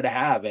they wanted to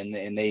have and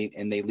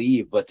they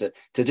leave? But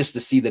to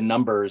see the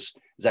numbers,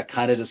 does that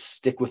kind of just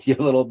stick with you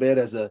a little bit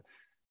as a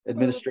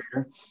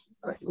administrator?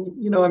 At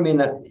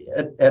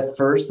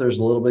first there's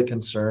a little bit of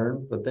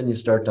concern, but then you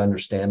start to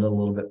understand it a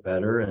little bit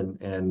better, and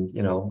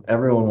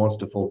everyone wants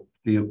to feel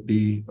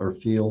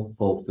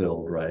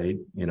fulfilled, right?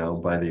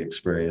 By the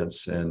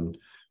experience. And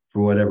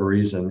for whatever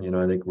reason,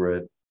 I think we're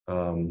at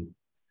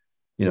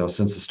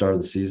since the start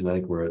of the season, I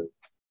think we're at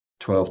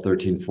 12,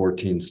 13,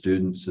 14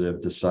 students that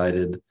have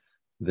decided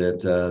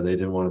that they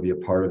didn't want to be a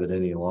part of it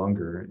any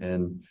longer.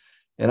 And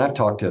I've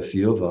talked to a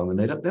few of them, and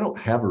they don't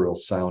have a real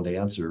sound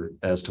answer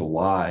as to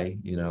why,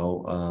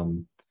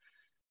 and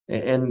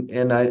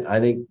I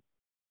think,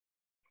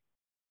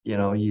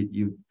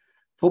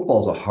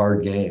 football's a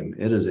hard game.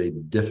 It is a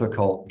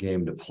difficult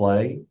game to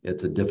play.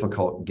 It's a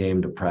difficult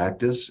game to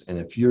practice. And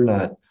if you're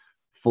not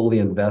fully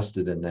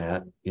invested in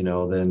that,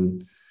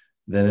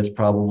 then it's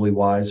probably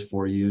wise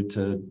for you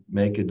to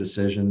make a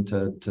decision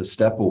to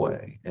step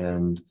away.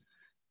 And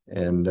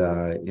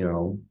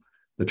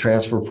the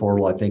transfer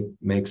portal, I think,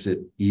 makes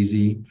it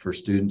easy for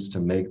students to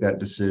make that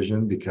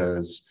decision,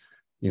 because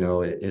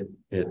it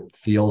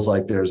feels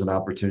like there's an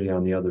opportunity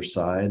on the other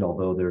side,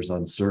 although there's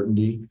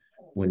uncertainty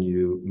when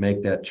you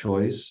make that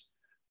choice.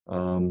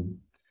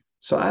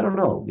 So I don't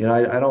know.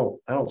 I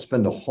don't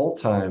spend a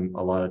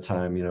lot of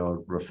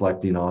time,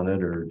 reflecting on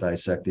it or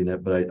dissecting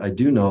it, but I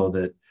do know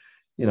that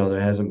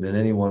there hasn't been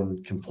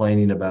anyone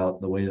complaining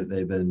about the way that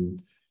they've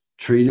been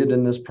treated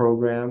in this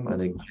program. I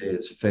think Jay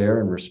is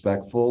fair and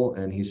respectful,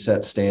 and he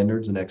set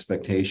standards and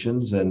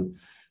expectations. And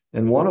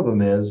one of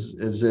them is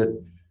that,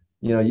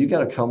 you got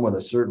to come with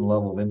a certain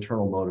level of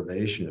internal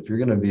motivation. If you're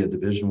going to be a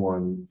Division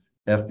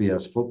I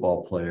FBS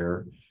football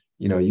player,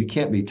 you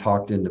can't be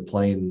talked into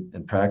playing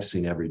and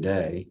practicing every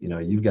day.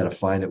 You've got to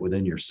find it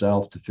within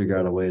yourself to figure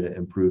out a way to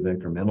improve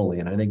incrementally.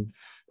 And I think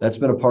that's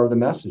been a part of the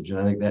message. And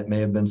I think that may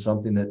have been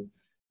something that,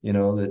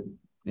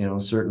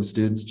 certain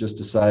students just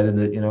decided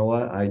that,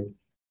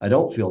 I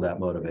don't feel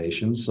that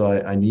motivation. So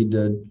I need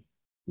to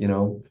you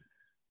know,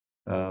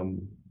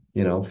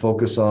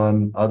 focus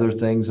on other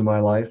things in my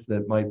life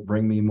that might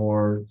bring me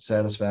more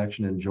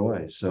satisfaction and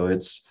joy. So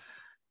it's,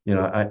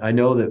 I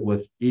know that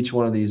with each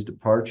one of these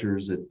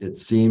departures, it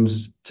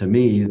seems to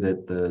me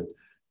that the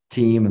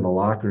team and the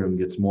locker room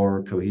gets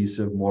more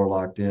cohesive, more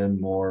locked in,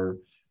 more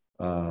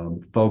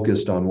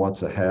focused on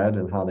what's ahead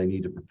and how they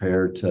need to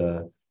prepare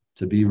to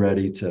be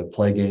ready to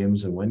play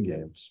games and win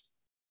games.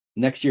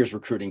 Next year's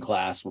recruiting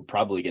class, we're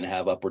probably going to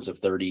have upwards of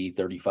 30,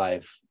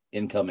 35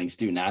 incoming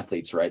student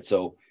athletes, right?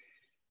 So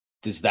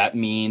does that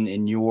mean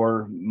in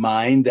your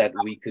mind that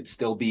we could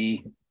still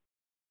be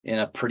in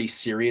a pretty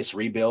serious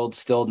rebuild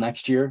still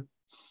next year?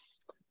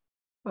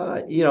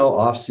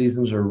 Off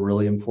seasons are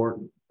really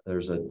important.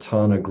 There's a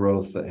ton of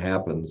growth that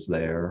happens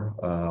there.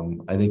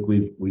 I think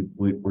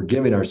we're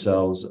giving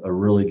ourselves a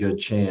really good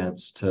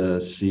chance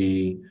to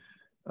see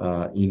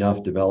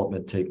enough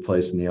development take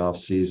place in the off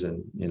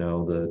season.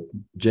 The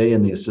Jay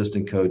and the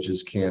assistant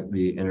coaches can't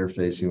be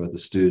interfacing with the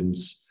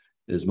students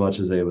as much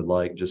as they would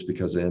like just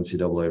because of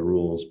NCAA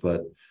rules.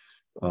 But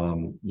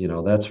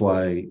that's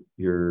why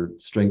your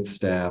strength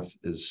staff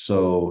is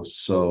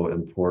so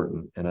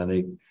important. And I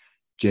think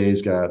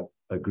Jay's got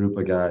a group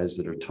of guys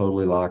that are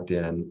totally locked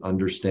in,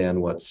 understand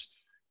what's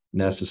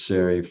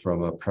necessary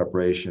from a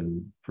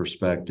preparation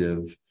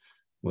perspective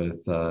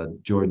with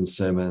Jordan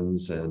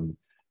Simmons and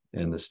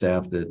the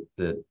staff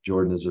that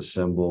Jordan has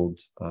assembled.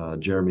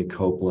 Jeremy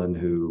Copeland,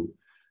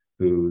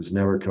 who's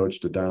never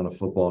coached a down of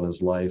football in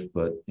his life,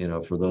 but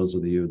for those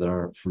of you that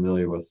aren't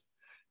familiar with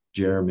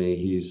Jeremy,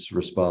 he's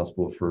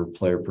responsible for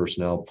player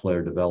personnel,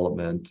 player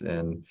development,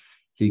 and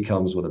he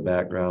comes with a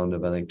background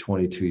of I think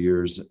 22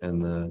 years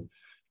in the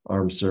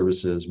armed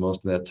services,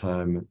 most of that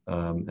time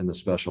in the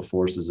special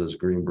forces as a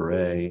Green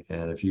Beret.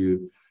 And if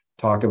you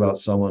talk about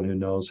someone who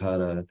knows how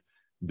to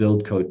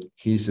build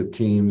cohesive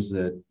teams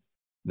that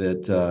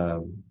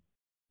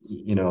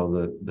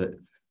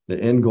the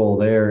end goal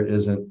there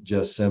isn't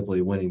just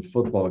simply winning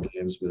football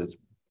games, but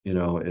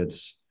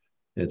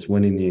it's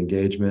winning the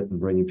engagement and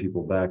bringing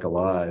people back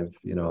alive.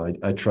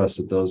 I trust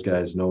that those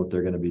guys know what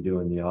they're going to be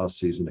doing in the off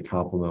season to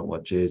complement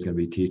what Jay is going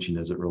to be teaching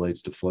as it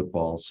relates to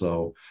football.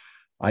 So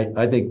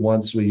I think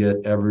once we get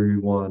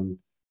everyone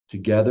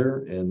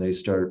together and they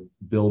start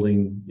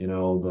building,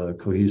 the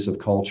cohesive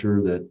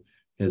culture that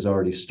has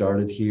already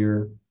started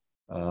here,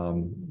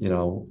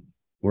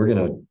 we're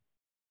going to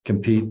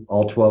compete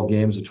all 12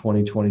 games of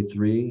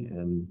 2023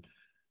 and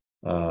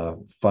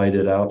fight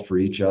it out for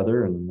each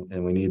other.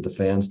 And we need the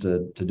fans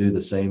to do the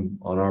same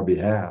on our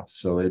behalf.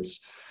 So it's,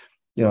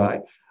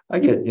 I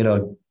get,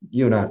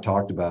 you and I have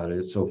talked about it.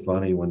 It's so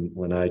funny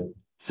when I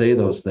say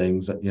those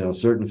things,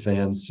 certain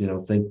fans,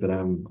 think that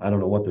I don't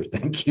know what they're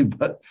thinking,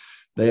 but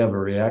they have a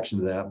reaction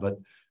to that. But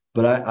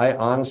I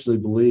honestly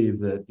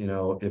believe that,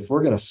 if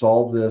we're going to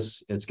solve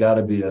this, it's got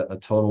to be a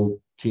total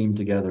team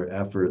together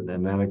effort.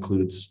 And that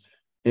includes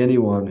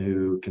anyone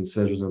who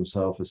considers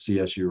himself a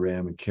CSU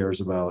Ram and cares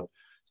about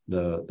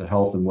the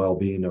health and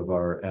well-being of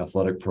our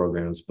athletic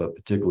programs, but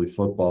particularly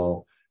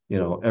football.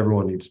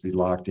 Everyone needs to be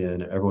locked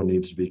in. Everyone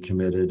needs to be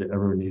committed.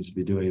 Everyone needs to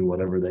be doing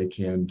whatever they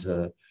can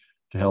to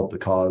help the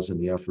cause and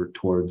the effort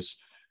towards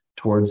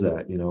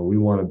that. We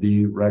want to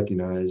be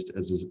recognized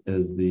as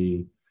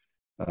the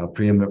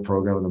preeminent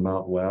program in the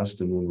Mountain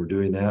West. And when we're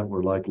doing that,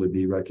 we're likely to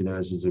be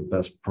recognized as the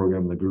best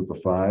program in the group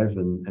of five.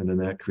 And then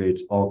that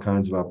creates all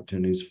kinds of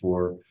opportunities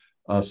for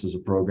us as a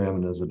program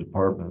and as a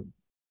department.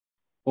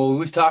 Well,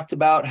 we've talked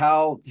about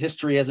how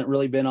history hasn't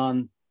really been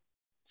on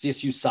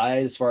CSU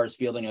side as far as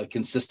fielding a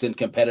consistent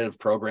competitive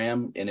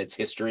program in its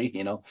history,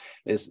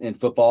 is in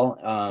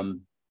football.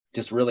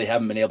 Just really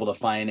haven't been able to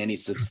find any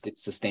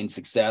sustained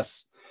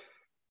success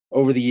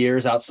over the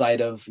years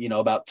outside of,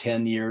 about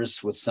 10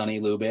 years with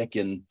Sonny Lubick.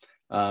 And,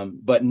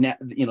 but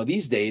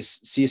these days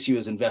CSU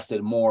has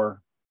invested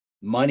more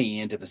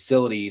money into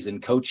facilities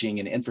and coaching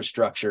and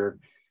infrastructure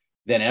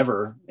than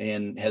ever,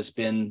 and has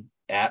been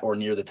at or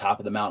near the top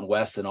of the Mountain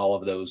West and all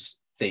of those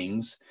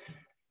things.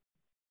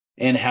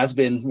 And has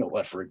been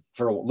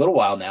for a little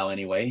while now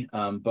anyway.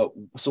 But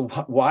so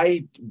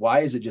why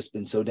has it just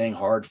been so dang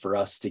hard for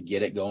us to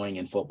get it going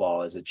in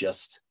football? Is it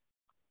just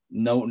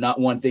not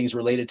one thing's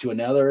related to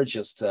another? It's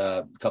just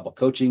a couple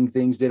coaching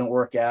things didn't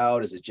work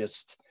out. Is it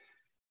just,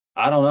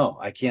 I don't know.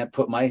 I can't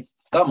put my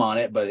thumb on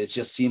it, but it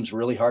just seems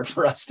really hard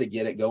for us to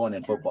get it going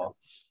in football.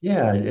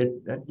 Yeah,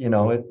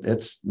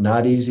 it's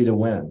not easy to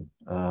win.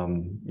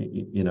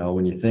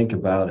 When you think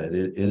about it,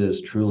 it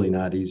is truly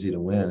not easy to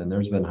win. And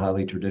there's been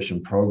highly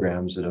traditioned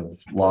programs that have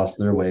lost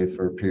their way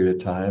for a period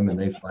of time, and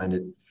they find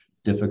it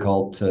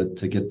difficult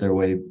to get their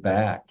way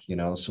back.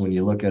 So when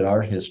you look at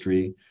our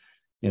history,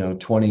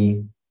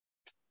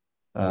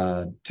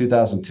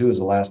 2002 is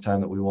the last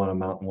time that we won a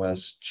Mountain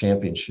West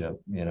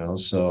championship.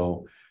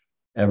 So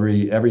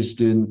every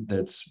student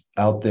that's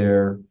out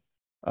there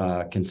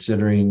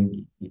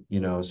considering,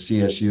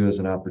 CSU as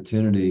an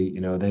opportunity,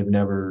 they've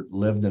never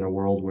lived in a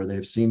world where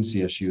they've seen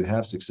CSU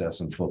have success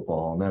in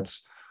football. And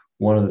that's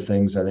one of the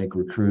things I think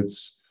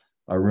recruits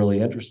are really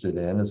interested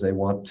in, is they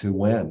want to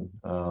win.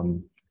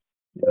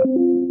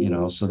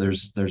 So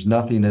there's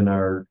nothing in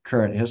our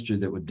current history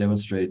that would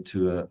demonstrate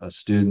to a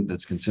student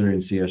that's considering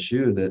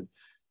CSU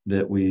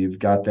that we've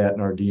got that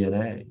in our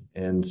DNA.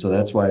 And so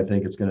that's why I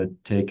think it's going to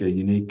take a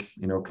unique,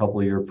 couple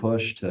of year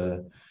push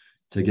to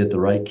get the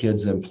right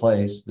kids in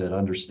place that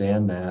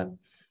understand that.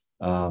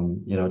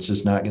 It's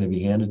just not going to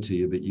be handed to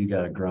you, but you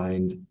got to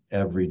grind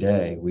every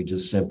day. We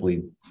just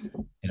simply,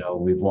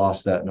 we've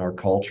lost that in our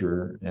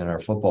culture and our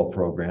football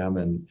program.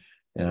 And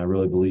I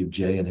really believe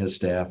Jay and his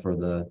staff are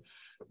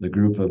the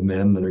group of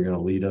men that are going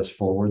to lead us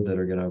forward, that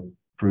are going to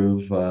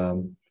prove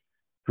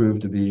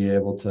to be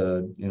able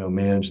to,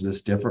 manage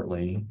this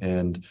differently.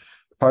 And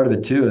part of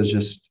it too is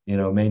just,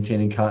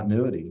 maintaining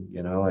continuity.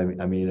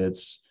 I mean,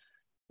 it's,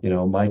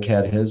 Mike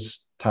had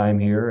his time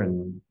here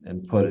and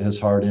put his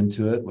heart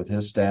into it with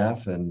his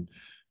staff, and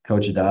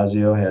Coach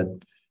Adazio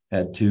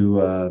had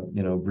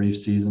two brief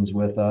seasons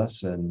with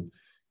us, and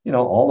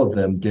all of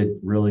them did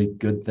really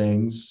good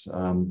things,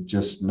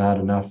 just not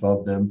enough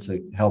of them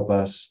to help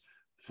us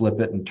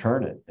flip it and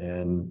turn it.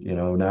 And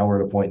now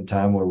we're at a point in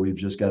time where we've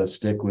just got to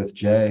stick with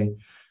Jay.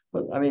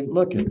 But I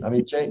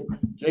mean, Jay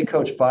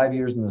coached 5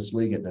 years in this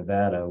league at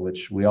Nevada,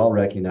 which we all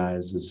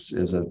recognize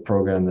is a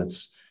program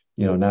that's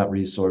not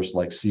resourced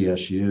like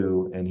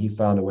CSU, and he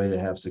found a way to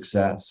have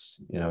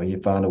success. He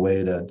found a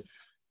way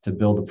to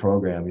build the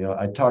program.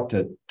 I talked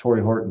to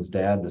Torrey Horton's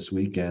dad this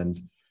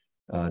weekend.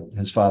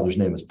 His father's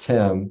name is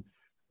Tim,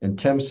 and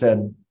Tim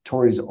said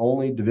Torrey's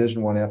only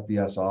Division I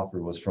FBS offer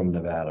was from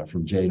Nevada,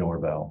 from Jay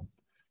Norvell.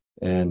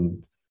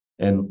 And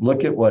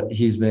look at what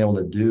he's been able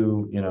to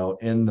do,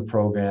 in the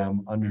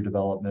program, under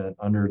development,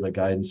 under the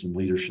guidance and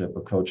leadership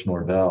of Coach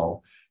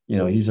Norvell.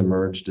 He's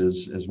emerged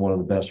as one of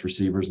the best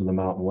receivers in the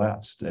Mountain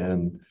West.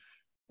 And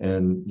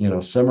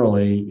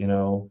similarly,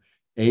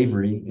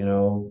 Avery,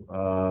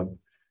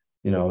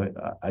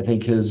 I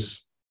think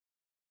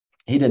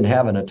he didn't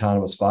have an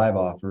autonomous 5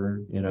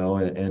 offer,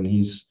 and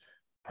he's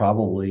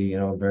probably,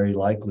 very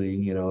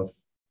likely,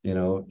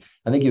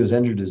 I think he was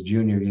injured his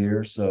junior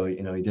year, so, he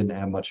didn't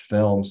have much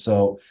film.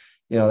 So,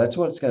 that's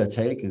what it's going to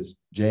take, is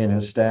Jay and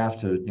his staff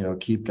to,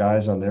 keep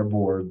guys on their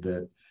board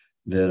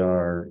that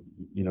are,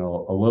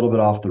 a little bit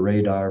off the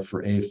radar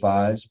for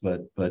A5s,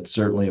 but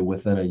certainly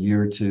within a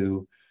year or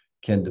two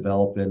can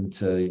develop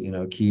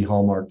into, key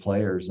hallmark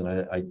players. And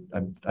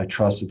I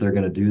trust that they're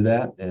going to do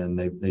that. And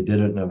they did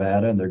it in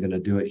Nevada, and they're going to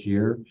do it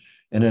here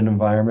in an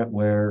environment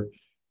where,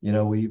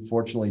 we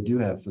fortunately do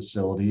have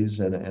facilities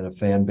and a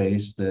fan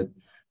base that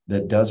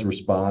does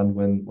respond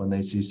when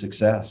they see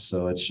success.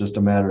 So it's just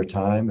a matter of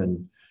time,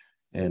 and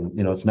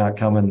it's not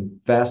coming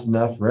fast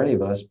enough for any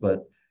of us,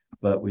 but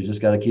we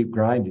just got to keep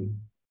grinding.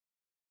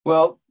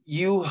 Well,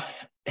 you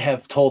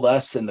have told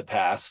us in the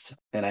past,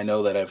 and I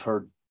know that I've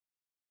heard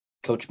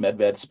Coach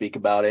Medved speak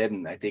about it,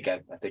 and I think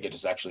I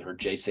just actually heard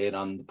Jay say it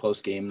on the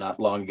post game not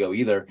long ago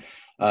either.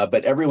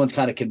 But everyone's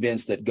kind of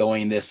convinced that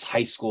going this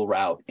high school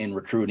route in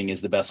recruiting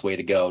is the best way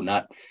to go,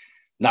 not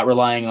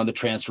relying on the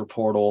transfer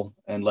portal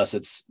unless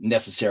it's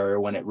necessary or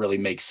when it really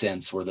makes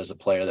sense, where there's a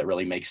player that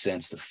really makes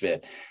sense to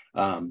fit.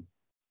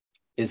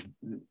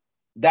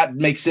 That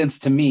makes sense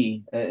to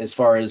me as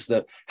far as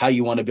how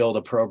you want to build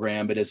a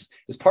program, but is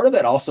part of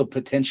that also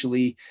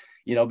potentially,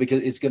 because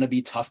it's going to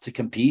be tough to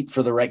compete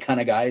for the right kind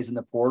of guys in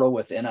the portal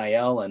with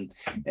NIL and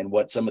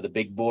what some of the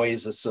big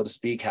boys, so to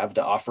speak, have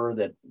to offer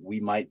that we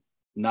might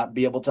not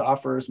be able to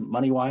offer as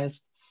money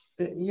wise.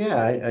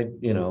 Yeah, I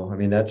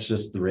mean, that's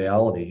just the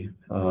reality.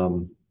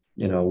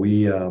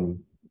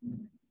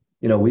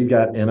 We've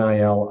got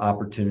NIL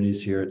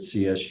opportunities here at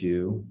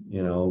CSU,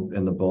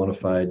 in the bona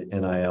fide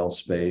NIL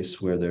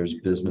space, where there's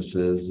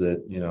businesses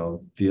that,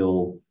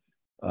 feel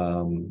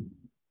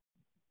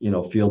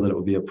that it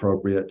would be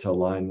appropriate to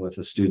align with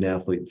a student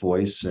athlete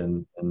voice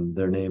and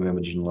their name,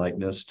 image, and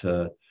likeness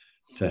to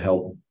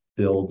help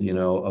build,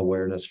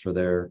 awareness for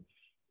their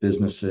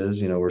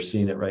businesses. We're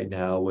seeing it right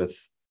now with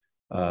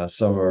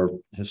some of our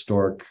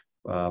historic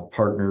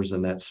partners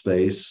in that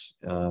space,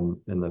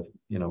 in the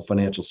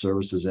financial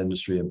services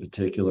industry in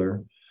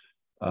particular,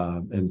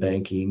 and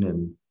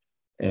banking,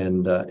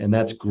 and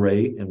that's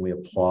great, and we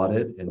applaud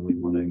it, and we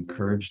want to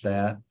encourage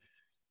that.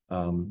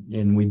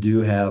 And we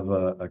do have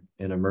an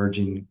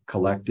emerging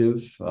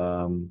collective.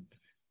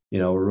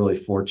 We're really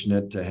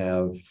fortunate to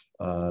have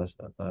a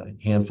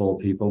handful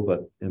of people,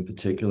 but in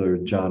particular,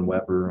 John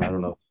Weber. I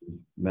don't know if you've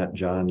met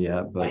John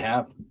yet, but I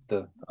have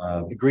the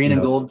green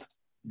and gold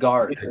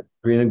guard.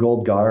 Green and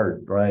gold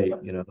guard, right?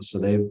 So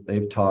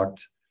they've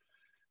talked,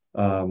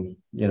 a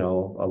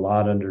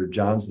lot under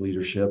John's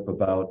leadership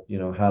about,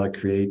 how to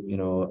create,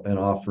 an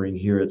offering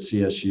here at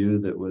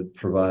CSU that would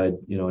provide,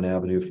 an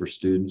avenue for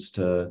students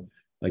to,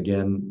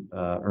 again,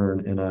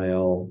 earn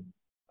NIL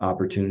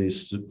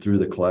opportunities through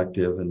the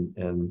collective.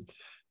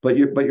 But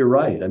you're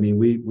right. I mean,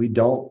 we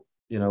don't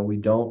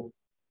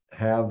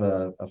have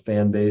a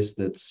fan base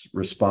that's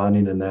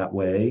responding in that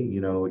way.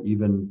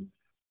 Even,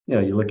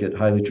 you look at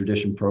highly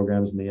traditional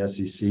programs in the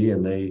SEC,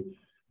 and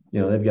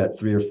they've got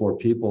 3 or 4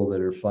 people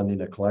that are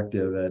funding a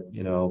collective at,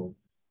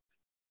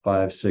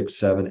 5, 6,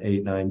 7,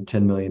 8, 9,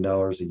 $10 million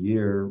a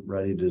year,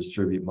 ready to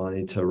distribute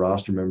money to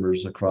roster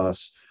members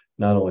across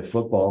not only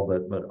football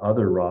but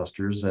other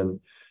rosters, and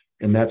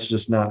that's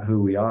just not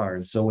who we are.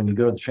 And so when you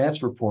go to the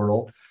transfer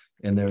portal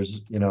and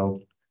there's a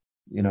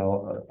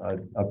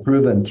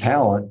proven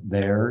talent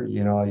there,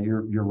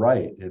 you're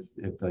right.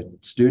 If a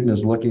student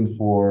is looking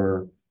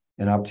for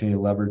an opportunity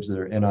to leverage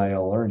their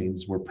NIL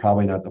earnings, we're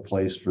probably not the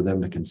place for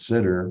them to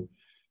consider.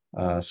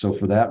 So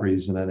for that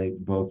reason, I think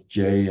both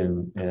Jay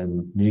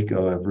and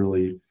Nico have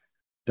really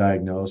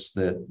diagnosed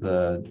that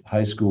the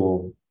high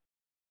school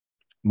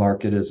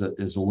market is a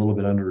little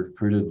bit under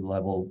recruited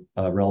level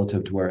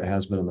relative to where it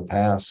has been in the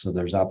past. So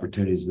there's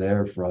opportunities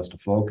there for us to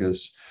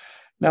focus.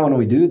 Now, when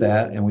we do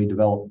that and we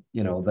develop,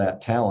 that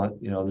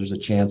talent, there's a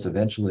chance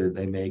eventually that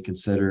they may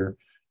consider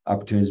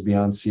opportunities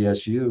beyond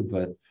CSU.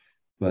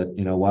 But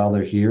while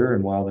they're here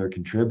and while they're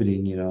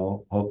contributing,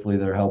 hopefully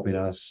they're helping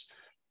us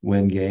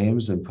win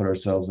games and put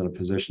ourselves in a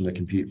position to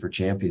compete for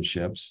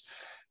championships.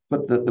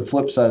 But the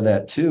flip side of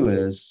that too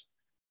is,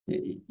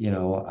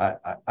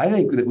 I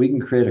think that we can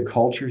create a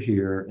culture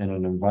here and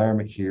an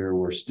environment here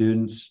where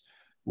students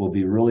will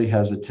be really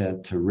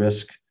hesitant to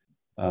risk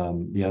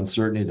the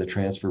uncertainty of the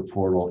transfer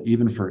portal,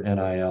 even for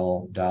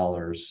NIL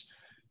dollars.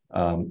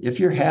 If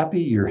you're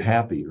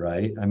happy,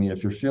 right? I mean,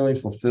 if you're feeling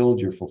fulfilled,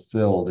 you're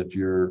fulfilled. If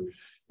you're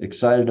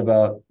excited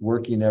about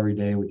working every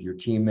day with your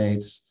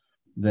teammates,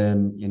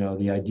 then,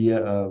 the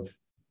idea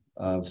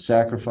of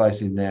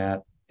sacrificing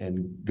that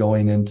and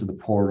going into the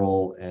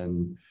portal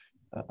and,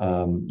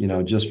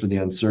 just for the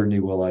uncertainty,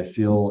 will I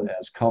feel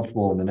as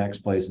comfortable in the next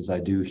place as I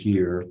do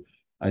here?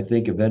 I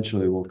think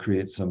eventually will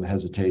create some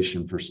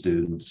hesitation for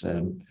students.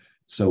 And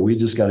so we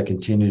just got to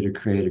continue to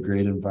create a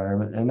great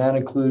environment. And that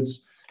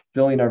includes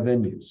filling our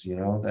venues,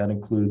 that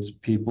includes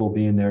people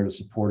being there to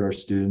support our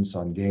students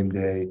on game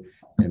day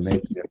and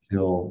making it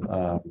feel,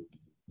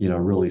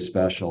 really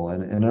special.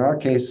 And in our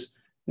case,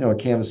 at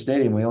Canvas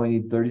Stadium, we only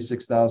need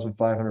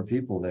 36,500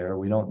 people there.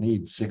 We don't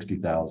need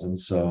 60,000.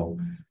 So,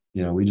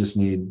 we just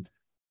need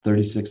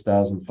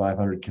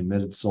 36,500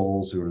 committed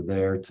souls who are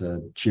there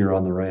to cheer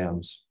on the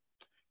Rams.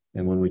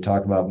 And when we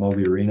talk about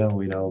Moby Arena,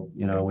 we know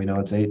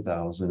it's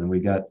 8,000, and we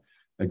got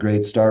a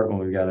great start when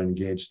we got an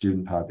engaged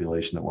student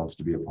population that wants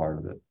to be a part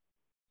of it.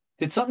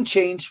 Did something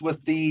change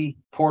with the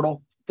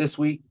portal this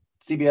week?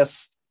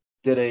 CBS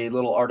did a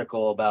little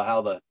article about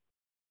how the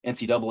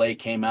NCAA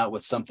came out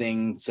with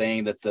something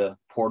saying that the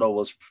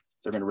portal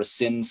they're going to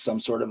rescind some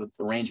sort of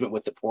arrangement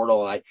with the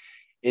portal.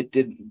 It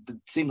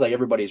seems like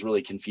everybody's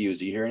really confused.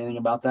 Do you hear anything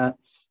about that?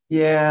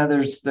 Yeah,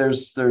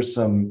 there's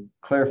some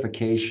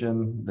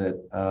clarification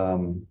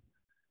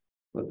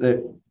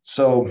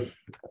so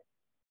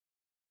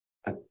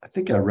I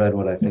think I read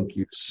what I think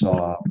you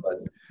saw,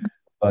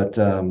 but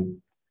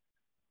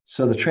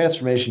so the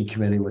Transformation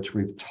Committee, which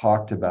we've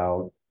talked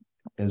about,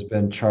 has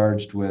been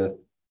charged with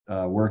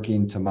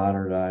working to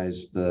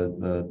modernize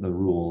the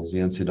rules, the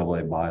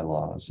NCAA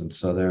bylaws, and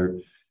so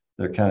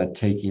they're kind of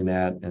taking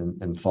that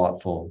and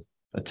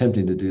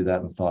attempting to do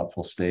that in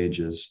thoughtful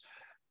stages.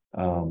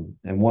 And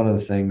one of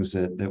the things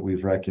that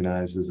we've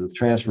recognized is that the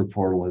transfer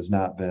portal has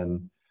not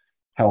been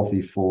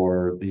healthy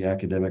for the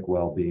academic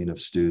well-being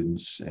of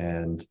students.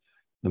 And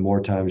the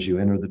more times you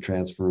enter the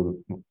transfer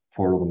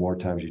portal, the more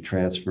times you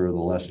transfer, the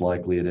less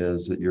likely it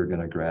is that you're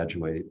going to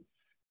graduate.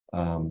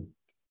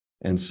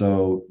 And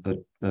so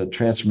the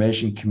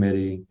Transformation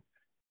Committee,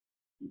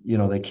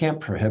 they can't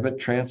prohibit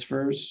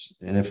transfers.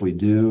 And if we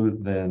do,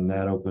 then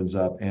that opens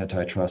up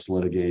antitrust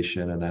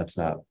litigation, and that's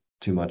not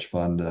too much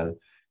fun to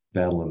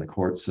battle in the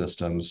court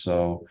system.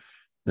 So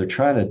they're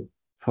trying to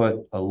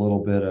put a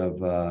little bit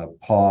of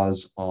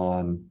pause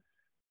on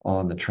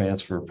the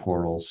transfer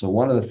portal. So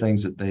one of the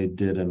things that they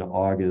did in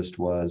August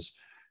was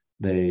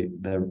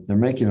they're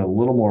making it a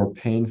little more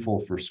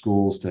painful for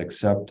schools to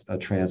accept a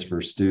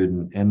transfer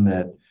student, in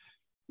that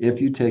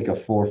if you take a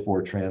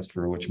 4-4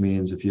 transfer, which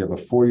means if you have a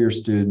 4-year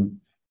student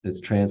that's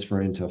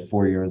transferring to a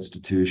 4-year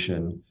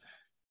institution,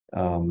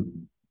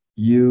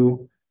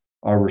 you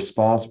are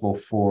responsible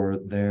for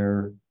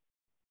their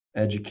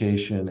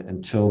education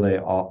until they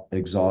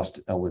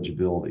exhaust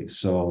eligibility.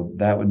 So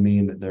that would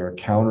mean that they're a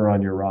counter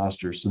on your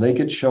roster. So they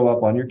could show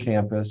up on your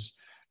campus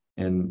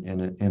in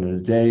a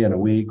day, in a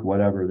week,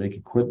 whatever. They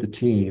could quit the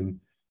team,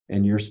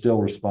 and you're still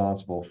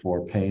responsible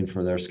for paying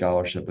for their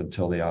scholarship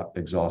until they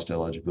exhaust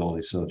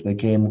eligibility. So if they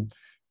came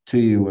to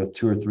you with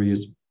 2 or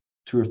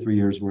 3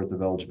 years worth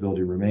of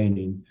eligibility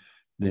remaining,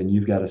 then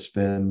you've got to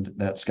spend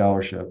that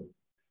scholarship.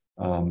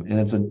 And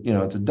it's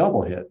a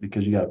double hit,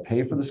 because you got to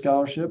pay for the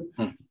scholarship.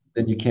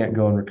 Then you can't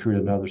go and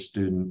recruit another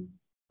student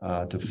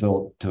to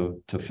fill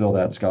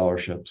that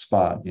scholarship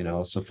spot.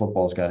 So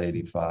football's got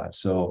 85.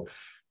 So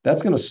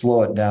that's going to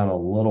slow it down a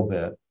little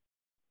bit.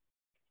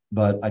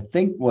 But I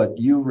think what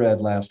you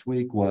read last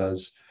week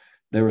was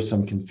there was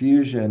some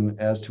confusion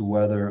as to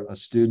whether a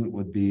student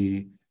would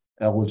be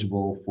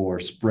eligible for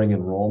spring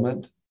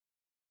enrollment.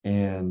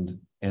 And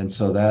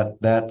so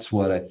that's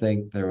what I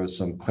think there was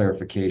some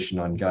clarification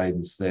on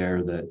guidance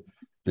there,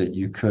 that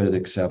you could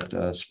accept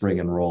a spring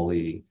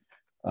enrollee.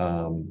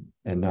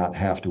 and not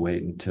have to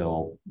wait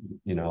until,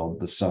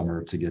 the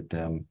summer to get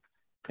them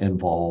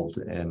involved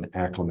and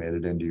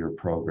acclimated into your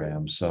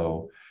program.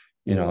 So,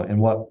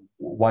 and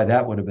why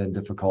that would have been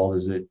difficult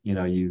is that,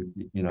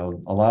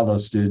 a lot of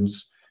those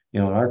students,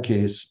 in our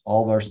case,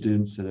 all of our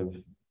students that have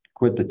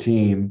quit the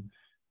team,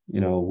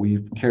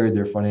 we've carried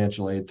their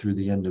financial aid through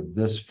the end of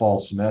this fall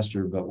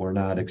semester, but we're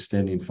not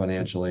extending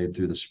financial aid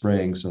through the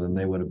spring. So then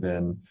they would have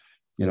been,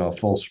 a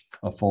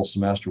full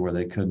semester where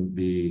they couldn't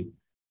be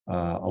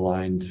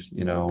aligned,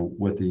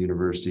 with the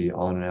university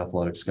on an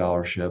athletic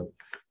scholarship,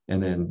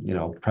 and then,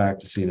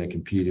 practicing and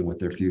competing with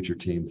their future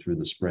team through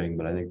the spring.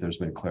 But I think there's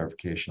been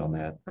clarification on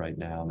that right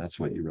now, and that's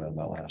what you read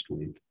about last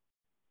week.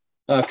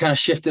 Kind of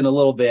shifting a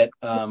little bit.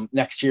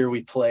 Next year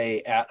we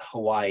play at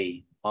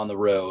Hawaii on the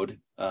road.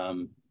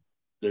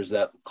 There's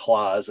that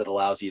clause that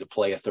allows you to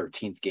play a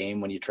 13th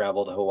game when you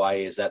travel to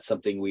Hawaii. Is that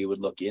something we would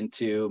look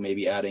into?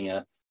 Maybe adding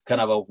a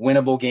kind of a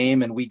winnable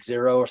game in week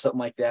 0 or something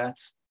like that,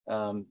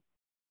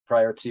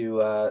 prior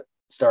to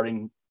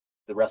starting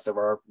the rest of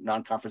our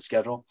non-conference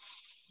schedule?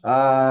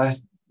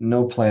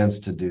 No plans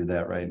to do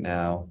that right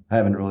now. I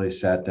haven't really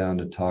sat down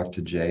to talk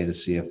to Jay to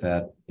see if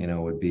that,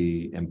 would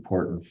be an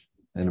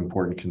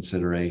important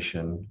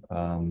consideration.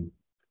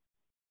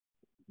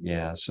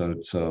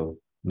 So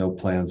no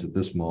plans at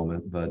this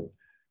moment, but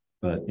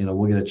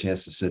we'll get a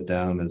chance to sit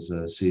down as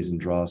the season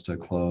draws to a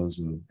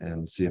close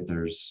and see if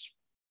there's,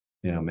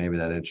 maybe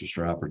that interest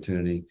or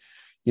opportunity.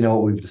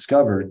 What we've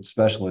discovered,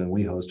 especially when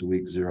we host a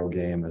week 0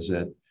 game, is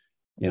that,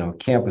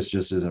 campus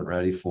just isn't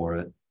ready for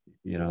it.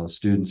 The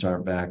students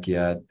aren't back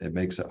yet. It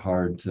makes it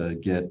hard to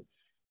get,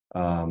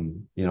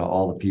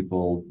 all the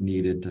people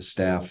needed to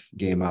staff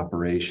game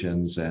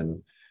operations.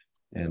 And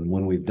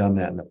when we've done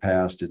that in the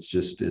past,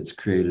 it's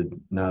created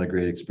not a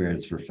great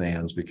experience for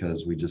fans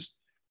because we just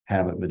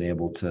haven't been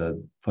able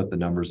to put the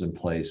numbers in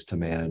place to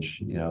manage,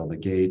 the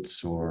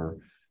gates or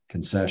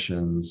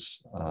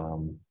concessions.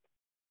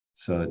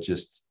 So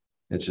it's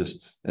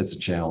a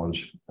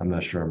challenge. I'm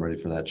not sure I'm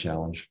ready for that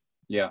challenge.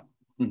 Yeah.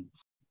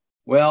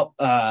 Well,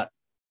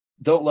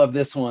 don't love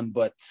this one,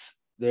 but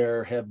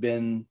there have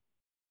been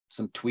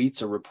some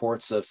tweets or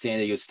reports of San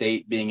Diego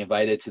State being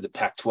invited to the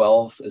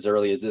Pac-12 as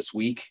early as this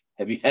week.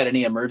 Have you had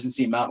any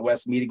emergency Mountain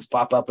West meetings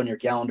pop up on your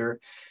calendar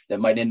that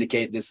might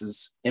indicate this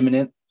is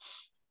imminent?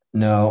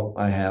 No,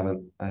 I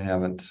haven't. I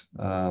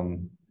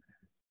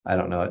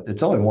don't know.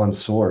 It's only one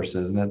source,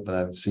 isn't it, that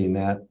I've seen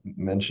that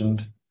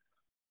mentioned?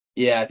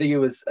 Yeah, I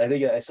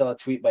think I saw a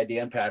tweet by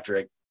Dan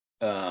Patrick.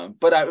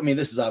 But I mean,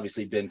 this has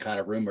obviously been kind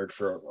of rumored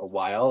for a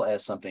while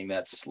as something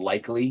that's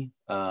likely.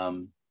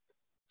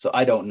 So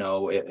I don't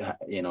know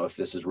if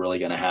this is really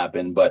going to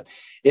happen, but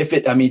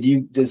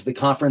does the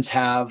conference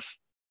have,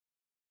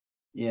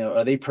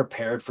 are they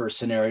prepared for a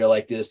scenario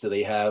like this? Do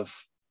they have,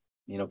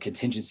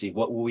 contingency?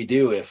 What will we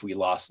do if we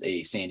lost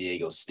a San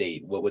Diego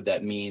State? What would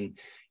that mean,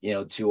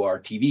 to our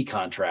TV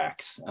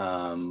contracts?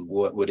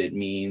 What would it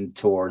mean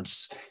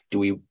towards, do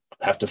we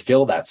have to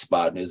fill that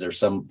spot?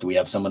 Do we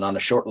have someone on a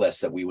short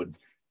list that we would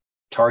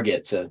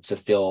target to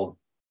fill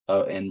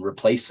and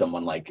replace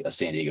someone like a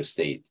San Diego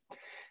State?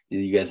 Do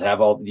you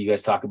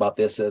guys talk about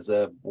this as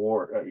a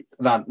board,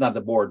 not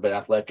the board, but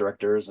athletic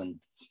directors? And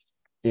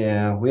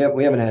yeah, we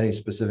haven't had any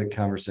specific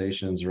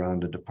conversations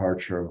around a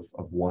departure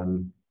of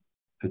one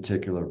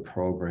particular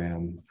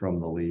program from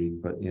the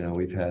league, but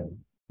we've had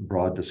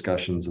broad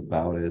discussions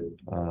about it.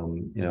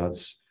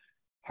 It's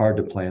hard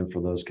to plan for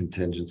those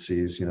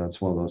contingencies. It's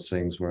one of those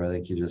things where I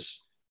think you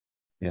just,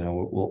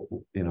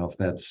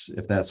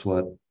 if that's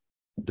what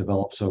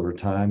develops over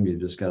time, you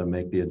just got to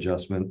make the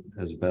adjustment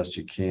as best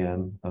you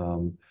can.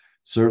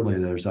 Certainly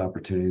there's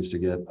opportunities to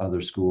get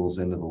other schools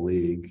into the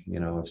league.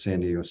 If San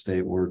Diego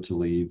State were to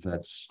leave,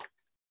 that's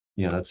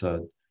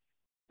a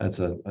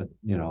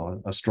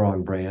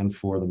strong brand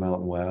for the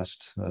Mountain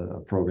West,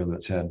 a program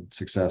that's had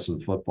success in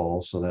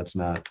football. So that's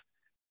not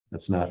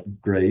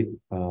great.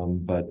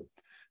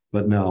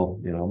 But no,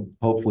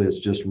 hopefully it's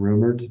just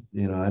rumored.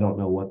 I don't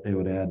know what they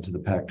would add to the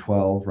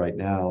Pac-12 right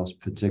now,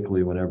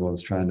 particularly when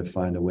everyone's trying to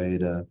find a way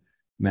to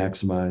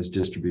maximize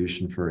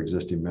distribution for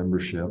existing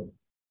membership.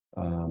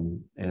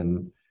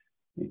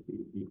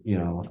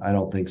 I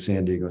don't think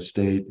San Diego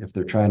State, if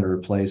they're trying to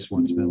replace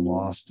what's been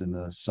lost in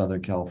the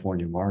Southern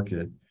California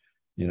market,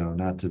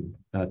 not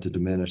to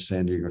diminish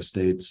San Diego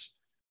State's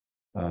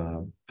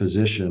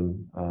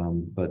position,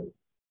 but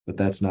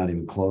that's not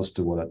even close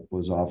to what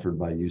was offered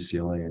by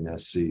UCLA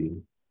and SC.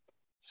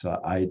 So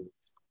I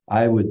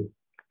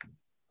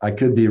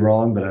could be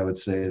wrong, but I would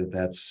say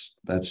that's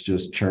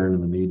just churn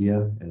in the media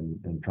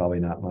and probably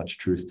not much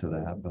truth to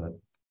that, but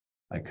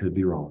I could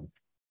be wrong.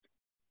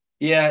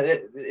 Yeah,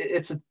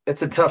 it's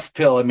a tough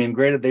pill. I mean,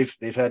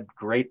 they've had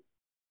great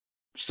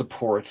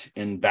support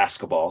in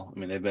basketball. I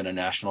mean, they've been a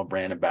national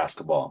brand in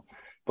basketball,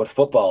 but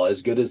football,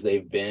 as good as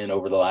they've been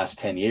over the last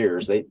 10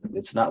 years,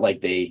 it's not like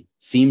they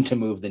seem to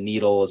move the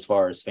needle as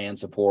far as fan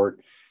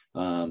support.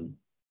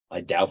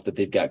 I doubt that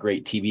they've got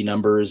great TV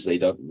numbers. They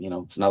don't,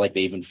 it's not like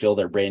they even fill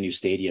their brand new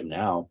stadium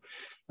now.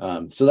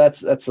 So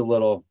that's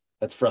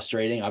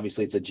frustrating.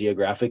 Obviously it's a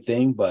geographic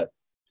thing, but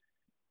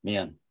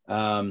man.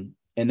 And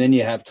then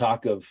you have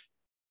talk of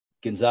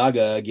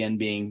Gonzaga again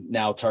being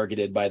now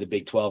targeted by the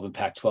Big 12 and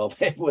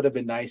Pac-12. It would have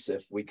been nice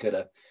if we could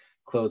have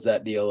closed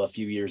that deal a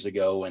few years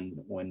ago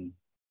when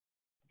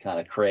kind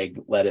of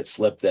Craig let it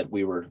slip that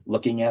we were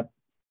looking at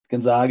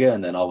Gonzaga,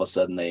 and then all of a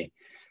sudden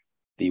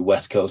the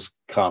West Coast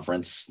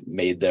Conference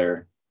made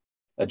their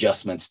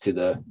adjustments to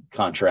the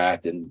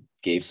contract and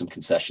gave some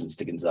concessions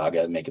to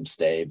Gonzaga and make him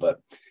stay. But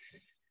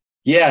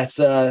yeah, it's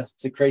a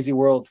crazy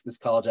world, this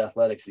college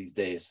athletics these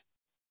days.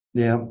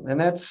 Yeah. And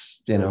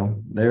that's,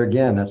 there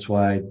again, that's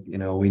why,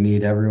 we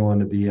need everyone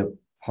to be a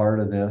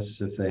part of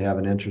this if they have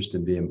an interest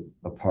in being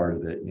a part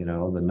of it.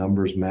 The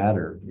numbers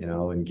matter,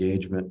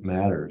 engagement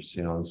matters,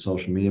 on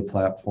social media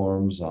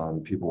platforms,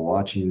 on people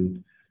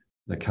watching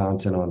the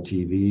content on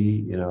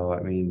TV.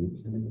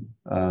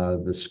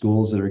 The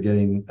schools that are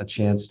getting a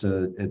chance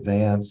to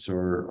advance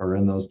or are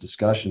in those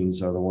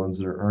discussions are the ones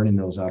that are earning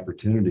those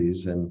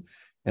opportunities. And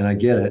I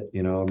get it,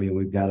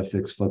 we've got to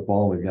fix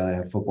football. We've got to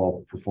have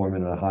football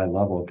performing at a high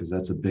level because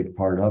that's a big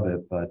part of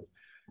it. But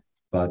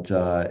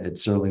it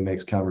certainly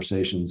makes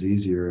conversations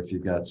easier if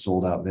you've got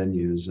sold out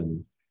venues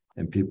and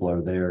people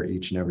are there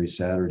each and every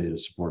Saturday to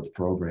support the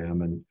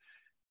program.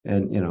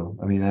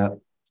 And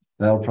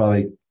that'll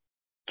probably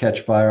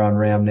catch fire on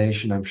Ram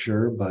Nation, I'm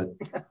sure. But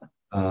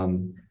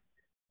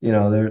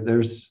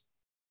there's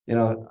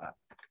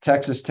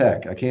Texas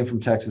Tech. I came from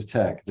Texas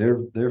Tech.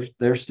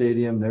 Their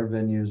stadium, their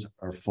venues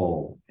are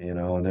full,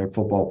 and their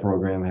football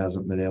program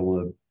hasn't been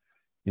able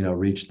to,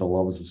 reach the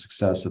levels of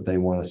success that they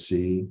want to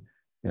see.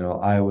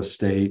 Iowa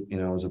State,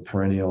 is a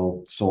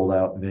perennial sold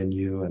out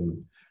venue,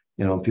 and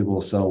people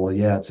will say, well,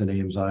 yeah, it's in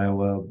Ames,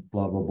 Iowa,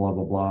 blah, blah, blah,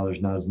 blah, blah.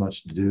 There's not as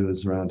much to do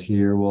as around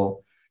here.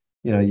 Well,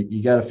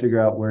 you got to figure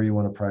out where you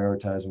want to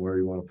prioritize and where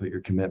you want to put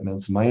your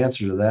commitments. My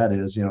answer to that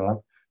is,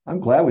 I'm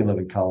glad we live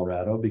in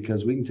Colorado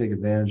because we can take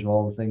advantage of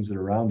all the things that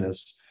are around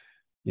us,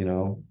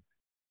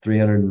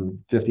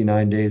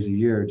 359 days a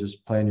year,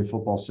 just playing your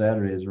football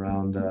Saturdays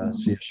around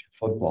CSU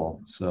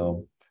football.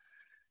 So,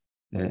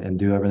 and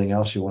do everything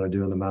else you want to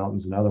do in the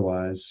mountains and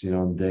otherwise,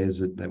 on the days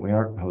that we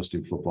aren't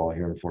hosting football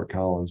here in Fort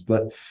Collins.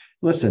 But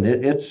listen,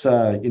 it's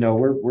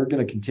we're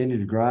going to continue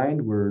to grind.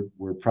 We're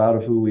proud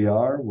of who we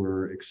are.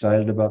 We're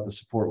excited about the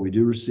support we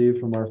do receive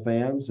from our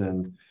fans,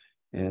 and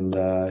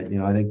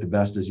I think the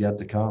best is yet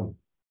to come.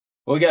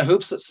 Well, we got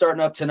hoops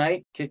starting up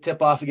tonight. Kick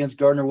tip off against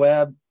Gardner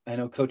Webb. I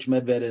know Coach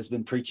Medved has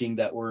been preaching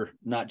that we're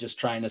not just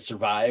trying to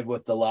survive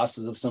with the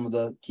losses of some of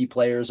the key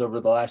players over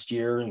the last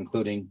year,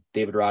 including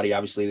David Roddy,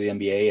 obviously the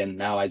NBA, and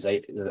now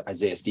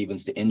Isaiah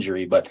Stevens to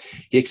injury, but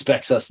he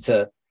expects us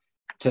to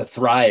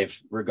thrive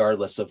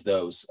regardless of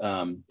those.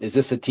 Is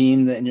this a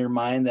team that in your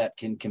mind that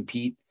can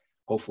compete,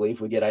 hopefully,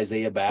 if we get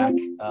Isaiah back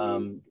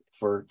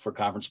for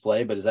conference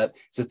play, but is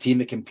this a team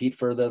that compete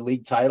for the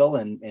league title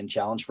and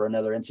challenge for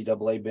another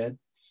NCAA bid?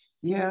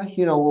 Yeah,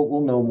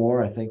 we'll know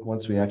more, I think,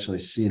 once we actually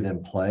see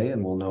them play,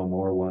 and we'll know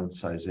more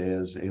once Isaiah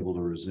is able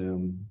to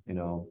resume,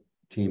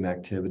 team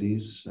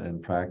activities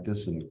and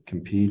practice and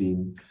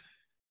competing.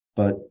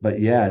 But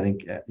yeah, I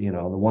think, the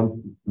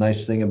one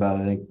nice thing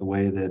about, I think, the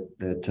way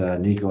that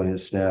Nico and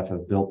his staff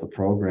have built the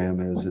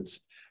program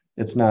is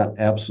it's not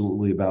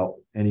absolutely about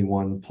any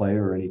one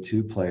player or any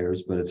two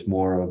players, but it's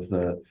more of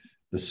the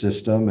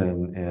system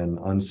and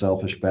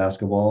unselfish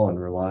basketball and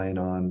relying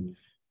on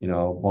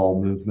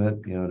ball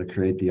movement, to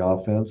create the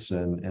offense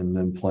and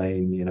then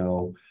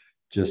playing,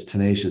 just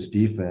tenacious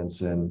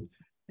defense. And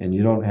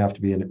you don't have to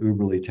be an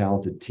uberly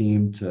talented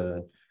team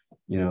to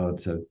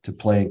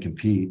play and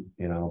compete,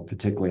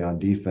 particularly on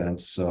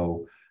defense.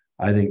 So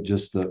I think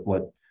just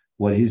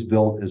what he's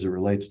built as it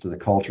relates to the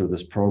culture of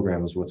this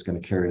program is what's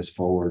going to carry us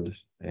forward.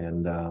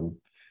 And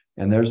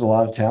there's a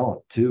lot of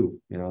talent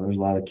too. There's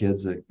a lot of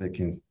kids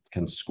that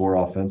can score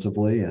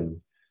offensively,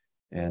 and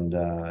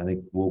I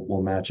think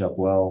we'll match up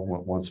well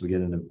once we get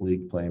into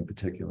league play in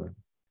particular.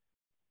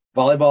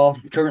 Volleyball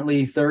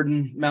currently third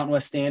in Mountain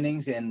West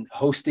standings and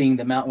hosting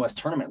the Mountain West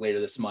tournament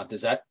later this month.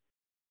 Does that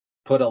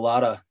put a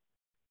lot of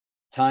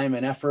time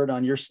and effort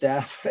on your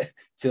staff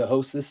to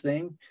host this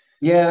thing?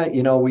 Yeah,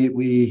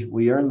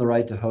 we earned the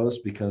right to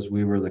host because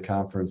we were the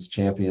conference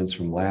champions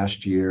from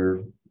last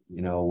year.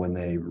 When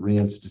they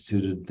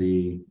reinstituted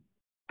the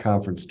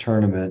conference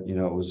tournament, it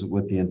was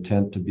with the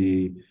intent to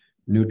be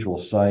neutral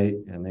site,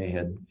 and they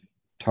had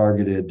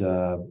targeted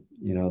the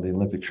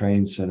Olympic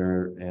Training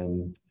Center,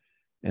 and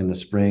in the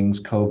springs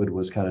COVID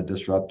was kind of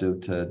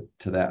disruptive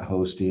to that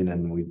hosting,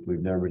 and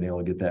we've never been able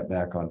to get that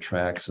back on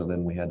track. So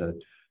then we had to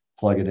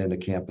plug it into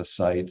campus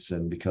sites,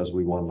 and because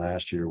we won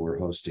last year, we're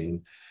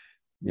hosting.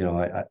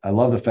 I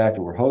love the fact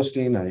that we're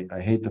hosting.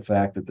 I hate the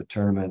fact that the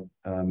tournament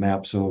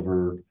maps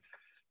over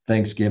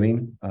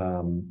Thanksgiving,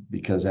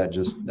 because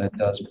that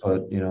does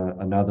put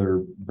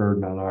another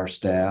burden on our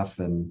staff,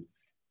 and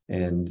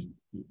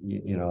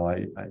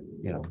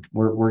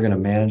we're going to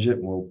manage it,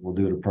 and we'll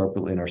do it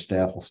appropriately, and our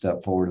staff will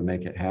step forward and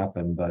make it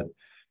happen. But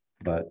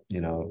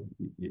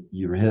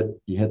you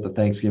hit the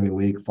Thanksgiving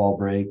week, fall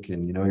break,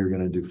 and you're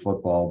going to do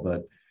football,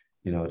 but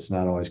it's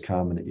not always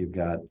common that you've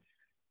got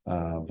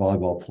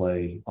volleyball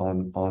play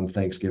on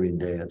Thanksgiving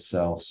Day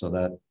itself.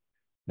 So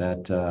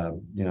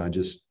I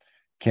just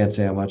can't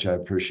say how much I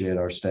appreciate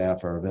our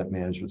staff, our event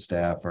management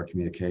staff, our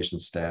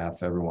communications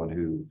staff, everyone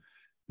who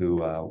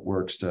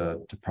works to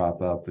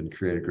prop up and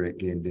create a great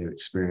game day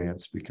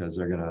experience, because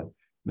they're going to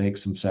make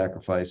some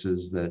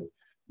sacrifices that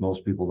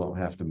most people don't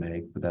have to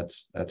make, but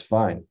that's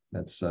fine.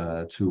 That's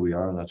who we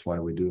are, and that's why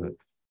we do it.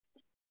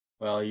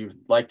 Well, you'd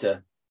like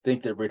to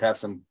think that we'd have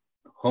some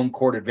home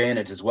court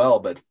advantage as well,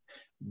 but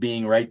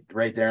being right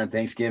there on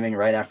Thanksgiving,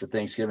 right after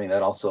Thanksgiving,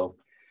 that also,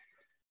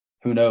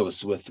 who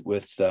knows with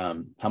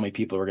how many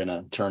people are going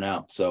to turn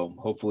out. So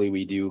hopefully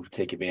we do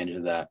take advantage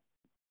of that.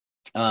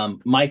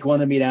 Mike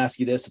wanted me to ask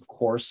you this. Of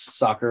course,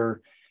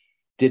 soccer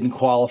didn't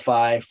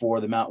qualify for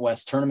the Mount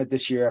West tournament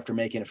this year after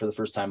making it for the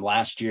first time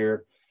last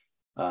year.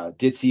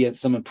 Did see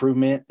some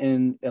improvement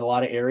in a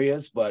lot of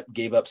areas, but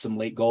gave up some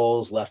late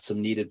goals, left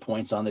some needed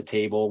points on the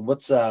table.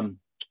 What are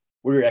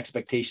your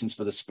expectations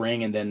for the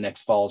spring and then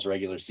next fall's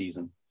regular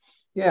season?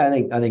 Yeah,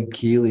 I think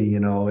Keely,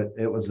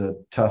 it was a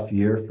tough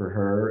year for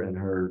her and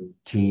her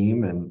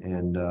team,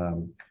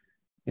 and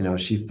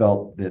she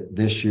felt that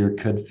this year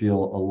could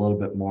feel a little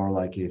bit more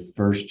like a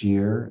first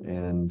year.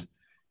 And,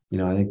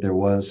 I think there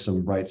was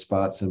some bright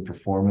spots in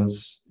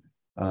performance,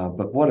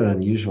 but what an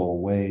unusual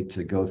way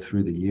to go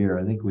through the year.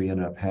 I think we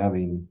ended up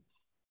having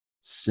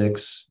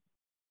 6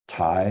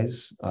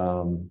 ties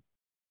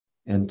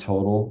in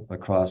total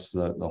across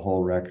the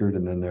whole record.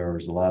 And then there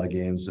was a lot of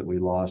games that we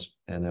lost,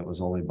 and it was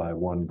only by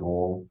 1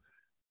 goal.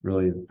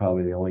 Really,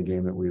 probably the only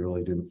game that we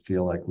really didn't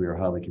feel like we were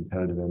highly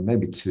competitive in.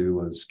 Maybe 2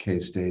 was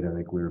K-State. I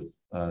think we were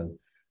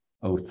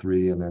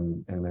 0-3,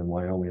 and then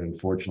Wyoming,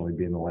 unfortunately,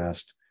 being the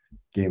last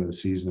game of the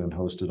season and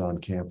hosted on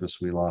campus,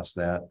 we lost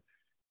that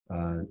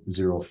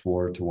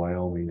 0-4 to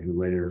Wyoming, who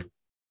later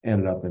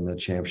ended up in the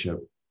championship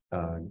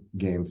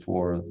game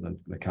for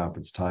the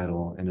conference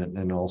title,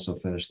 and also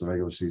finished the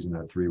regular season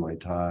at a 3-way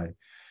tie.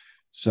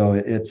 So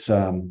it's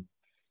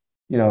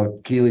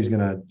Keely's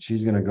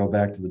she's gonna go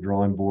back to the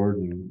drawing board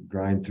and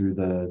grind through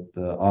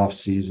the off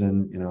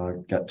season.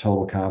 I've got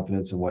total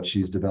confidence in what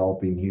she's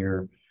developing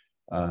here.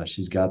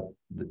 She's got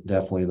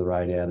definitely the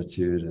right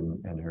attitude,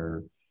 and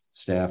her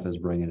staff is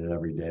bringing it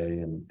every day,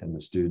 and the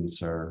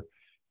students are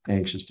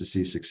anxious to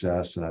see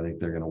success, and I think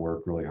they're going to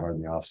work really hard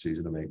in the off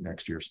season to make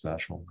next year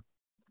special.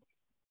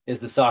 Is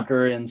the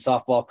soccer and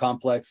softball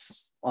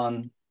complex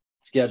on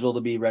schedule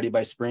to be ready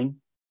by spring?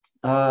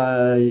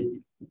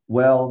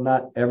 Well,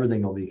 not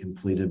everything will be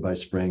completed by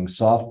spring.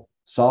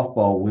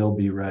 Softball will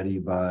be ready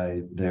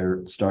by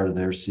their start of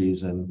their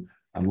season.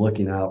 I'm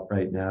looking out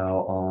right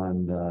now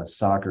on the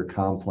soccer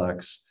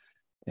complex,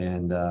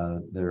 and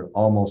they're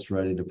almost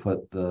ready to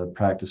put the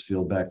practice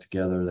field back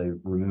together. They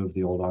removed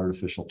the old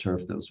artificial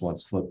turf that was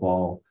once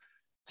football,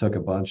 took a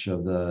bunch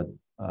of the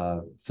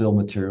fill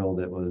material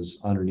that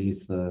was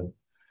underneath the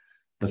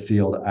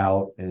field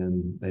out,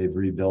 and they've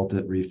rebuilt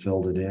it,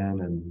 refilled it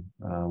in, and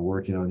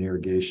working on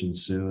irrigation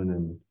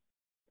soon,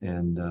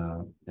 and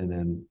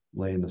then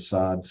laying the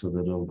sod so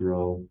that it'll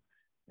grow.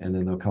 And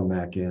then they'll come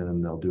back in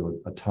and they'll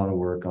do a ton of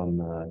work on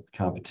the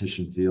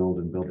competition field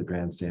and build the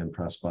grandstand,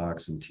 press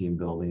box, and team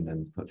building,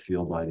 and put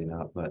field lighting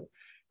up. But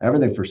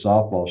everything for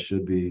softball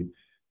should be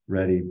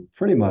ready,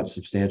 pretty much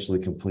substantially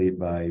complete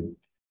by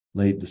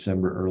late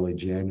December, early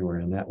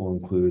January. And that will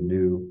include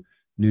new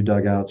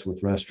dugouts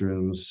with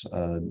restrooms,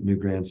 new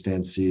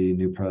grandstand C,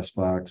 new press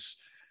box,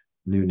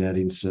 new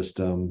netting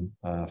system,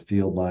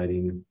 field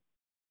lighting.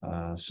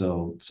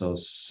 So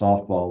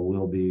softball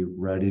will be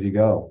ready to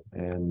go,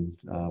 and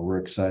we're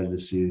excited to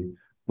see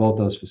both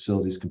those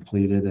facilities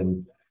completed,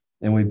 and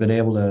we've been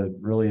able to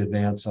really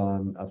advance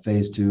on a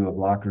phase 2 of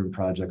locker room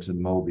projects in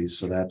Moby.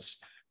 So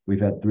we've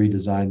had 3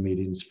 design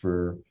meetings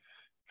for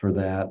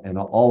that, and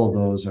all of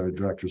those are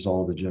direct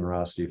result of the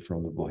generosity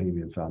from the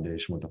Bohemian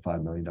Foundation with the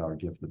 $5 million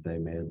gift that they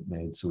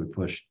made. So we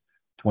pushed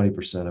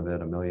 20% of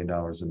it, $1 million,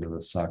 into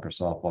the soccer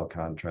softball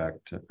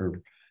contract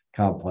or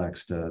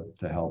complex to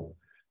help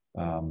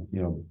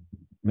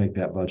make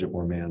that budget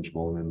more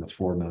manageable. And then the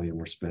 $4 million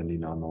we're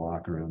spending on the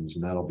locker rooms,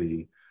 and that'll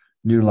be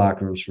new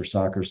locker rooms for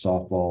soccer,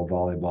 softball,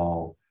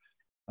 volleyball,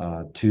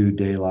 2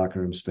 day locker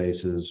room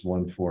spaces,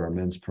 1 for our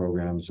men's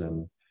programs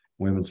and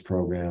women's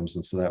programs.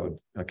 And so that would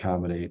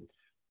accommodate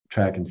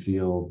track and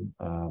field,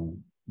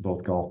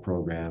 both golf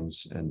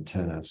programs and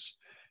tennis.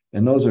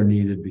 And those are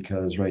needed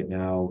because right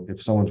now,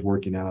 if someone's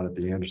working out at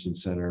the Anderson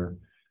Center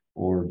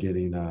or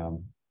getting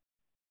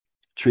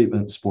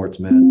treatment sports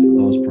med for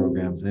those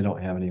programs, they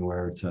don't have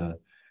anywhere to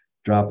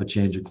drop a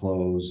change of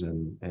clothes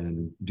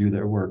and do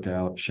their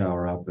workout,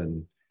 shower up,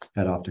 and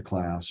head off to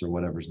class or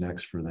whatever's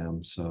next for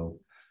them. So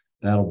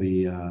that'll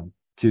be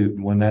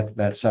when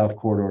that south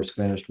corridor is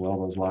finished, well,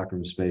 those locker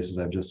room spaces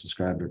I've just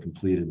described are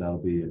completed. That'll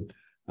be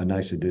a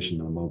nice addition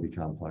to the Moby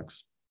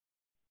complex.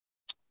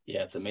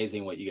 Yeah, it's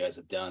amazing what you guys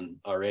have done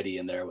already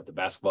in there with the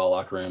basketball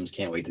locker rooms.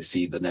 Can't wait to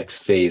see the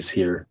next phase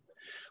here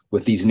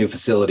with these new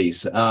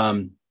facilities.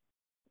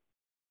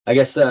 I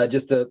guess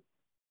just a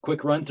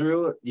quick run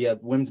through. You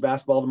have women's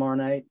basketball tomorrow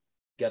night.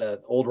 Got an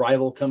old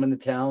rival coming to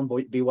town,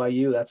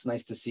 BYU. That's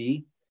nice to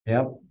see.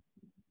 Yep.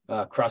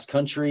 Cross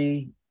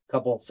country,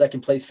 couple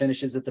second place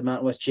finishes at the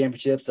Mountain West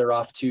Championships. They're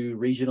off to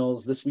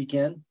regionals this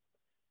weekend.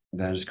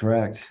 That is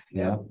correct.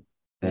 Yeah.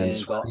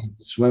 And golf.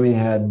 swimming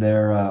had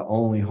their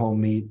only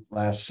home meet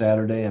last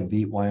Saturday and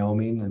beat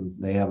Wyoming, and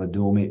they have a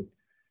dual meet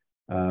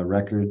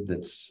record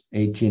that's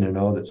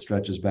 18-0 that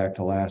stretches back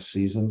to last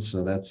season.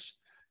 So that's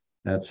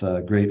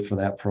great for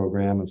that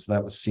program. And so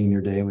that was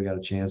senior day. We got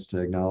a chance to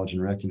acknowledge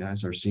and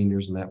recognize our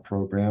seniors in that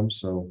program.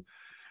 So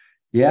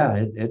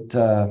yeah, it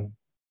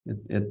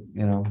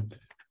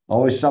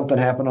always something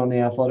happened on the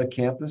athletic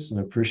campus,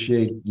 and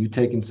appreciate you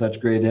taking such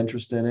great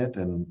interest in it.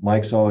 And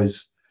Mike's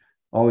always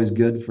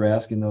good for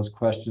asking those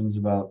questions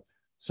about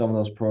some of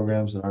those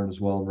programs that aren't as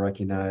well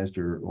recognized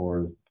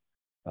or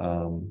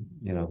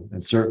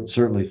and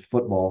certainly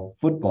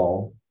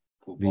football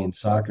being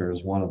soccer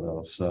is one of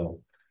those. So,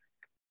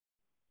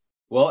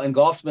 well, and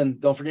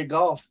don't forget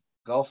golf.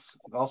 Golf's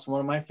one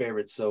of my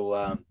favorites.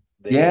 So,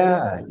 the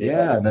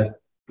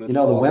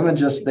women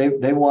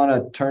they won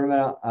a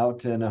tournament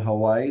out in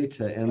Hawaii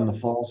to end the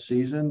fall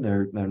season,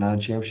 their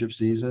non-championship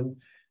season,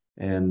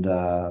 and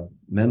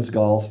men's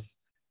golf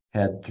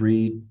had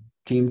 3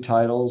 team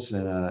titles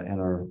and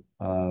our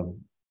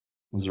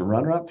was it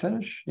runner-up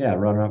finish? Yeah,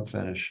 runner-up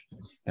finish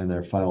in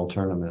their final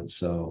tournament.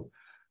 So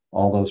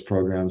all those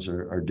programs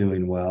are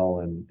doing well,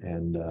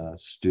 and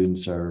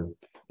students are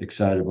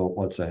excited about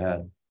what's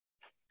ahead.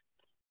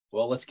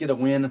 Well, let's get a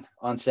win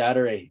on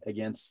Saturday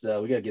against.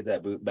 We got to get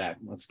that boot back.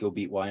 Let's go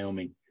beat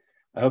Wyoming.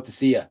 I hope to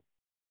see you.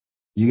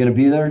 You going to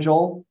be there,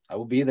 Joel? I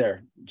will be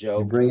there, Joe.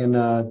 You're bringing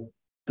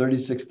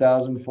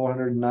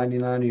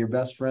 36,499 of your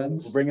best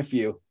friends. We'll bring a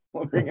few.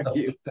 All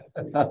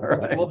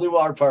right. We'll do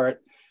our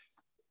part.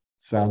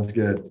 Sounds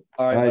good.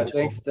 All right.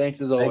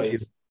 Thanks as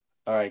always.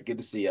 All right. Good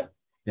to see you.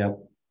 Yep.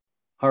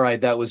 All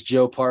right. That was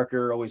Joe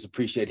Parker. Always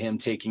appreciate him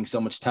taking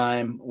so much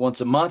time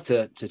once a month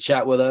to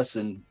chat with us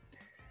and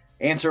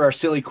answer our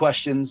silly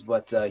questions,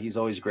 but he's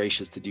always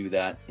gracious to do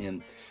that.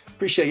 And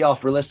appreciate y'all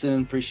for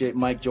listening. Appreciate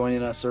Mike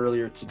joining us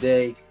earlier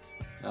today.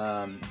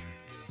 And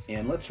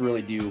let's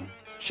really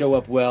show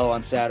up well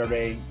on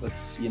Saturday.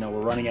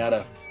 We're running out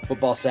of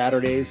football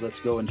Saturdays.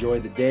 Let's go enjoy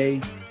the day.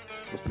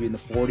 Supposed to be in the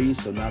 40s,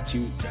 so not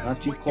too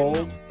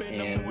cold.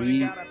 And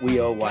we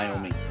owe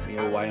Wyoming. We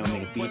owe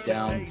Wyoming a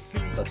beatdown.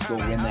 Let's go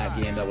win that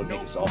game. That would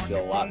make us all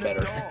feel a lot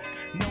better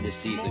this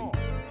season,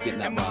 getting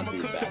that bronze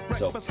beat back.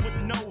 So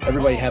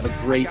everybody have a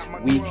great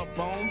week.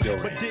 Go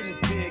Rams.